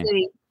it's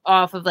basically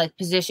off of like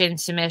position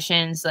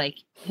submissions, like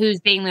who's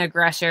being the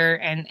aggressor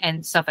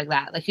and stuff like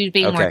that. Like who's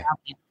being more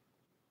dominant.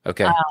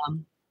 Okay.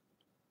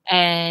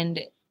 And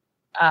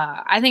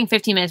I think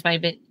 15 minutes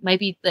might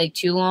be like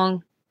too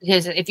long,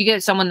 because if you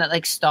get someone that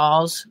like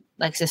stalls,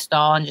 likes to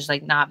stall and just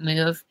like not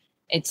move,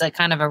 it's like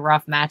kind of a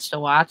rough match to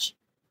watch.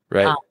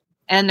 Right.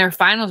 And their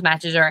finals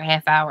matches are a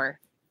half hour.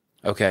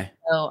 Okay.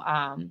 So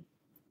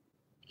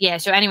yeah.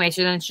 So anyway,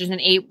 so then it's just an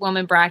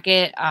 8-woman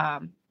bracket.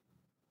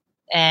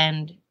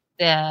 And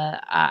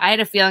I had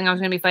a feeling I was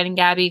going to be fighting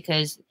Gabby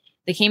because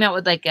they came out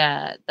with like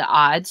the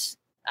odds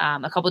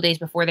a couple days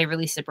before they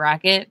released the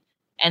bracket,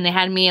 and they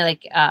had me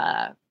like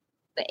the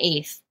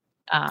 8th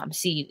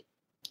seed.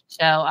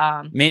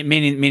 So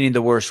meaning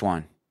the worst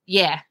one.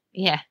 Yeah.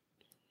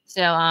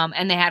 So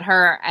and they had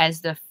her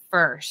as the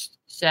first.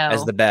 So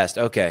as the best.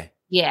 Okay.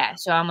 Yeah.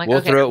 So I'm like,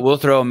 we'll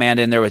throw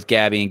Amanda in there with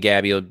Gabby, and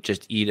Gabby will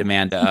just eat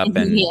Amanda up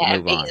and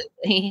move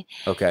basically.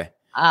 On. Okay.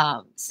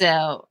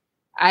 So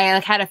I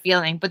like had a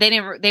feeling, but they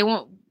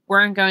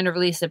weren't going to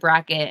release the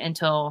bracket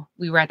until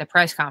we were at the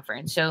press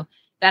conference. So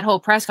that whole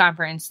press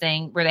conference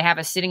thing where they have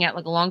us sitting at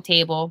like a long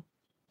table,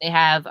 they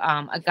have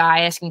a guy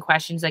asking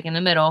questions like in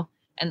the middle,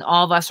 and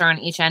all of us are on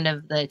each end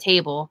of the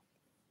table.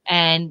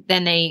 And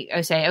then they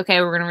say, okay,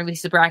 we're going to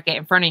release the bracket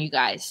in front of you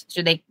guys.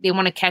 So they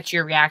want to catch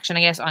your reaction,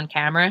 I guess, on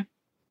camera.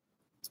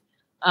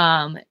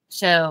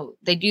 So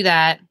they do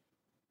that,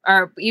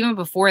 or even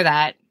before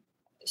that.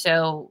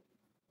 So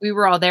we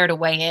were all there to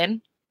weigh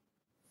in,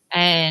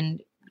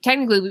 and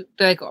technically,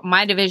 like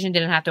my division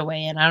didn't have to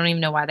weigh in. I don't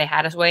even know why they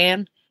had us weigh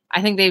in.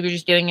 I think they were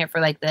just doing it for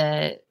like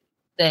the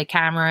the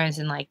cameras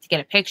and like to get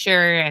a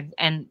picture,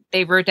 and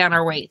they wrote down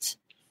our weights.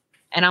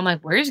 And I'm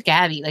like, where's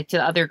Gabby? Like to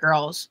the other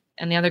girls.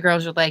 And the other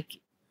girls were like,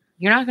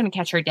 you're not going to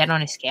catch her dead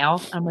on a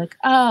scale. I'm like,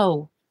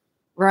 oh,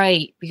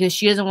 right. Because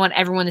she doesn't want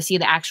everyone to see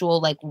the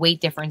actual like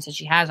weight difference that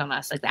she has on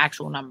us, like the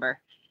actual number.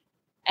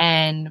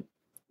 And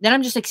then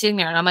I'm just like sitting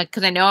there and I'm like,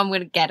 because I know I'm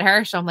going to get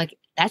her. So I'm like,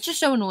 that's just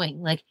so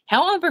annoying. Like,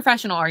 how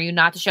unprofessional are you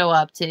not to show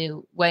up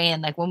to weigh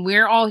in? Like when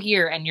we're all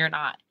here and you're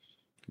not.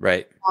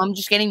 Right. I'm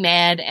just getting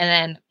mad.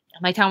 And then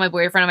I tell my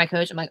boyfriend and my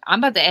coach, I'm like, I'm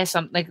about to ask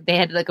some, like they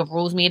had like a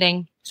rules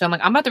meeting. So I'm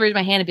like, I'm about to raise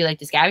my hand and be like,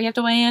 does Gabby have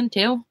to weigh in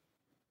too?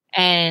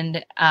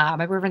 And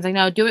my boyfriend's like,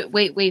 no, do it.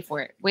 Wait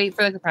for it. Wait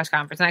for like the press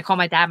conference. And I call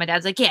my dad. My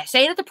dad's like, yeah,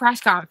 say it at the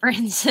press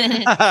conference.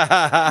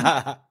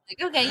 Like,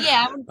 okay,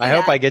 yeah. I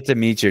hope I get to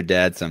meet your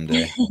dad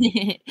someday.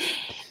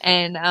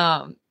 And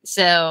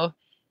so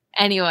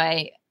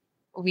anyway,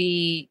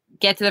 we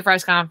get to the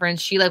press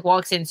conference. She like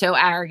walks in so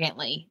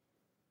arrogantly.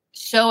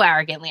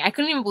 I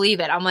couldn't even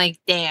believe it. I'm like,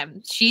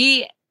 damn,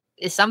 she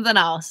is something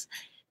else.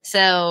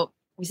 So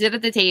we sit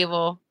at the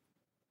table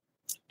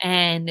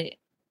and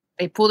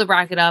they pull the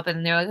bracket up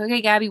and they're like,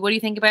 okay, Gabby, what do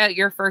you think about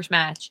your first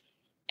match?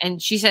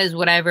 And she says,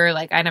 whatever,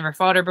 like I never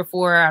fought her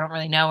before. I don't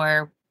really know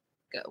her,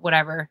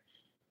 whatever.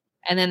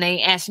 And then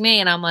they asked me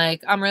and I'm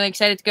like, I'm really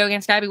excited to go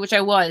against Gabby, which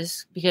I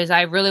was, because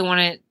I really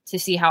wanted to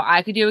see how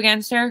I could do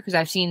against her. Because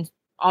I've seen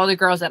all the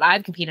girls that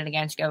I've competed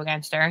against go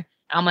against her.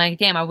 I'm like,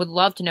 damn, I would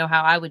love to know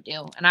how I would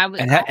do. And I would.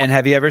 And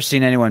have you ever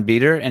seen anyone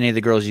beat her? Any of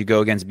the girls you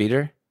go against beat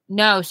her?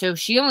 No. So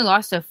she only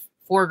lost to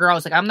 4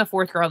 girls. Like I'm the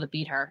 4th girl to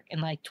beat her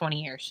in like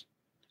 20 years.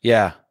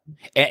 Yeah.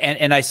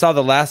 And I saw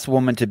the last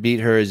woman to beat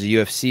her as a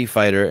UFC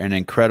fighter, an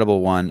incredible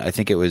one. I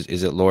think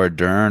is it Laura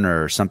Dern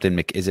or something?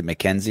 Is it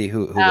Mackenzie?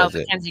 Who was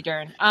it? Mackenzie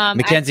Dern.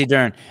 Mackenzie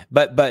Dern.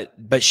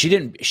 But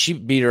she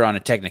beat her on a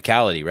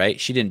technicality,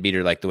 right? She didn't beat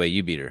her like the way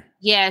you beat her.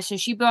 Yeah, so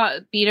she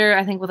beat her,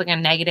 I think, with like a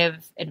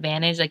negative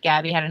advantage. Like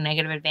Gabby had a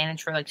negative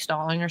advantage for like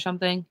stalling or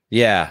something.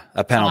 Yeah,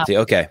 a penalty.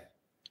 Okay.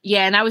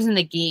 Yeah, and that was in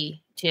the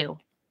gi too.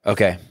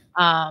 Okay.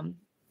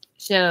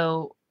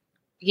 So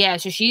yeah,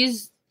 so she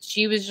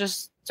was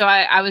just. So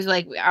I was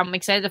like, I'm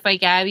excited to fight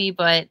Gabby,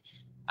 but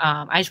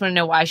I just want to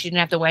know why she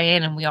didn't have to weigh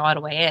in and we all had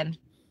to weigh in.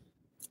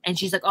 And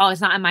she's like, oh, it's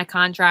not in my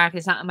contract.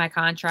 It's not in my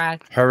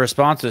contract. Her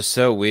response was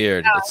so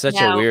weird. It's such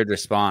a weird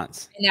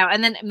response.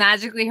 And then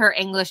magically her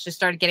English just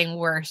started getting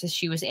worse as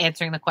she was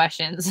answering the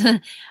questions.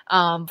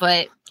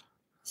 But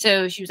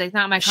so she was like,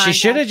 not in my contract. She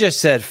should have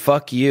just said,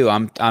 fuck you.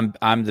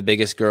 I'm the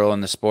biggest girl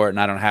in the sport and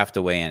I don't have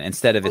to weigh in,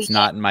 instead of it's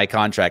not in my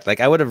contract. Like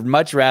I would have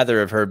much rather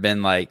have her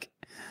been like.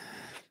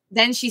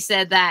 Then she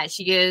said that.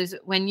 She goes,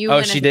 when you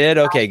win she did?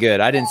 Okay,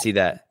 good. I didn't see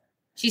that.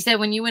 She said,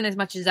 when you win as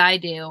much as I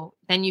do,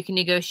 then you can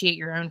negotiate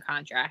your own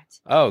contract.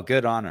 Oh,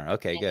 good on her.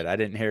 Okay, good. I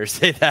didn't hear her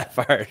say that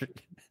part.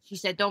 She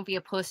said, don't be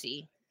a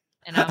pussy.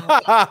 And I'm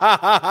like,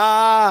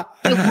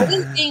 so what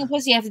does being a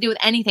pussy have to do with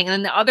anything? And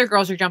then the other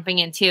girls are jumping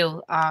in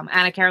too.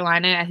 Anna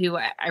Carolina, who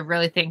I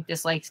really think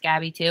dislikes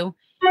Gabby too.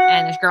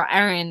 And this girl,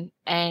 Erin.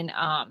 And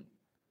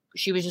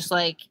she was just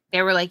like,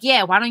 they were like,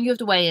 yeah, why don't you have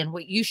to weigh in?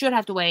 Well, you should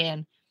have to weigh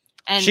in.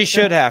 And she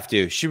should have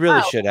to. She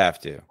really should have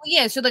to. Well,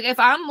 yeah. So like, if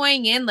I'm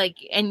weighing in, like,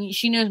 and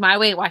she knows my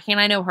weight, why can't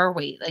I know her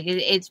weight? Like,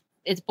 it's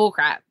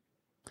bullcrap.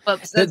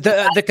 But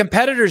the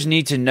competitors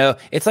need to know.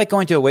 It's like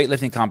going to a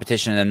weightlifting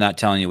competition and them not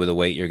telling you what the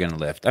weight you're going to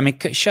lift. I mean,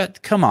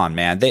 come on,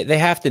 man. They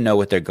have to know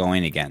what they're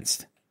going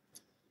against.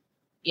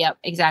 Yep,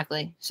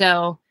 exactly.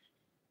 So,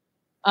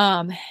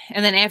 and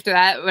then after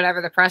that,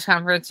 whatever the press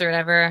conference or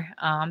whatever,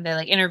 they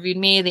like interviewed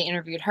me. They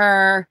interviewed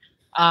her.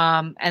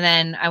 And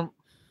then I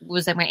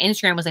was like, my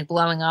Instagram was like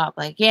blowing up.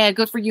 Like, yeah,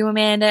 good for you,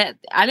 Amanda.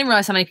 I didn't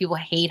realize how many people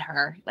hate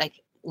her.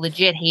 Like,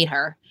 legit hate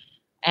her.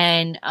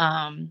 And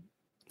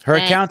her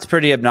account's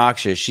pretty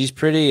obnoxious. She's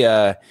pretty.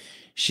 Her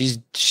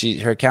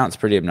account's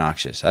pretty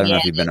obnoxious. I don't know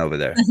if you've been over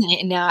there.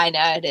 No, I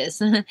know it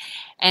is.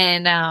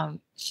 And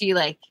she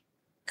like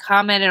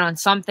commented on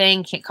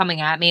something coming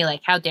at me,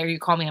 like, how dare you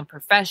call me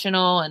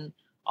unprofessional and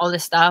all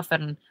this stuff.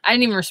 And I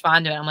didn't even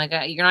respond to it. I'm like,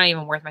 you're not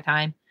even worth my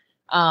time.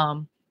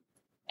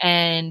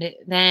 And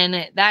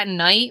then that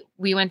night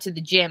we went to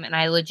the gym and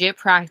I legit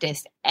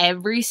practiced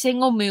every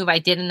single move I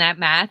did in that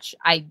match.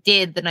 I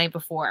did the night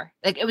before.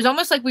 Like, it was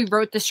almost like we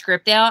wrote the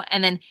script out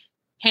and then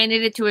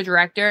handed it to a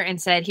director and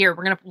said, here,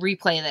 we're going to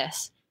replay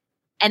this.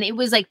 And it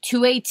was like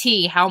to a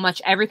T how much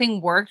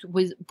everything worked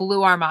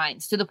blew our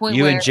minds to the point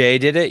where. You and Jay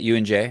did it? You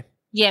and Jay?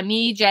 Yeah,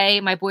 me,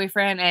 Jay, my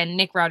boyfriend, and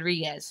Nick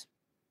Rodriguez.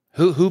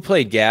 Who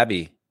played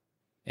Gabby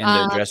in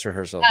the dress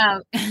rehearsal?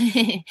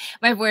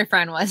 My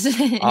boyfriend was.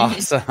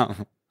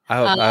 Awesome.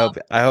 I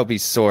hope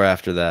he's sore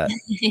after that.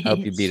 I hope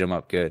you beat him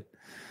up good.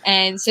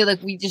 And so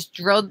like we just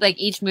drilled like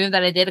each move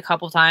that I did a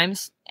couple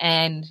times,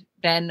 and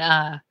then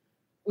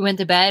we went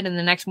to bed. And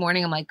the next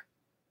morning, I'm like,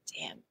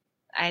 damn,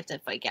 I have to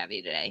fight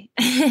Gabby today.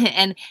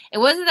 And it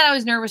wasn't that I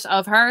was nervous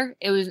of her.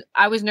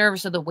 I was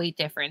nervous of the weight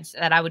difference,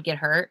 that I would get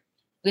hurt.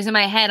 Because in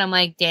my head, I'm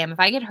like, damn, if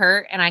I get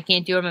hurt and I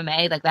can't do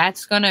MMA, like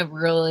that's gonna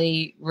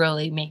really,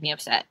 really make me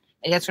upset.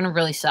 Like that's gonna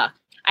really suck.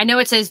 I know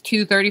it says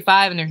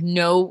 235 and there's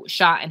no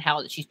shot in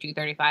hell that she's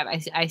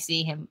 235. I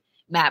see him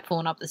Matt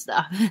pulling up the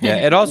stuff. Yeah,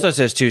 it also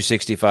says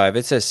 265.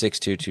 It says 6'2",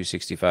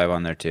 265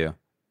 on there too.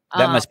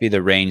 That must be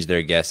the range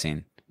they're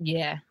guessing.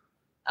 Yeah.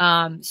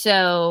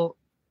 So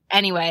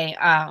anyway,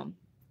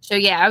 so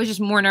yeah, I was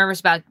just more nervous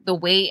about the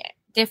weight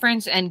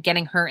difference and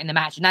getting hurt in the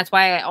match. And that's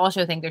why I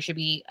also think there should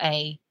be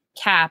a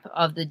cap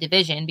of the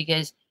division,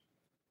 because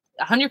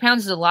 100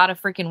 pounds is a lot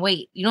of freaking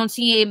weight. You don't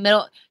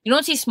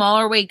see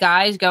smaller weight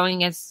guys going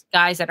against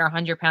guys that are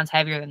 100 pounds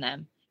heavier than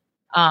them.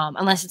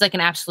 Unless it's like an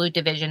absolute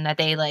division that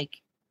they like.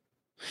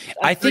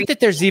 I think that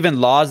there's even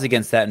laws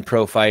against that in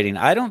pro fighting.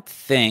 I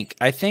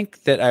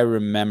think that I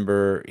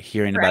remember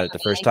hearing about it the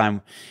first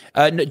time.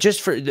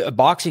 Just for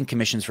boxing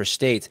commissions for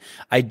states.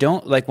 I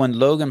don't like when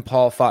Logan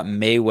Paul fought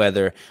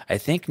Mayweather. I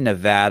think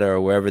Nevada or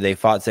wherever they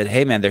fought said,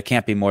 "Hey man, there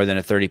can't be more than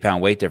a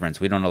 30-pound weight difference.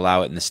 We don't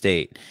allow it in the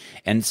state."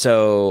 And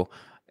so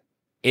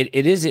it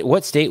is.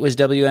 What state was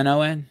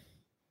WNO in?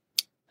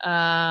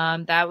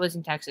 That was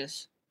in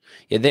Texas.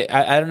 Yeah,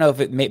 I don't know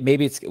if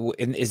maybe it's,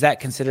 is that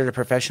considered a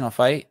professional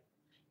fight?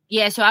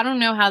 Yeah, so I don't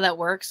know how that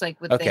works.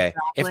 Like with okay,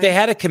 if they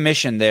had a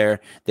commission there,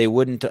 they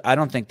wouldn't. I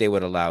don't think they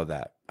would allow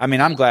that. I mean,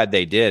 I'm glad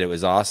they did. It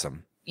was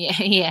awesome.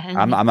 Yeah, yeah.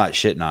 I'm not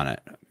shitting on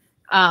it.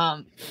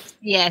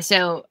 Yeah.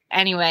 So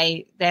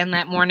anyway, then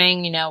that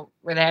morning,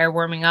 we're there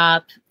warming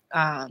up,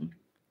 and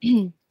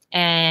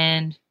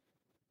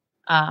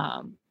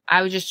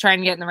I was just trying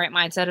to get in the right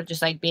mindset of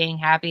just like being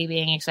happy,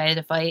 being excited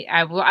to fight.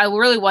 I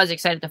really was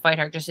excited to fight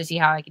her just to see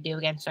how I could do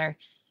against her,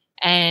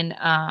 and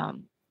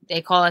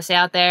they call us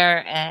out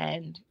there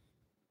and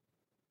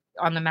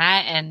on the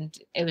mat, and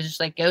it was just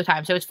like go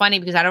time. So it's funny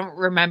because I don't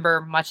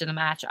remember much of the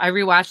match. I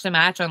rewatched the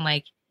match on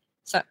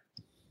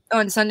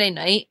on Sunday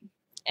night,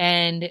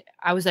 and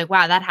I was like,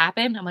 wow, that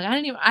happened. I'm like, I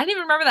didn't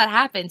even remember that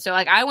happened. So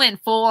like I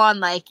went full on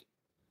like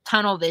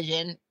tunnel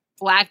vision,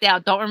 blacked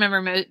out, don't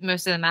remember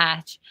most of the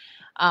match.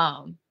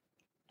 And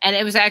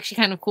it was actually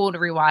kind of cool to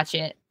rewatch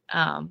it.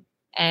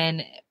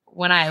 And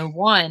when I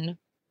won,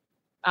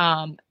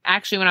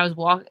 actually when I was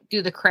walking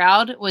through, the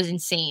crowd was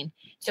insane.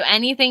 So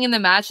anything in the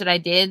match that I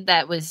did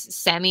that was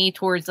semi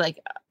towards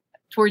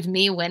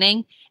me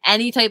winning,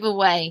 any type of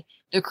way,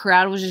 the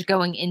crowd was just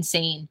going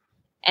insane.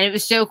 And it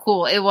was so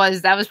cool.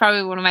 That was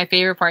probably one of my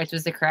favorite parts,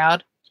 was the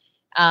crowd.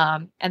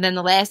 And then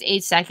the last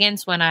 8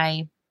 seconds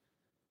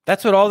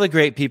that's what all the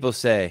great people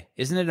say.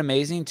 Isn't it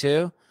amazing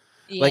too?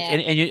 Yeah.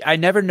 Like, I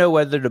never know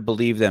whether to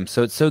believe them.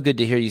 So it's so good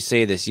to hear you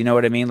say this. You know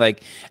what I mean?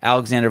 Like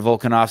Alexander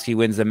Volkanovski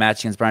wins the match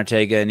against Brian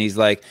Ortega, and he's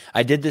like,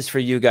 "I did this for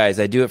you guys.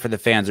 I do it for the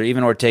fans." Or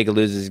even Ortega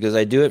loses, he goes,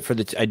 "I do it for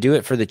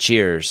the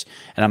cheers."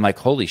 And I'm like,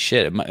 "Holy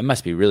shit! It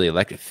must be really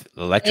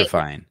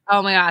electrifying."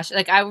 Oh my gosh!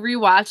 Like I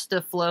rewatched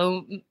the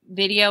Flow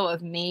video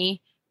of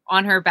me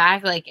on her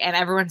back, like, and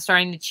everyone's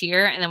starting to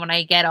cheer, and then when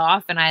I get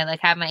off and I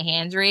like have my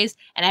hands raised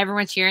and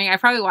everyone's cheering, I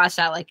probably watched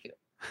that like.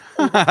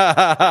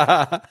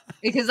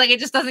 Because like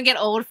it just doesn't get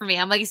old for me.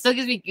 I'm like, it still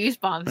gives me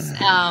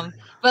goosebumps.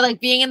 But like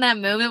being in that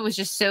moment was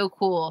just so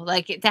cool.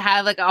 Like to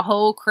have like a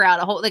whole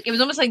crowd, like it was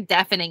almost like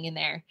deafening in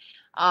there.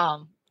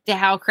 To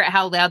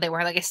how loud they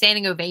were, like a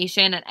standing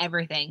ovation and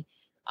everything.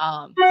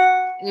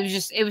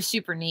 It was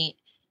super neat.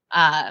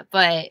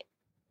 But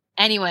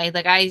anyway,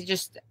 like I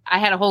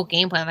had a whole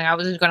game plan. Like I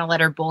wasn't going to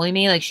let her bully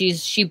me. Like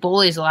she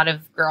bullies a lot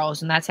of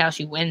girls, and that's how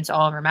she wins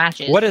all of her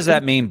matches. What does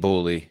that mean,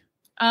 bully?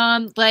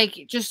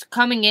 Like just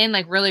coming in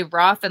like really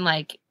rough and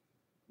like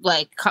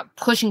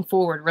pushing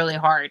forward really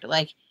hard.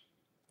 Like,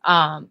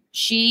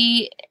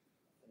 she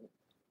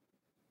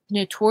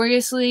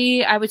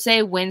notoriously, I would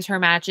say, wins her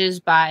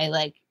matches by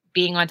like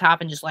being on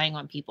top and just laying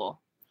on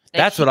people.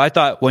 Like, that's what I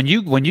thought when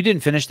you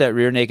didn't finish that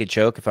rear naked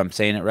choke. If I'm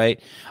saying it right,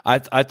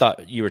 I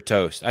thought you were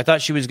toast. I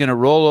thought she was going to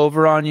roll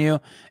over on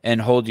you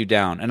and hold you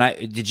down.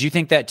 And did you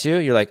think that too?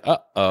 You're like,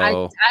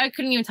 uh-oh. I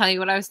couldn't even tell you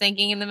what I was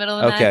thinking in the middle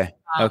of that.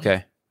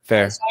 Okay.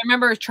 Fair. So I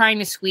remember trying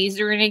to squeeze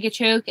the rear naked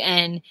choke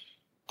and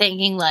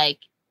thinking like,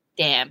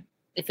 damn,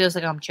 it feels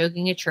like I'm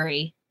choking a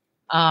tree.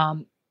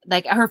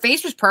 Like her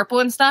face was purple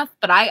and stuff,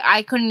 but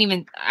I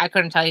couldn't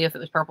tell you if it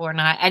was purple or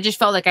not. I just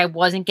felt like I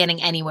wasn't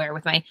getting anywhere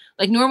with my,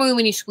 like normally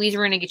when you squeeze a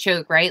rear naked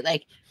choke, right?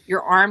 Like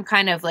your arm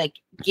kind of like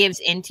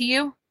gives into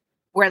you,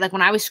 where like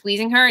when I was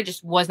squeezing her, it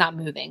just was not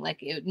moving.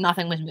 Like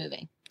nothing was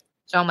moving.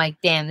 So I'm like,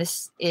 damn,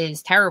 this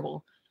is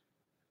terrible.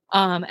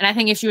 And I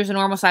think if she was a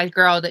normal sized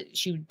girl, that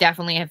she would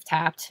definitely have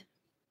tapped.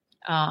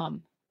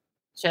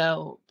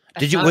 So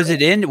was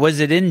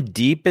it in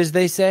deep, as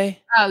they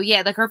say? Oh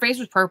yeah, like her face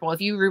was purple. If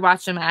you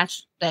rewatch the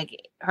match,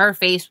 like her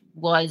face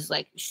was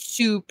like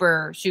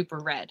super, super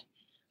red.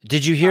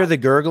 Did you hear the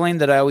gurgling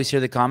that I always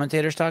hear the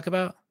commentators talk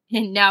about?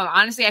 No,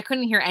 honestly, I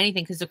couldn't hear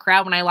anything because the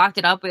crowd, when I locked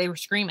it up, they were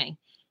screaming.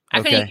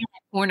 I couldn't hear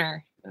that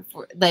corner,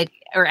 like,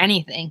 or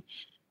anything.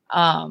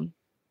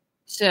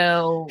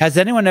 So has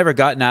anyone ever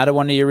gotten out of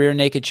one of your rear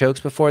naked chokes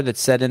before that's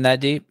set in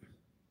that deep?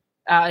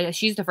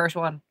 She's the first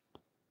one.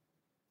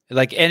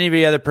 Like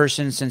any other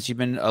person since you've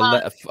been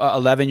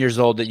 11 years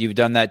old that you've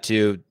done that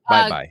to,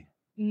 bye-bye.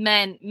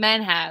 Men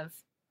have.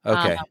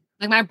 Okay.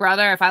 Like my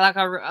brother, if I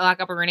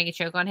lock up a rear naked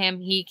choke on him,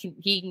 he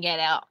can get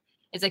out.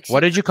 It's like What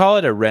did you call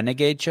it? A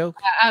renegade choke?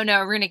 oh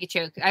no, a renegade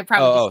choke. I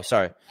probably Oh,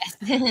 sorry.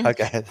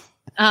 Okay.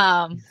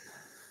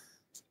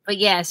 But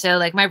yeah, so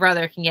like my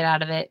brother can get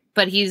out of it,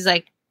 but he's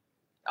like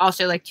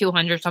also like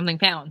 200 something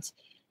pounds.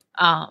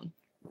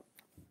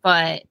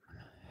 But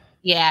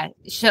yeah,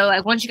 so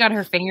like once she got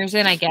her fingers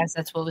in, I guess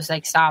that's what was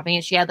like stopping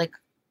it. She had like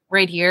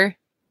right here,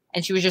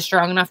 and she was just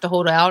strong enough to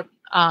hold out.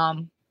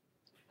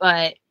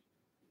 But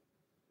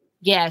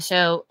yeah,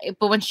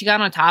 but when she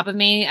got on top of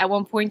me at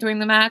one point during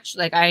the match,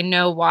 like I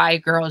know why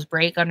girls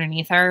break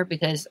underneath her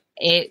because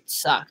it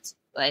sucked.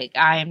 Like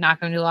I am not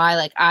going to lie,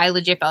 like I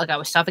legit felt like I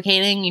was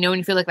suffocating. You know when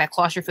you feel like that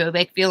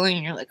claustrophobic feeling,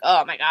 and you're like,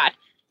 oh my god,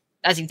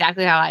 that's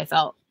exactly how I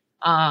felt.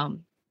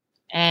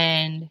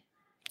 And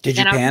did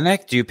you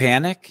panic? Do you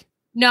panic?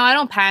 No, I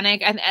don't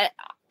panic.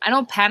 I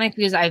don't panic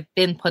because I've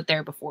been put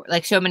there before,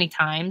 like so many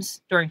times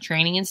during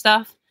training and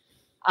stuff.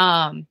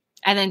 And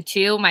then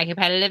two, my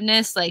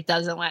competitiveness like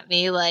doesn't let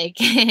me like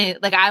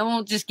like I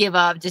won't just give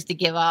up just to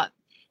give up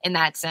in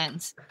that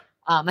sense.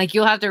 Like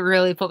you'll have to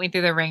really put me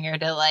through the ringer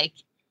to like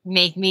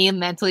make me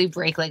mentally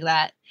break like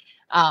that.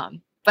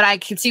 But I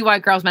can see why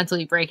girls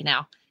mentally break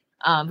now.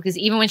 Because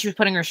even when she was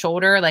putting her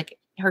shoulder, like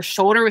her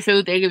shoulder was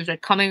so big, it was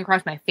like coming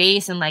across my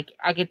face, and like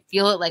I could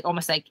feel it like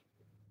almost like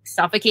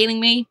suffocating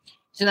me.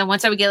 So then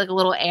once I would get like a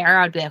little air,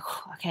 I'd be like,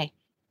 okay,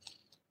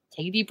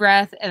 take a deep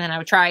breath, and then I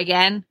would try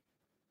again,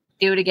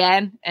 do it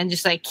again, and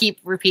just like keep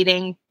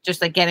repeating,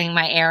 just like getting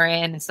my air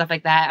in and stuff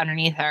like that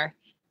underneath her.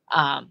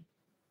 And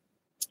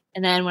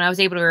then when I was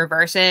able to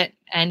reverse it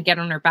and get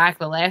on her back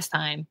the last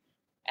time,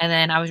 and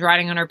then I was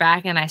riding on her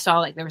back and I saw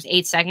like there was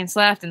 8 seconds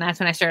left, and that's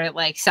when I started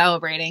like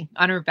celebrating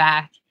on her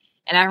back,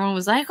 and everyone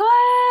was like,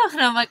 wow,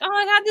 and I'm like, oh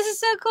my god, this is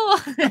so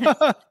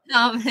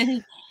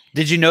cool.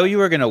 Did you know you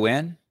were gonna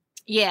win?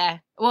 Yeah.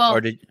 Well,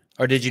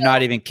 or did you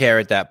not even care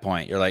at that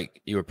point? You're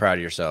like, you were proud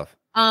of yourself.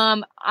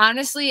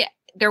 Honestly,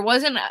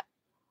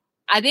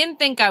 I didn't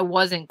think I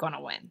wasn't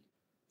gonna win.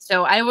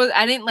 So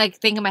I didn't like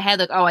think in my head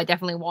like, oh, I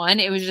definitely won.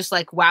 It was just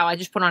like, wow, I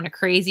just put on a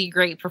crazy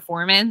great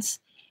performance,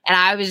 and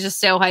I was just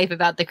so hype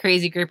about the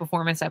crazy great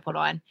performance I put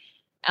on.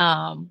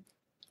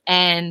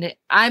 And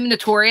I'm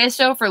notorious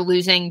though for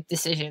losing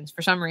decisions.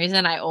 For some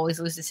reason, I always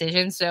lose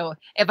decisions. So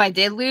if I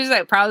did lose,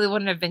 that probably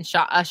wouldn't have been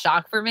a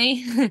shock for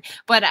me.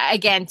 But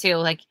again, too,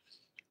 like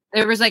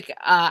there was like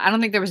I don't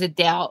think there was a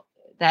doubt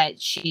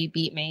that she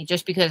beat me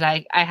just because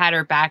I had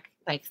her back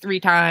like 3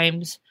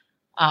 times.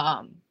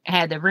 I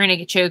had the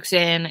renegade chokes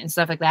in and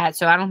stuff like that.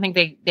 So I don't think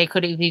they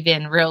could have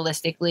even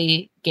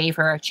realistically gave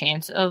her a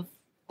chance of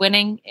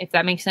winning, if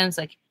that makes sense.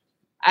 Like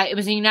it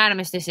was a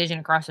unanimous decision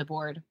across the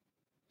board.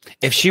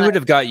 If she would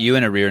have got you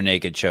in a rear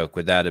naked choke,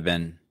 would that have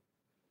been?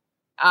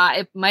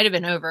 It might have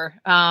been over.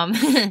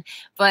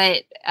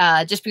 But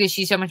just because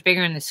she's so much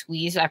bigger in the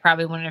squeeze, I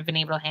probably wouldn't have been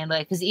able to handle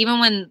it. Because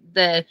even when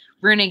the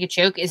rear naked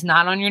choke is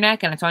not on your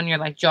neck and it's on your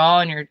like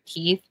jaw and your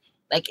teeth,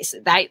 like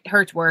that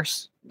hurts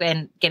worse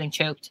than getting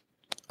choked.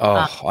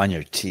 Oh, on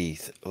your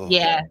teeth. Oh.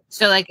 Yeah.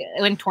 So like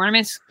in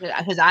tournaments,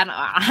 because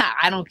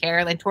I don't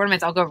care. Like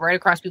tournaments, I'll go right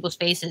across people's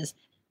faces.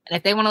 And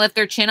if they want to lift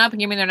their chin up and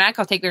give me their neck,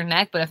 I'll take their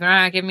neck. But if they're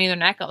not giving me their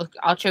neck,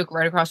 I'll choke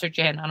right across their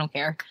chin. I don't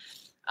care.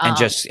 And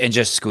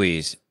just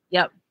squeeze.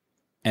 Yep.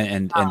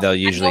 And they'll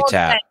usually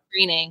tap.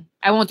 Training.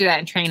 I won't do that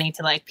in training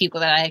to like people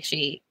that I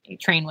actually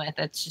train with.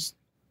 That's just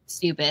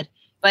stupid.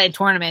 But in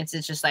tournaments,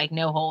 it's just like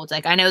no holds.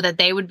 Like I know that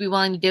they would be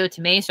willing to do it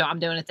to me, so I'm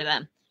doing it to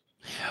them.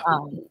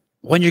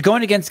 When you're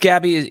going against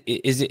Gabby,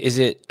 is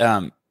it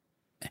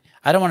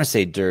I don't want to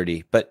say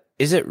dirty, but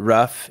is it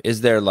rough?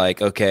 Is there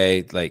like,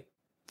 okay, like,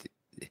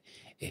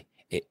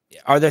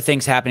 are there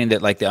things happening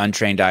that like the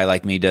untrained eye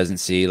like me doesn't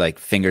see, like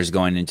fingers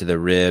going into the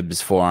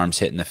ribs, forearms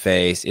hitting the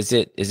face? Is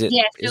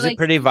it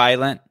pretty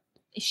violent?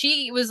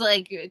 She was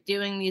like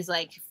doing these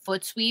like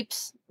foot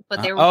sweeps,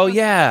 but they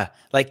were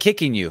like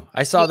kicking you.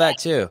 I saw that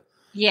too.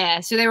 Yeah,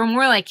 so they were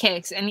more like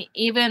kicks, and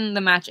even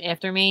the match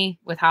after me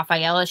with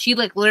Rafaela, she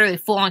like literally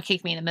full on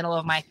kicked me in the middle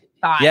of my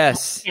thigh.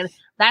 Yes,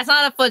 that's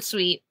not a foot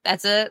sweep.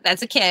 That's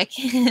a kick.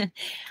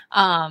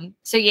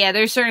 So yeah,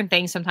 there's certain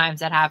things sometimes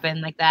that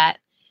happen like that.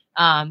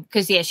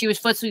 Because yeah, she was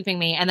foot sweeping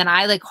me, and then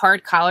I like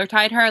hard collar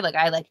tied her. Like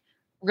I like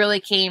really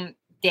came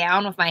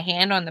down with my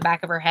hand on the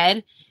back of her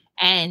head,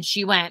 and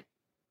she went,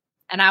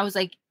 and I was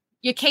like,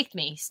 "You kicked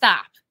me.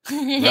 Stop."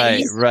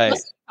 Right.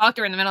 Talked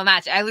to her in the middle of the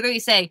match. I literally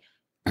say,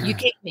 "You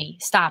kicked me.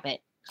 Stop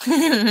it."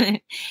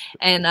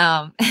 And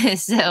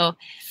so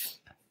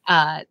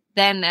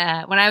then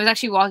when I was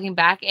actually walking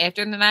back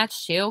after the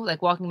match too,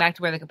 like walking back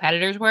to where the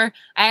competitors were,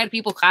 I had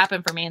people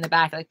clapping for me in the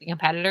back, like the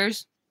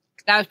competitors.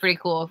 That was pretty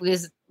cool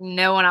because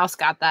no one else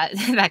got that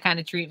that kind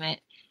of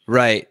treatment.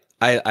 Right.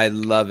 I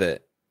love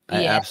it.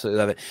 I absolutely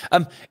love it.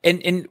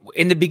 And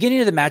in the beginning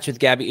of the match with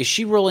Gabby, is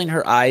she rolling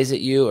her eyes at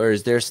you, or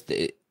is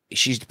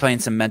she's playing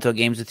some mental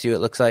games with you? It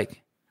looks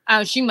like.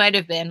 Oh, she might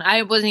have been.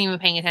 I wasn't even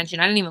paying attention.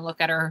 I didn't even look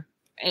at her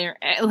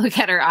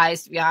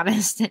eyes, to be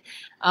honest.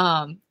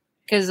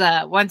 Because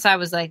once I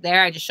was like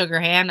there, I just shook her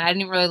hand. I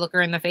didn't really look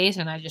her in the face,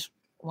 and I just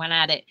went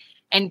at it.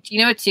 And you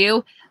know what,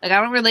 too? Like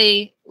I don't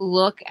really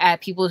look at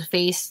people's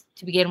face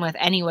to begin with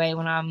anyway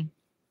when I'm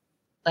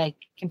like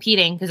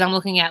competing because I'm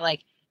looking at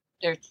like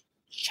their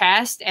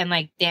chest and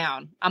like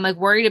down. I'm like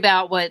worried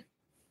about what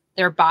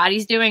their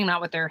body's doing,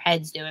 not what their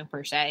head's doing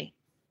per se.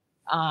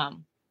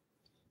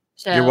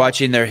 So You're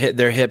watching their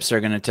hips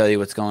are going to tell you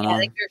what's going on.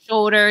 like their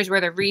shoulders,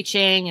 where they're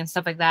reaching and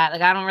stuff like that.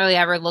 Like I don't really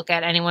ever look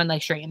at anyone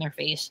like straight in their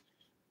face.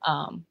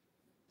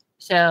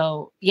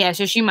 So yeah,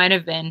 so she might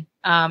have been.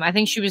 I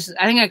think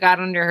I got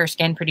under her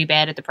skin pretty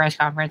bad at the press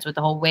conference with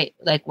the whole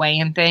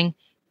weigh-in thing.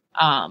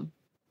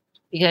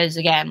 Because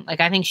again, like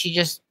I think she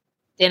just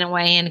didn't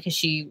weigh in because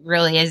she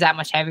really is that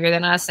much heavier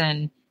than us,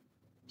 and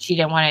she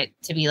didn't want it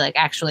to be like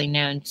actually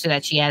known so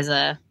that she has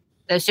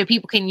so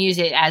people can use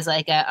it as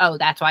like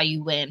that's why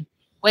you win.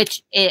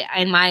 Which,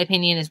 in my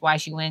opinion, is why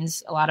she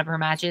wins a lot of her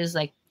matches.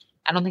 Like,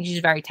 I don't think she's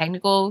a very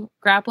technical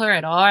grappler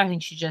at all. I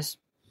think she just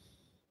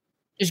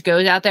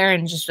goes out there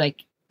and just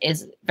like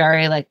is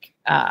very like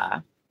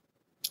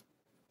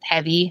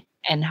heavy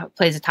and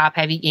plays a top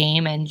heavy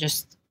game and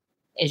just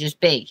is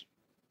just big.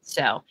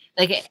 So,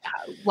 like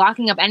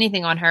locking up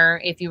anything on her,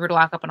 if you were to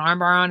lock up an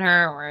armbar on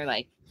her or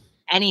like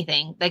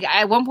anything, like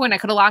at one point I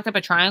could have locked up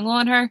a triangle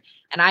on her,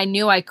 and I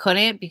knew I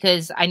couldn't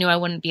because I knew I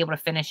wouldn't be able to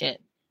finish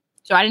it.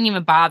 So I didn't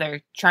even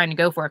bother trying to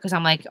go for it because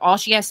I'm like, all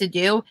she has to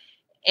do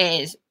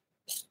is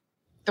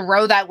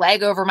throw that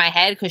leg over my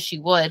head because she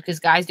would,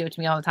 because guys do it to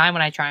me all the time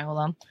when I triangle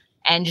them,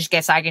 and just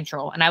get side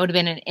control. And I would have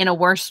been in a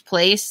worse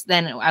place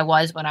than I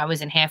was when I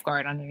was in half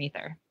guard underneath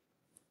her.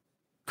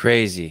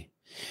 Crazy.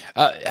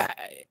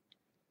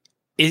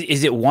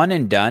 Is it one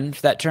and done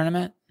for that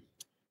tournament?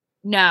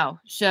 No.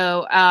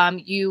 So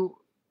you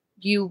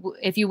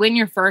if you win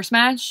your first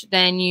match,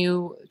 then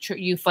you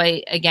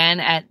fight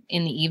again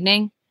in the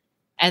evening.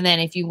 And then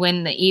if you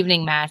win the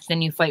evening match,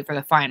 then you fight for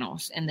the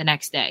finals in the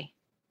next day.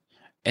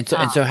 And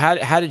so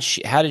how did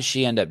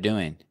she end up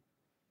doing?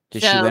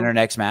 Did she win her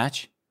next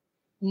match?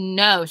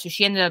 No, so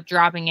she ended up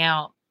dropping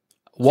out.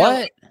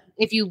 What? So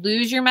if you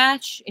lose your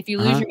match,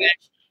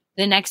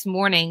 the next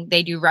morning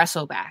they do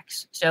wrestle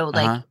backs. So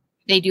like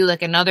they do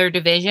like another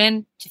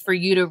division for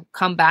you to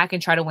come back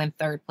and try to win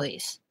third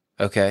place.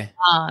 Okay.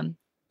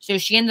 So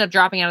she ended up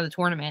dropping out of the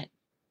tournament.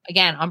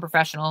 Again,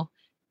 unprofessional.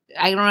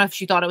 I don't know if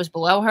she thought it was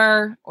below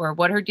her or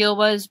what her deal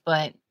was,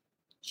 but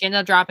she ended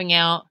up dropping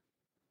out.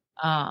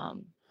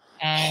 And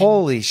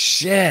holy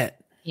shit.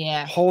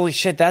 Yeah. Holy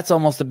shit. That's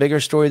almost a bigger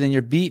story than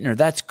you're beating her.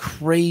 That's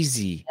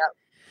crazy. Yep.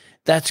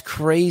 That's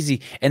crazy.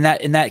 And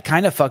that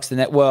kind of fucks the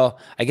net. Well,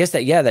 I guess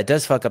that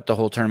does fuck up the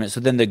whole tournament. So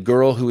then the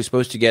girl who was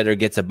supposed to get her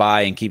gets a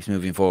bye and keeps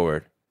moving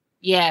forward.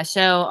 Yeah.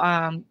 So,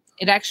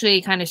 it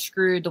actually kind of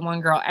screwed the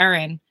one girl,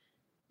 Erin,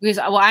 because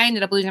I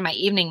ended up losing my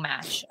evening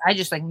match. I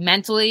just like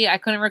mentally I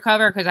couldn't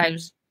recover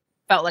because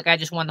felt like I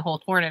just won the whole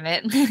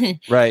tournament.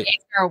 Right.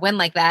 After a win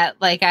like that,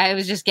 like I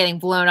was just getting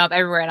blown up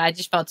everywhere, and I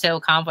just felt so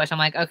accomplished. I'm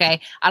like, okay,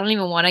 I don't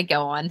even want to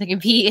go on to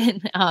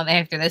compete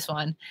after this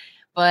one.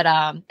 But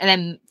and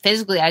then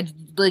physically, I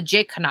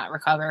legit could not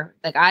recover.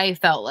 Like I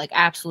felt like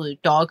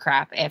absolute dog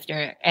crap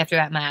after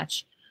that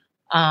match.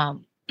 I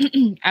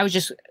was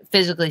just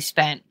physically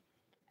spent,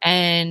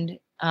 and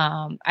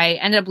I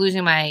ended up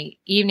losing my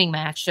evening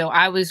match, so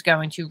I was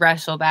going to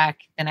wrestle back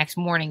the next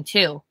morning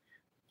too.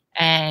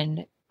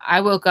 And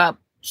I woke up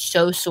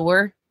so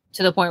sore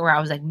to the point where I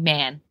was like,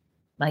 man,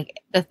 like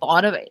the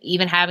thought of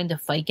even having to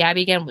fight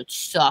Gabby again would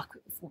suck.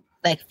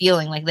 Like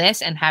feeling like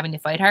this and having to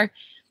fight her.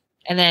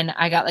 And then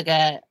I got like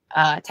a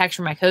text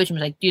from my coach and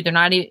was like, dude,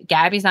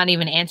 Gabby's not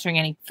even answering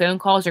any phone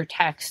calls or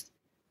text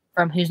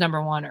from Who's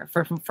Number One or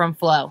from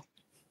Flo.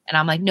 And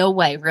I'm like, no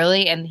way,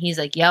 really? And he's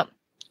like, yep.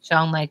 So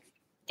I'm like,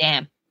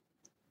 damn,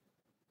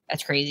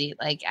 that's crazy.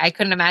 Like I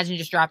couldn't imagine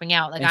just dropping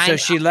out. Like, so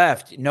she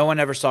left. No one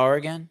ever saw her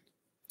again.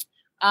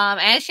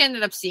 I actually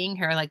ended up seeing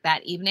her like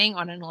that evening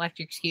on an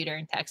electric scooter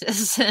in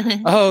Texas.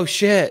 Oh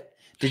shit!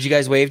 Did you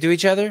guys wave to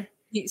each other?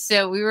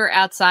 So we were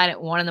outside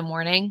at 1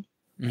 a.m,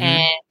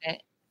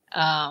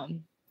 and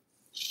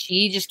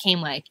she just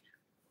came like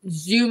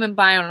zooming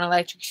by on an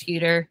electric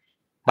scooter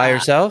by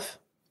herself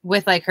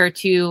with like her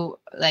two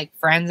like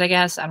friends, I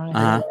guess. I don't know.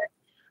 Who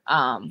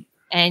they were.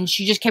 And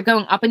she just kept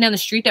going up and down the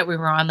street that we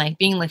were on, like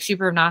being like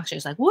super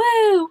obnoxious, like woo,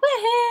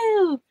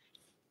 woohoo,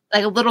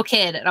 like a little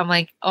kid. And I'm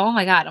like, oh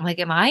my God. I'm like,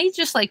 am I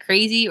just like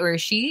crazy, or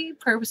is she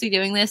purposely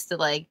doing this to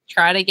like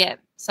try to get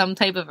some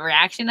type of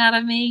reaction out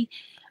of me?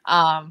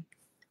 And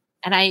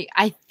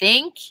I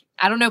think,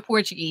 I don't know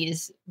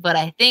Portuguese, but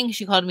I think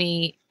she called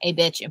me a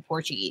bitch in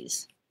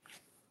Portuguese.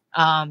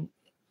 I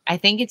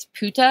think it's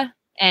puta.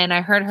 And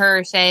I heard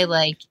her say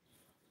like,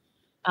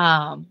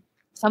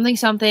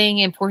 something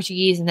in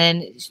Portuguese. And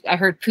then I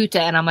heard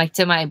puta, and I'm like,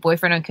 to my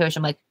boyfriend and coach,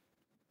 I'm like,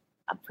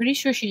 I'm pretty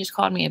sure she just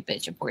called me a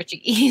bitch in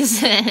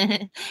Portuguese.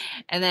 And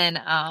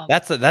then,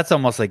 that's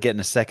almost like getting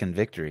a second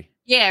victory.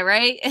 Yeah.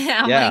 Right.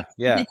 Yeah.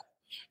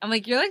 I'm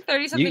like, you're like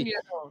 30 something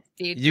years old,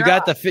 dude. You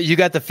got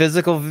the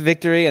physical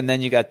victory, and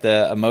then you got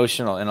the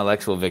emotional,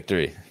 intellectual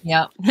victory.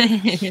 Yep.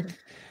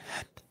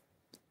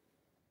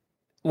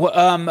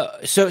 Well,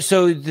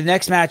 so the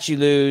next match you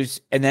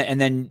lose, and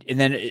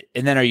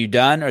then are you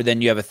done, or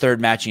then you have a third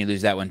match and you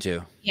lose that one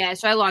too? Yeah,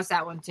 so I lost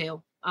that one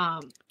too.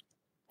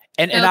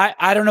 And So,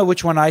 I don't know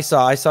which one I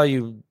saw. I saw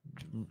you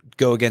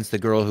go against the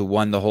girl who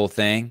won the whole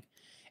thing,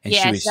 and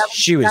yeah, so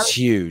she was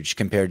huge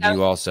compared to that,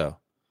 you also.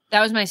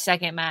 that was my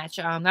second match.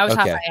 That was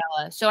Okay.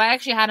 Rafaela. So I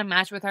actually had a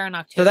match with her in So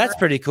October. that's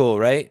pretty cool,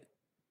 right?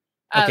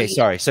 Oh Okay, yeah.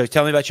 sorry. So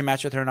tell me about your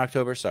match with her in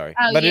October. Sorry.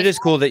 Oh But it yes. is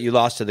cool that you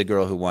lost to the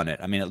girl who won it.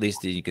 I mean, at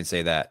least you can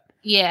say that.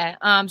 Yeah.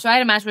 So I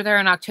had a match with her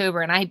in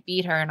October, and I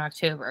beat her in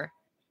October.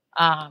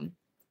 Um,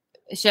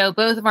 so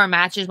both of our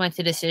matches went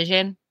to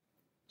decision.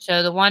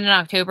 So the one in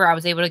October, I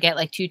was able to get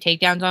like 2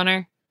 takedowns on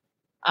her.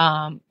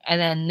 And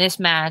then this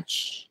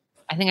match,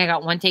 I think I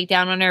got 1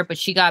 takedown on her, but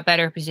she got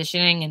better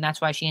positioning, and that's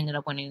why she ended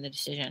up winning the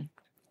decision.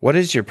 What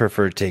is your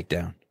preferred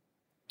takedown?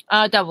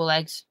 Double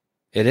legs.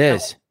 It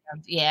is.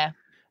 Yeah.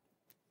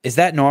 Is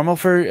that normal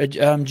for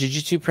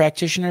jiu-jitsu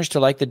practitioners to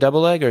like the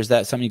double leg, or is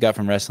that something you got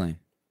from wrestling?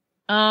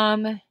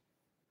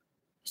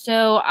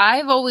 So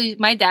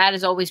my dad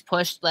has always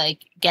pushed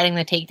like getting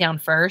the takedown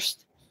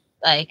first,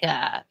 like,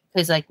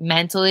 because like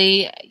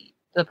mentally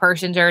the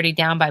person's already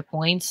down by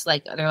points.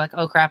 Like they're like,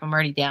 oh crap, I'm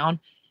already down.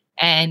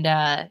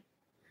 And,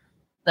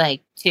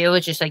 like 2,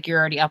 it's just like, you're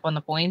already up on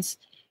the points.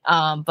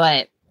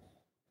 But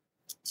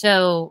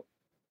so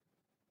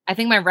I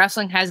think my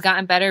wrestling has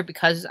gotten better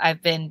because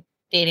I've been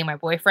dating my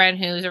boyfriend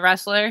who's a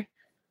wrestler.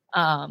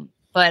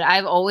 But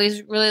I've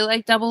always really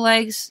liked double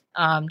legs,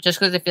 just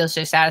because it feels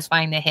so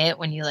satisfying to hit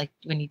when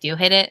you do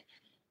hit it.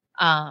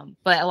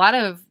 But a lot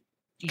of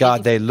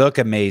God, they look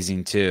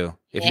amazing too.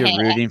 If Yeah.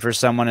 you're rooting for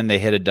someone and they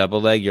hit a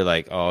double leg, you're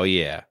like, oh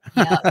yeah.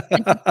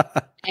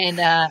 And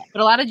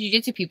but a lot of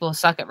jiu-jitsu people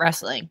suck at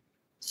wrestling,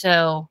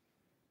 so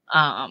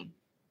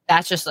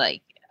that's just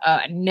like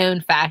a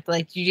known fact.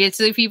 Like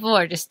jiu-jitsu people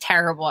are just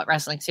terrible at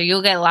wrestling, so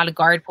you'll get a lot of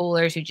guard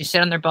pullers who just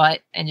sit on their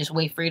butt and just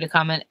wait for you to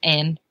come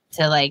in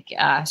to like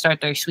start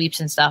their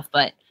sweeps and stuff.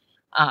 But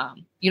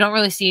you don't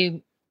really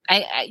see.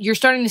 You're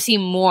starting to see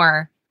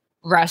more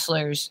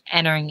wrestlers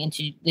entering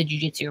into the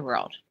jiu-jitsu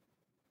world.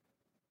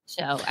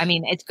 So I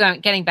mean, it's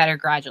getting better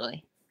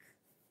gradually.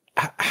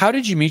 How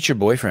did you meet your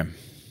boyfriend?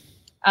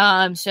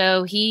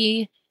 So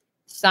he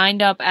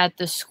signed up at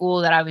the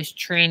school that I was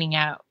training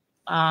at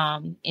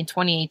in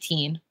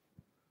 2018,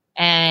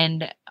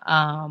 and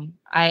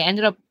I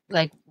ended up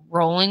like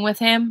rolling with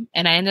him,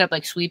 and I ended up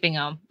like sweeping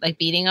him, like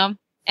beating him.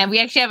 And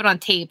we actually have it on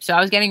tape. So I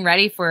was getting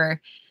ready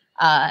for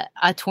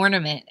a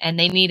tournament, and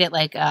they needed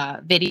like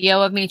a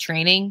video of me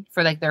training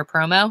for like their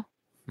promo.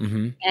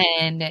 Mm-hmm.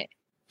 And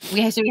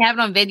we have it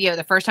on video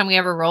the first time we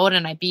ever rolled,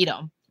 and I beat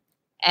him.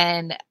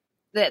 And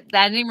that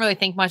I didn't really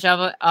think much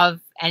of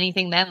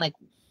anything then. Like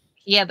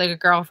he had like a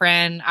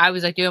girlfriend. I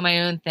was like doing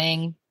my own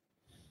thing.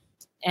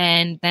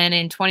 And then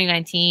in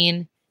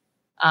 2019,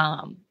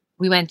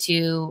 we went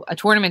to a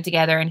tournament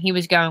together, and he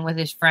was going with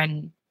his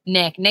friend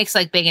Nick. Nick's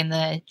like big in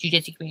the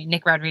jiu-jitsu community,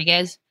 Nick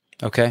Rodriguez.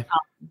 Okay.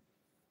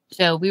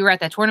 So we were at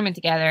that tournament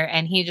together,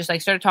 and he just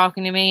like started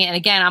talking to me. And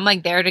again, I'm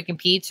like there to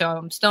compete, so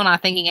I'm still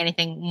not thinking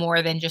anything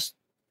more than just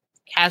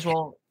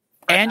casual.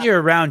 And you're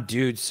around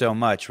dudes so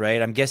much,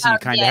 right? I'm guessing you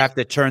kind of have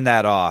to turn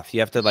that off. You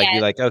have to like be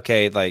like,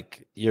 okay,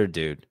 like you're a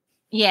dude.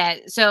 Yeah.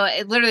 So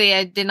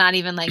it did not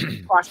even like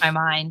cross my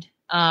mind.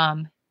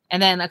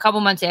 And then a couple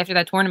months after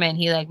that tournament,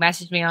 he like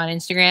messaged me on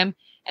Instagram,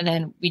 and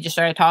then we just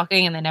started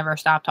talking, and then never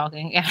stopped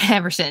talking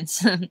ever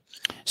since.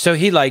 So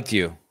he liked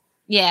you.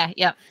 Yeah.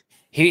 Yep.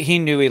 He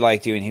knew he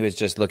liked you, and he was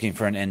just looking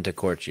for an end to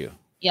court you.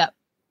 Yep.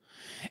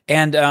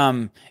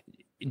 And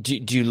do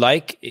you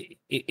like,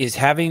 is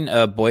having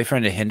a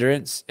boyfriend a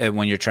hindrance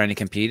when you're trying to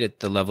compete at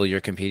the level you're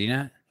competing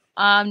at?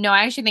 No,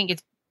 I actually think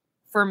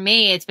for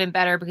me, it's been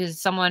better because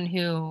it's someone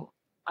who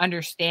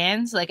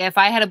understands. Like if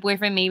I had a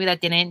boyfriend maybe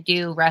that didn't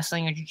do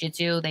wrestling or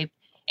jiu-jitsu,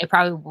 it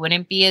probably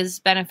wouldn't be as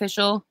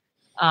beneficial.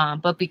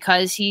 But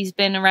because he's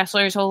been a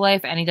wrestler his whole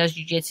life and he does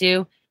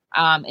jiu-jitsu,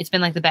 it's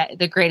been like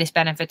the greatest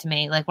benefit to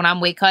me. Like when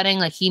I'm weight cutting,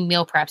 like he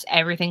meal preps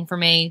everything for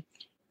me.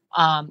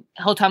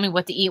 He'll tell me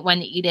what to eat, when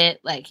to eat it,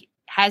 like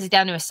has it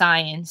down to a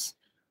science.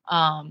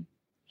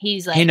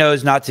 He's like, he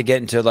knows not to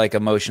get into like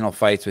emotional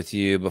fights with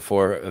you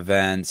before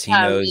events. He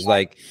knows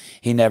like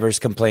he never's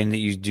complaining that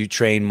you do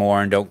train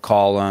more and don't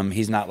call him.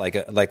 He's not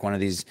like one of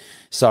these,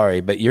 sorry,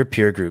 but your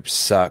peer group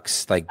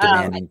sucks, like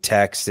demanding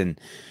texts,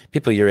 and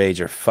people your age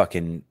are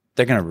fucking,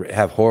 they're going to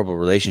have horrible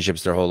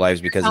relationships their whole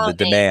lives because of the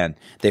demand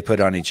they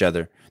put on each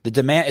other. The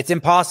demand, it's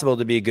impossible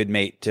to be a good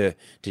mate to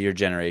your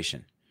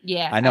generation.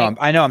 Yeah. I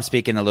know I'm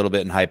speaking a little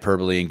bit in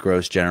hyperbole and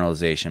gross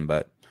generalization,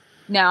 but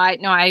No,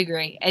 I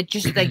agree. It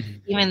just like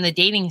even the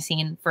dating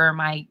scene for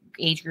my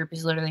age group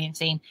is literally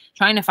insane.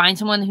 Trying to find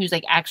someone who's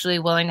like actually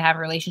willing to have a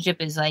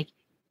relationship is like,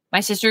 my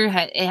sister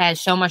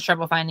has so much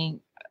trouble finding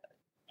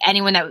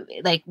anyone that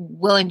like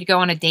willing to go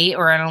on a date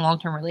or in a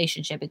long-term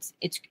relationship.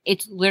 It's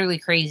literally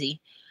crazy.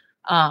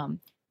 But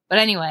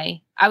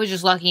anyway, I was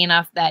just lucky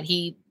enough that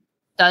he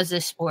does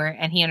this sport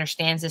and he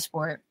understands this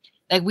sport.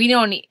 Like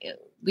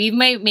we've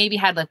maybe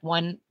had like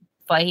one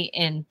fight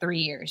in 3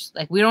 years.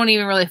 Like we don't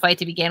even really fight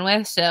to begin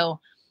with. So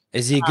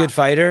is he a good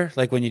fighter?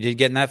 Like when you did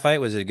get in that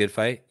fight, was it a good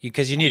fight?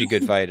 Because you need a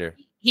good fighter.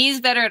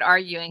 He's better at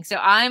arguing. So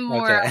I'm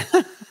more,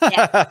 Okay.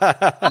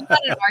 I'm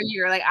not an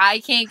arguer. Like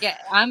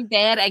I'm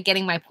bad at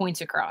getting my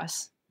points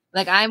across.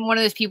 Like I'm one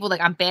of those people,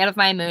 like I'm bad with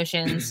my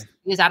emotions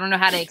because I don't know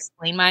how to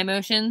explain my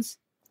emotions.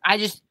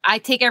 I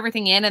take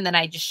everything in and then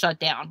I just shut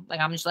down. Like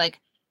I'm just like,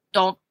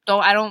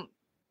 I don't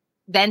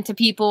vent to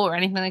people or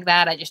anything like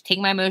that. I just take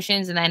my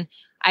emotions and then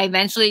I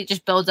eventually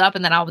just builds up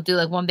and then I'll do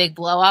like one big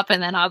blow up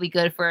and then I'll be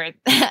good for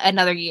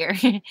another year.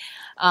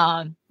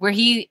 Where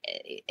he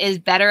is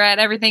better at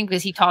everything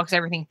because he talks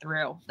everything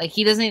through. Like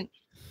he doesn't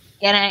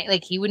get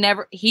like he would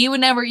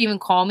never even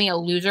call me a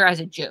loser as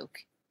a joke.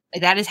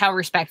 Like that is how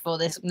respectful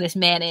this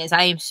man is.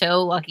 I am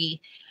so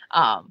lucky.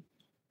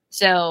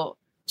 So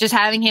just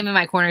having him in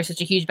my corner is such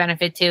a huge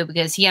benefit too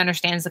because he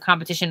understands the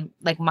competition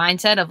like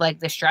mindset of like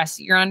the stress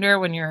you're under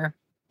when you're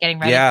getting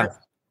ready. Yeah.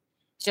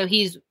 So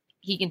he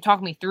can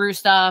talk me through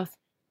stuff.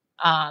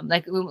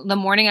 Like the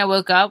morning I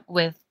woke up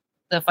with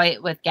the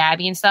fight with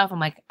Gabby and stuff,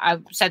 I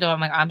said to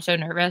him, I'm so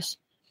nervous.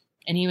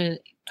 And he was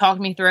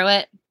talking me through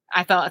it.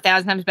 I felt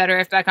 1,000 times better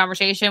after that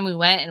conversation. We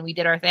went and we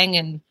did our thing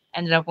and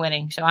ended up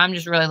winning. So I'm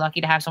just really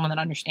lucky to have someone that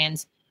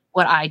understands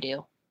what I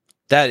do.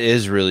 That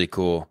is really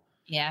cool.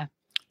 Yeah.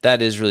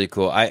 That is really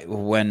cool.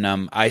 When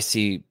I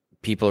see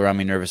people around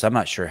me nervous, I'm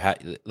not sure how.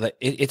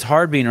 It's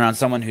hard being around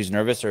someone who's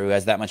nervous or who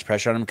has that much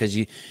pressure on them because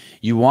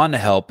you want to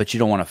help, but you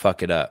don't want to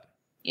fuck it up.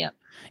 Yep.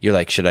 You're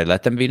like, should I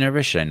let them be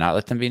nervous? Should I not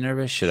let them be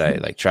nervous? Should I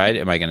like try it?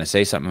 Am I going to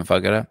say something and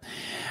fuck it up?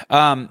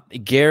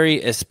 Gary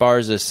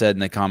Esparza said in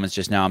the comments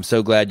just now, I'm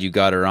so glad you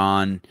got her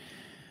on.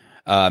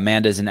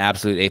 Amanda's an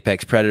absolute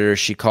apex predator.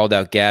 She called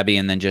out Gabby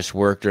and then just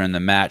worked her in the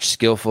match.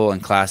 Skillful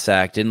and class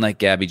act. Didn't let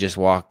Gabby just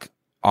walk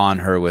on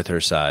her with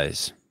her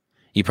size.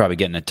 You probably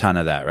getting a ton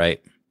of that,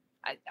 right?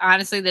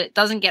 Honestly, that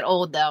doesn't get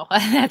old though.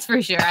 That's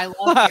for sure. I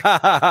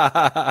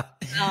love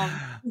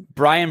it.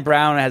 Brian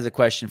Brown has a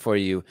question for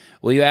you.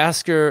 Will you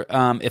ask her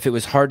if it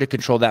was hard to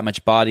control that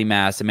much body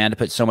mass? Amanda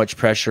put so much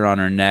pressure on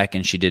her neck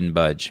and she didn't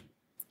budge.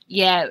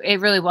 Yeah, it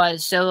really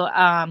was. So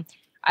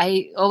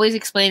I always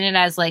explain it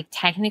as like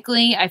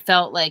technically I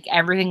felt like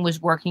everything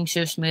was working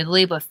so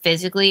smoothly, but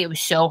physically it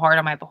was so hard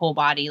on my whole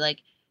body.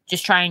 Like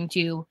just trying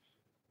to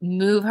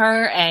move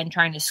her and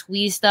trying to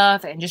squeeze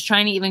stuff and just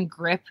trying to even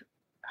grip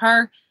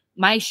her.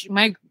 My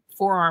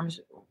forearms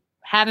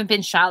haven't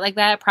been shot like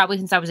that probably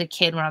since I was a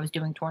kid when I was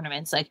doing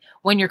tournaments. Like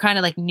when you're kind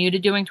of like new to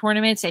doing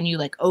tournaments and you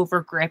like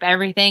over grip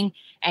everything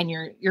and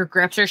your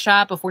grips are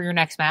shot before your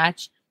next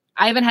match.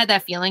 I haven't had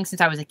that feeling since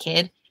I was a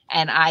kid.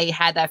 And I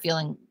had that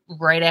feeling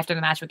right after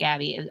the match with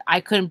Gabby. I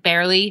couldn't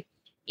barely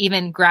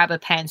even grab a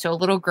pen. So a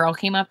little girl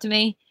came up to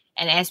me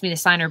and asked me to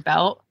sign her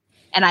belt.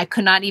 And I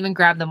could not even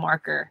grab the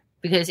marker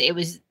because it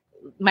was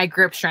my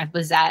grip strength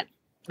was that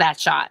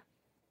shot.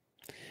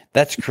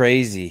 That's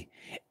crazy.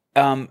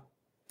 Are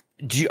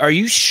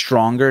you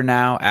stronger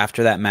now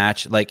after that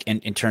match? Like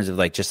in terms of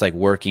like just like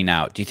working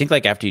out, do you think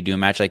like after you do a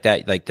match like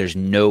that, like there's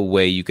no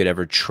way you could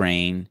ever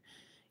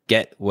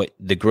get what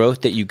the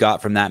growth that you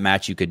got from that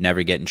match you could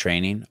never get in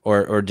training,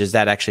 or does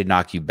that actually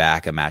knock you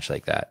back a match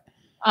like that?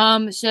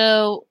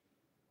 So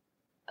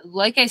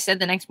like I said,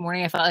 the next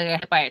morning I felt like I got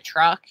hit by a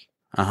truck.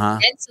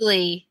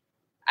 Mentally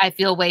I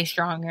feel way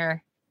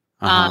stronger.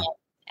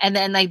 And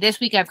then like this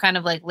week I've kind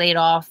of like laid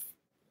off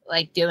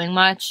like doing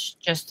much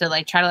just to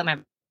like try to let my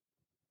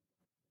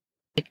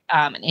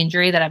an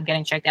injury that I'm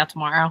getting checked out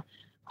tomorrow.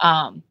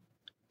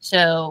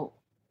 So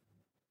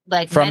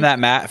like from that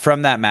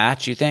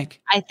match, you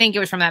think? I think it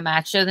was from that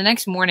match. So the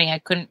next morning I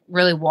couldn't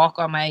really walk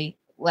on my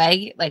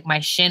leg. Like my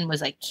shin was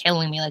like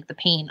killing me, like the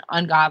pain,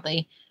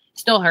 ungodly.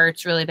 Still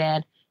hurts really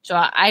bad. So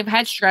I've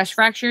had stress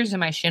fractures in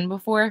my shin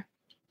before.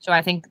 So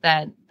I think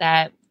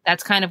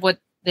that's kind of what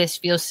this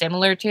feels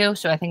similar to.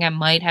 So I think I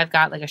might have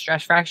got like a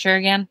stress fracture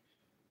again.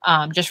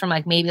 Just from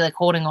like maybe like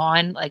holding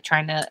on, like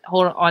trying to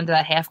hold on to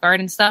that half guard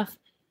and stuff.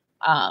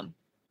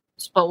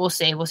 But we'll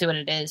see what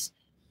it is.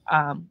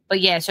 But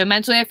yeah, so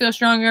mentally I feel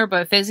stronger,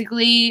 but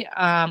physically,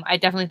 I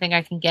definitely think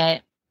I can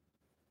get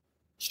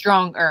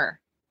stronger.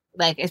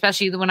 Like,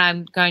 especially when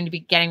I'm going to be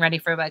getting ready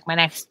for like my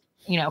next,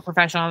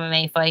 professional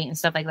MMA fight and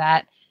stuff like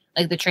that.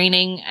 Like the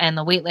training and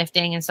the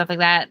weightlifting and stuff like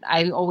that.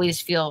 I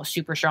always feel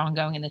super strong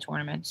going into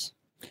tournaments.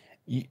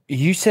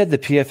 You said the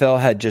PFL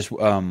had just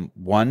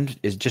one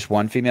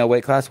female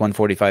weight class,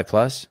 145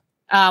 plus?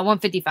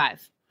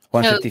 155.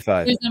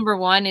 155. So who's number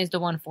one is the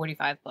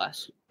 145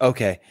 plus.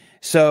 Okay.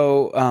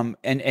 So,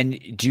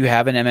 and do you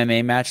have an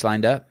MMA match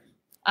lined up?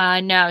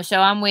 No. So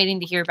I'm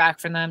waiting to hear back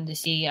from them to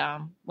see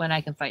when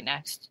I can fight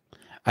next.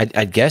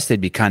 I'd guess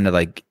they'd be kind of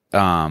like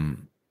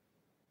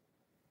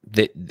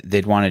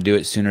they'd want to do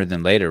it sooner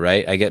than later,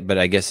 right?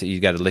 I guess you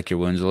got to lick your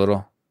wounds a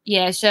little.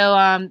 Yeah.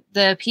 So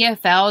the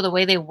PFL, the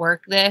way they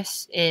work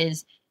this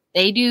is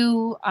they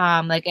do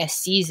like a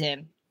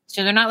season.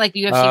 So they're not like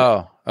the UFC.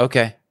 Oh,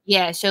 okay.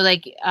 Yeah. So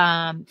like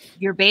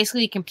you're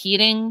basically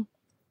competing.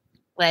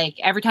 Like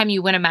every time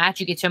you win a match,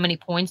 you get so many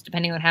points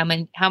depending on how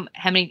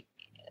many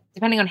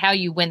depending on how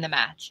you win the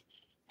match.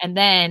 And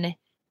then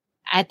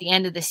at the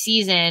end of the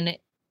season,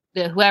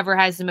 whoever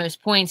has the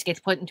most points gets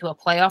put into a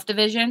playoff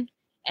division.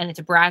 and it's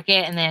a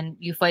bracket, and then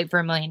you fight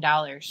for $1 million.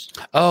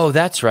 Oh,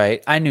 that's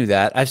right. I knew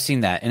that. I've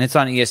seen that, and it's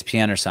on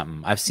ESPN or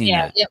something. I've seen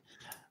that. Yep.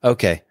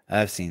 Okay,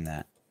 I've seen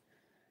that.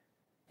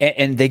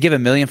 And they give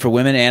 $1 million for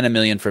women and $1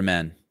 million for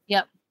men.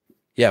 Yep.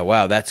 Yeah.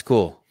 Wow, that's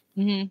cool.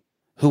 Mm-hmm.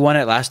 Who won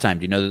it last time?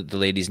 Do you know the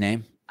lady's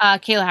name?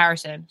 Kayla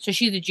Harrison. So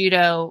she's a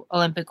judo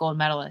Olympic gold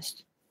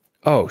medalist.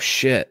 Oh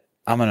shit!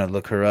 I'm gonna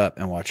look her up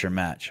and watch her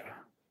match.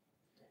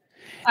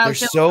 There's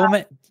so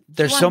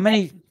so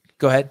many.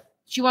 Go ahead.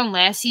 She won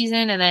last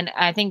season, and then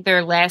I think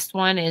their last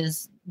one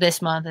is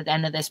this month. At the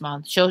end of this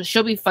month,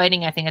 she'll be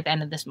fighting. I think at the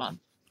end of this month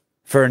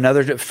for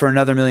another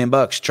 $1 million.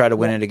 Try to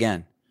win it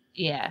again.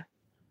 Yeah.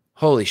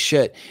 Holy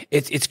shit.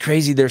 It's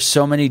crazy. There's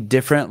so many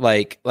different,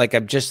 like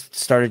I've just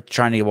started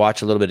trying to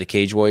watch a little bit of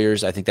Cage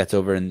Warriors. I think that's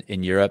over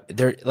in Europe.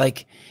 They're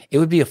like, it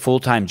would be a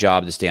full-time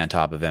job to stay on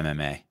top of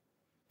MMA.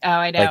 Oh,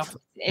 I know.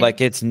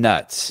 It's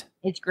nuts.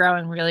 It's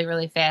growing really,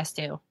 really fast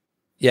too.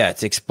 Yeah,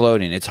 it's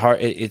exploding. It's hard.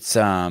 It's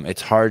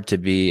hard to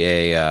be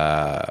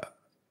a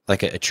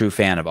true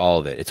fan of all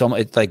of it.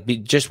 It's like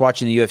just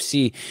watching the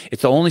UFC.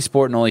 It's the only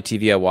sport and only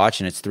TV I watch,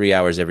 and it's 3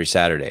 hours every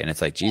Saturday. And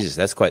it's like, Jesus,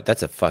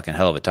 that's a fucking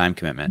hell of a time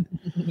commitment.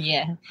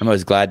 Yeah. I'm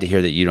always glad to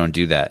hear that you don't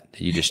do that.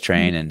 You just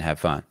train and have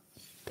fun.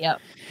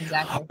 Yep,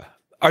 exactly.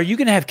 Are you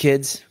going to have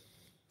kids?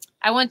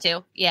 I want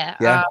to. Yeah.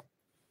 Yeah.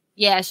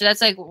 Yeah. So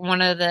that's like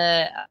one of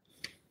the,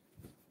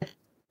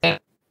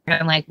 like,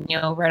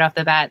 right off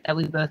the bat that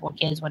we both want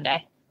kids one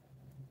day.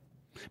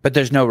 But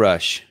there's no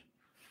rush.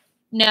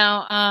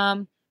 No.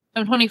 I'm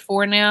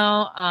 24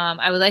 now.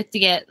 I would like to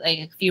get like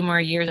a few more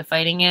years of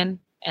fighting in,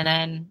 and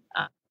then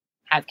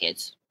have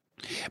kids.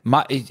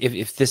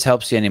 If this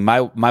helps you any,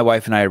 my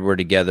wife and I were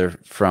together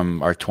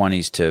from our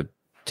 20s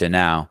to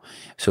now.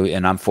 So,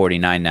 and I'm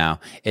 49 now,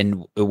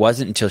 and it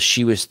wasn't until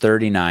she was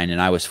 39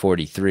 and I was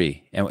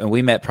 43, and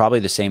we met probably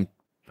the same.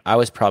 I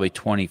was probably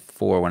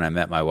 24 when I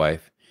met my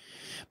wife,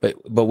 but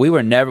we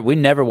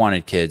never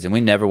wanted kids, and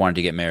we never wanted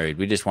to get married.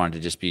 We just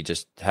wanted to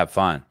just have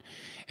fun.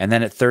 And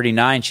then at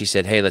 39, she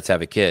said, "Hey, let's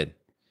have a kid."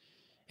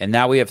 And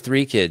now we have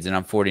 3 kids, and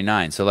I'm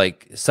 49. So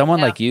like someone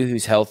like you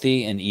who's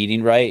healthy and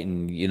eating right,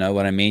 and you know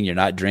what I mean, you're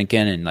not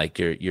drinking, and like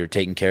you're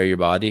taking care of your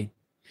body.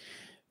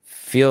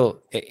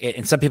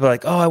 And some people are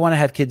like, "Oh, I want to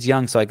have kids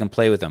young so I can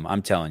play with them."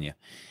 I'm telling you,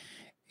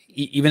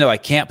 even though I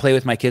can't play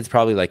with my kids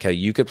probably like how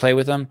you could play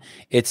with them,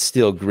 it's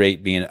still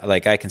great being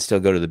like, I can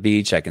still go to the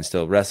beach, I can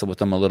still wrestle with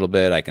them a little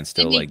bit, I can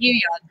still like you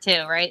young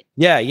too, right?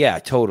 Yeah,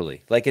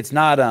 totally. Like it's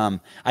not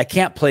I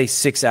can't play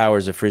 6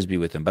 hours of frisbee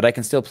with them, but I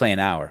can still play an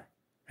hour.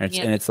 And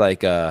it's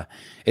like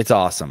it's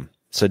awesome.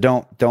 So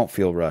don't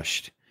feel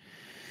rushed.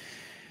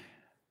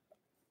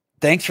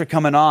 Thanks for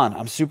coming on.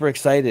 I'm super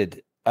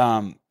excited.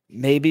 Can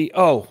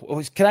I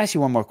ask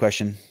you one more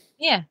question?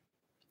 Yeah.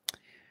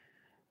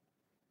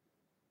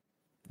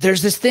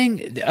 There's this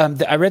thing.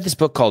 I read this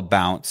book called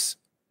Bounce,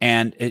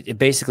 and it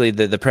basically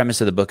the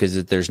premise of the book is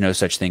that there's no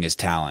such thing as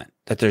talent,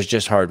 that there's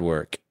just hard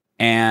work.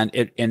 And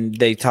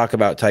they talk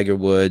about Tiger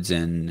Woods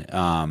and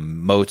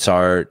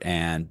Mozart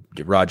and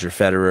Roger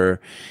Federer,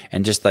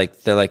 and just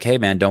like they're like, hey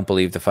man, don't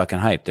believe the fucking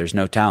hype. There's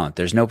no talent.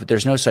 There's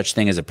no such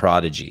thing as a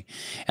prodigy.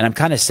 And I'm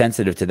kind of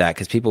sensitive to that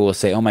because people will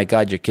say, oh my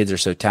God, your kids are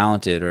so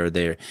talented, or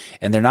they're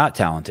not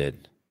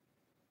talented.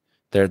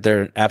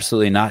 They're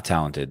absolutely not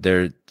talented.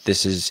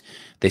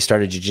 They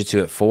started jiu-jitsu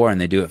at 4 and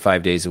they do it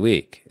 5 days a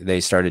week.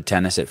 They started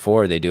tennis at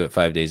 4. They do it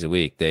 5 days a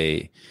week.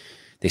 They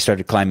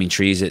started climbing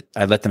trees.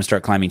 I let them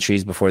start climbing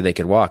trees before they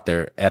could walk.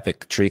 They're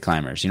epic tree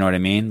climbers. You know what I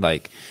mean?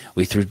 Like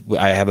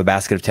I have a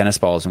basket of tennis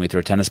balls and we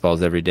throw tennis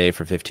balls every day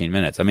for 15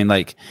 minutes. I mean,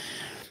 like,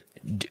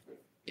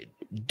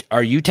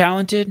 are you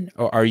talented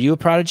or are you a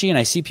prodigy? And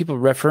I see people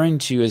referring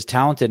to you as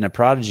talented and a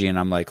prodigy. And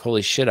I'm like,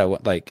 holy shit.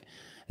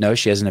 No,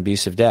 she has an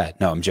abusive dad.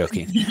 No, I'm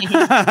joking. Do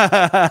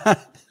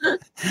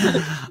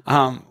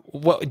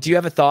you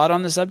have a thought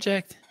on the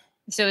subject?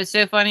 So it's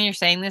so funny you're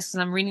saying this because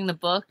I'm reading the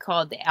book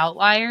called The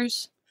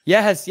Outliers.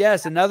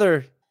 Yes.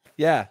 Another.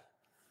 Yeah.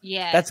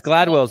 Yeah. That's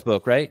Gladwell's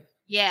book, right?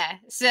 Yeah.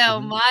 So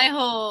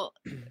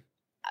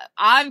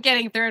I'm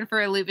getting thrown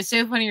for a loop. It's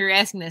so funny you're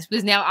asking this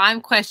because now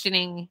I'm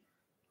questioning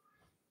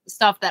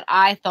stuff that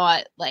I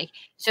thought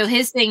so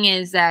his thing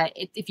is that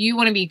if you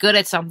want to be good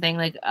at something,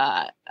 like,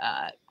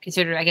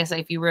 consider, I guess,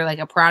 like if you were like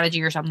a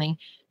prodigy or something,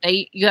 that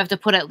you have to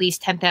put at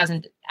least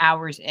 10,000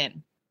 hours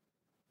in.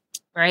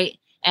 Right.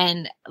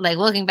 And like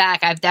looking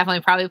back, I've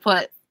definitely probably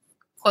put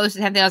close to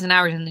 10,000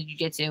 hours in the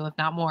jiu-jitsu, if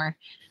not more.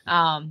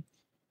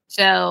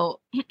 So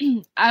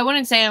I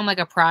wouldn't say I'm like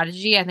a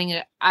prodigy.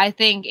 I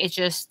think it's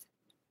just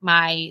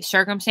my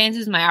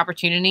circumstances, my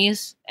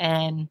opportunities,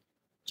 and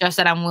just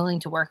that I'm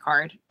willing to work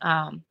hard.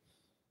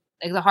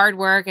 Like the hard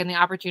work and the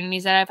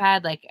opportunities that I've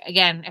had. Like,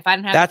 again, if I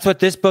didn't have... That's what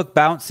this book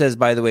Bounce says,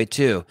 by the way,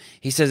 too.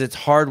 He says it's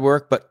hard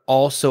work, but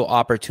also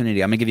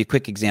opportunity. I'm going to give you a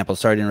quick example.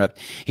 Sorry to interrupt.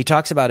 He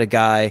talks about a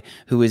guy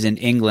who was in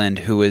England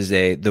who was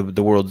he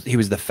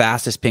was the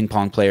fastest ping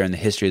pong player in the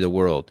history of the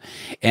world.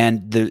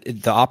 And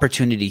the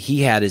opportunity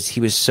he had is he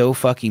was so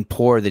fucking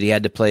poor that he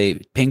had to play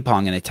ping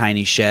pong in a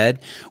tiny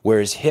shed where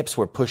his hips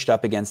were pushed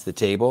up against the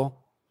table.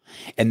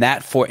 And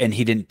and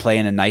he didn't play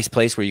in a nice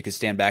place where you could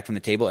stand back from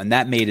the table. And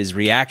that made his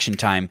reaction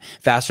time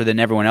faster than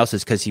everyone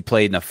else's because he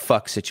played in a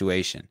fuck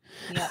situation.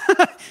 Yeah.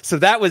 So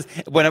that was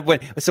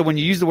when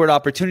you use the word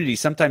opportunity,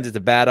 sometimes it's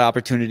a bad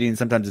opportunity and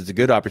sometimes it's a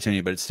good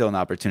opportunity, but it's still an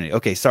opportunity.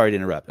 Okay. Sorry to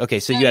interrupt. Okay.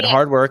 So you had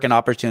hard work and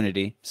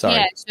opportunity. Sorry.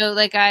 Yeah. So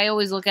like, I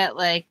always look at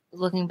like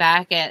looking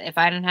back at if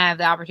I didn't have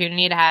the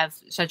opportunity to have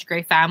such a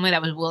great family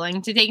that was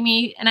willing to take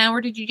me an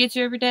hour to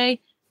jiu-jitsu every day,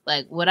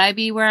 like, would I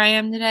be where I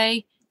am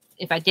today?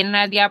 If I didn't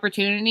have the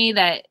opportunity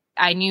that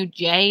I knew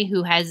Jay,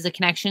 who has the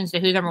connections to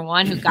who's number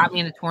one, who got me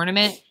in the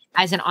tournament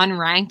as an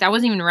unranked, I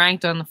wasn't even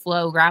ranked on the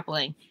flow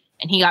grappling,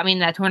 and he got me in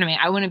that tournament.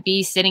 I wouldn't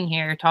be sitting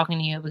here talking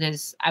to you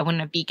because I wouldn't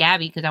have beat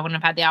Gabby because I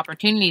wouldn't have had the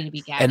opportunity to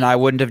beat Gabby. And I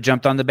wouldn't have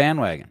jumped on the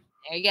bandwagon.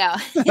 There you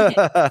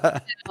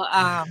go.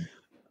 So,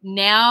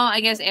 now,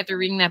 I guess after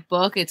reading that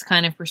book, it's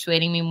kind of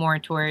persuading me more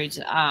towards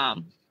that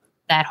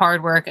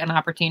hard work and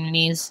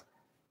opportunities.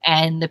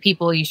 And the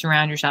people you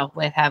surround yourself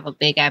with have a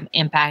big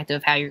impact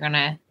of how you're going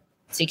to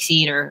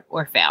succeed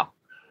or fail.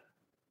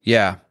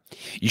 Yeah.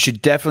 You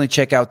should definitely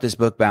check out this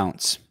book,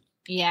 Bounce.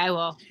 Yeah, I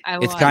will.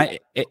 I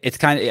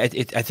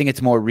think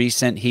it's more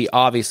recent. He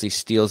obviously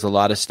steals a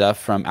lot of stuff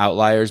from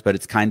Outliers, but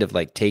it's kind of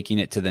like taking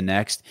it to the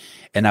next.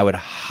 And I would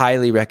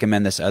highly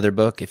recommend this other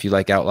book. If you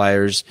like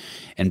Outliers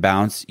and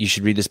Bounce, you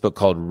should read this book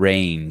called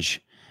Range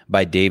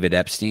by David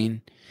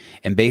Epstein.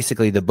 And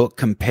basically the book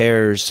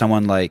compares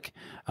someone like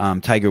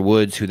Tiger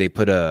Woods, who they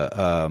put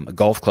a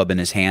golf club in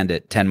his hand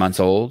at 10 months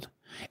old,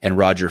 and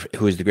Roger,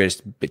 who is the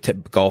greatest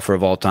golfer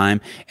of all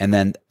time. And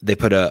then they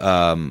put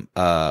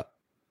Roger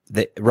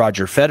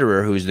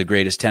Federer, who is the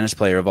greatest tennis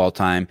player of all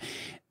time.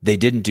 They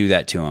didn't do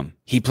that to him.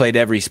 He played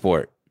every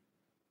sport.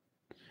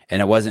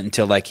 And it wasn't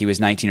until like he was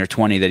 19 or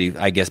 20 that he,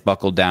 I guess,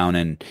 buckled down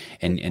and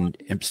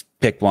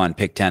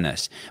picked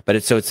tennis. But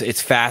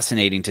it's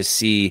fascinating to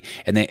see.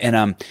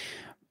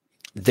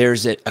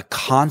 There's a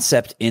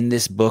concept in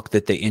this book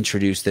that they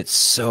introduced that's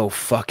so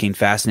fucking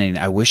fascinating.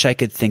 I wish I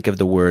could think of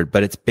the word,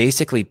 but it's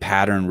basically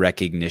pattern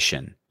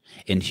recognition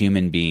in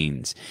human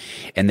beings.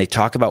 And they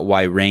talk about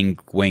why Wayne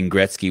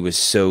Gretzky was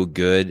so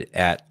good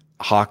at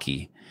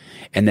hockey,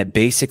 and that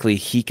basically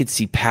he could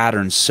see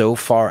patterns so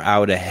far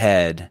out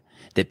ahead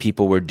that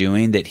people were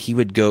doing that he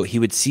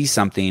would see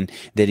something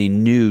that he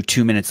knew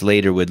 2 minutes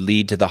later would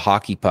lead to the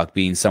hockey puck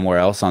being somewhere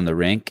else on the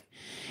rink.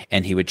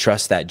 And he would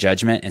trust that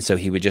judgment. And so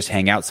he would just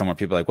hang out somewhere.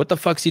 People are like, what the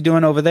fuck's he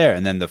doing over there?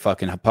 And then the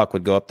fucking puck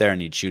would go up there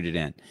and he'd shoot it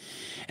in.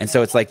 And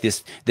so it's like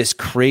this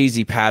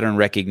crazy pattern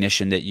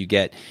recognition that you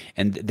get.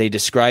 And they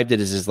described it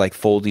as like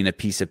folding a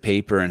piece of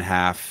paper in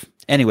half.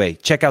 Anyway,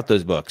 check out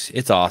those books.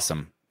 It's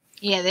awesome.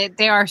 Yeah,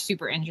 they are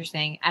super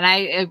interesting. And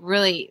it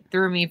really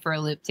threw me for a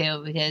loop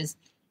too, because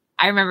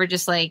I remember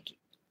just like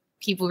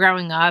people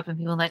growing up and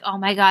people like, oh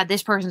my God,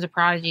 this person's a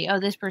prodigy. Oh,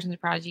 this person's a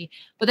prodigy.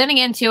 But then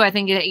again, too, I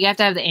think you have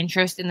to have the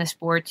interest in the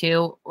sport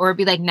too, or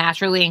be like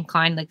naturally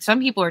inclined. Like some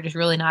people are just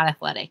really not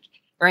athletic,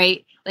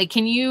 right? Like,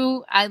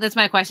 that's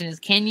my question is,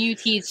 can you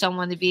teach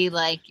someone to be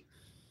like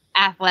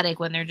athletic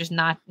when they're just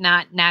not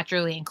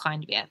naturally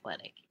inclined to be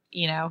athletic,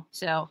 you know?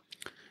 So.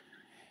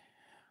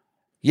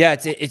 Yeah,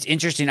 it's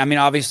interesting. I mean,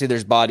 obviously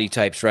there's body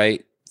types,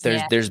 right?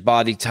 There's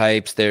body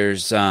types.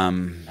 There's, I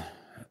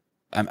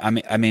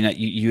mean,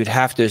 you'd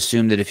have to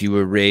assume that if you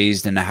were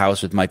raised in a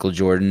house with Michael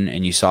Jordan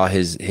and you saw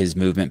his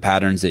movement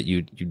patterns, that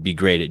you'd be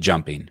great at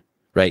jumping,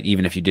 right?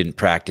 Even if you didn't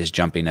practice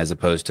jumping, as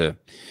opposed to.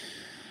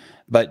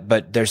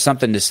 But there's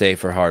something to say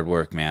for hard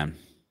work, man.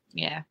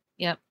 Yeah.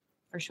 Yep.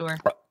 For sure.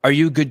 Are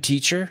you a good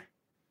teacher?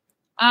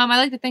 I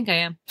like to think I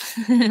am.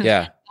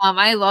 Yeah.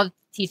 I love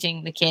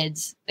teaching the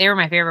kids. They were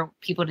my favorite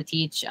people to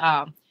teach.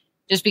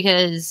 Just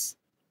because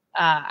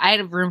I had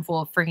a room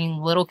full of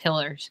freaking little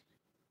killers.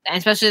 And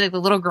especially like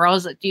the little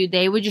girls, like, dude,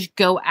 they would just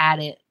go at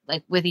it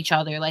like with each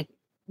other, like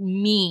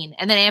mean.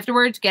 And then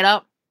afterwards get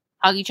up,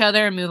 hug each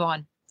other and move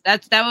on.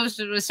 That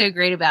was so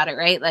great about it,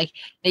 right? Like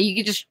that you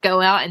could just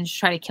go out and just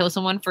try to kill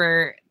someone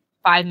for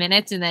 5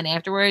 minutes. And then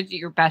afterwards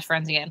you're best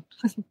friends again.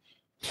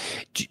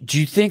 Do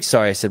you think,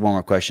 sorry, I said one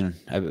more question,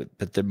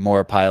 but they're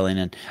more piling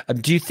in.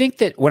 Do you think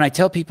that when I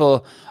tell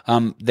people,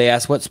 they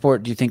ask, what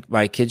sport do you think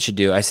my kids should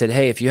do? I said,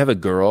 hey, if you have a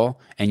girl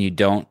and you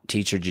don't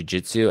teach her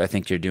jiu-jitsu, I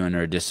think you're doing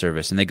her a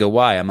disservice. And they go,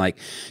 why? I'm like,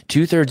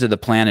 2/3 of the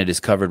planet is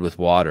covered with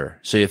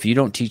water. So if you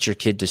don't teach your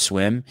kid to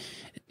swim,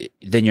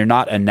 then you're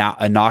not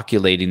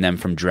inoculating them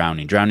from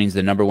drowning. Drowning is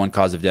the number one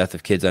cause of death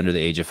of kids under the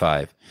age of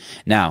 5.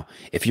 Now,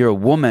 if you're a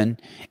woman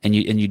and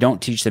you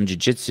don't teach them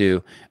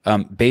jiu-jitsu,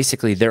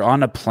 basically they're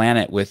on a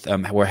planet with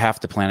where half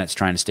the planet's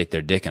trying to stick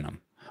their dick in them.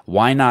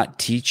 Why not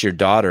teach your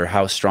daughter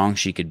how strong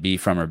she could be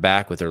from her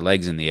back with her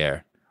legs in the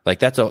air?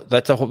 Like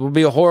would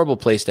be a horrible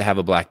place to have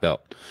a black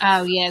belt.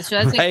 Oh yeah,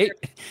 so that's right.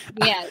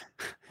 Yeah.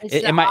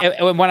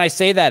 When I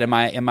say that, am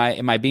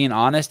I being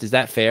honest? Is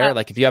that fair?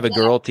 Like if you have a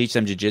girl, teach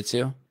them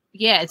jiu-jitsu.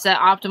 Yeah, it's the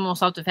optimal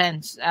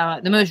self-defense,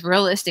 the most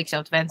realistic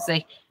self-defense.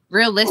 Like,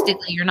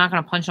 realistically, you're not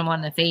going to punch someone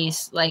in the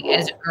face, like,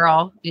 as a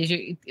girl. Because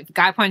if a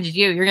guy punches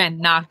you, you're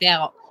getting knocked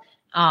out.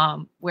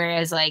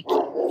 Whereas, like,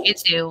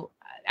 jiu-jitsu,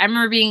 I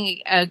remember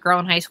being a girl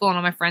in high school, and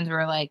all my friends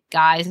were, like,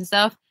 guys and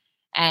stuff.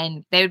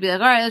 and they would be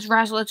like, all right, let's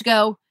wrestle, let's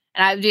go.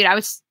 And I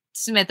would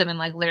submit them in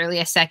like literally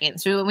a second.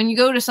 So when you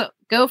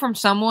go from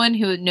someone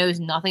who knows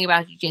nothing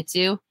about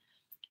jiu-jitsu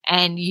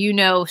and you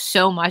know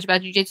so much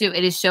about jiu-jitsu,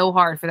 it is so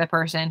hard for the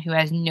person who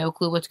has no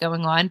clue what's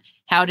going on,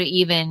 how to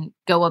even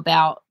go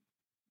about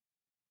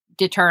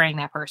deterring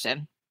that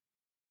person.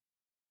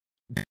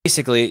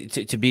 Basically,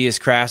 to be as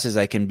crass as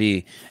I can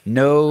be,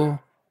 no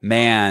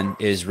man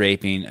is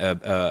raping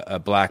a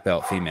black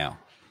belt female.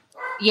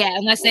 Yeah,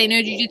 unless they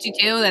know jiu-jitsu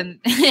too, then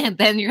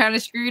then you're kind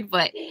of screwed.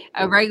 But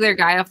a regular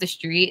guy off the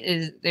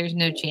street there's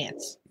no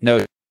chance.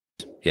 No,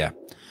 yeah.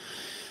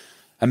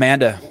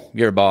 Amanda,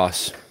 you're a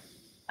boss.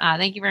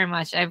 Thank you very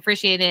much. I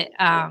appreciate it.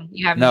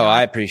 You have no,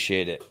 I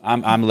appreciate it.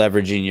 I'm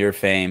leveraging your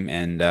fame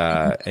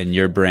and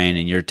your brain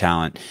and your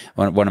talent.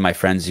 One of my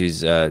friends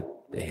who's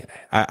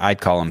I'd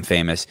call him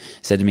famous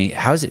said to me,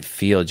 "How does it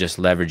feel just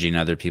leveraging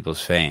other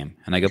people's fame?"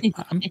 And I go,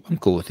 "I'm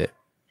cool with it."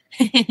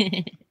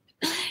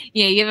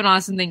 Yeah, you have an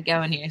awesome thing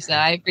going here, so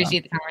I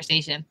appreciate the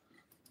conversation.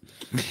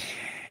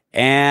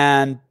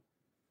 And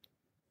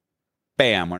bam.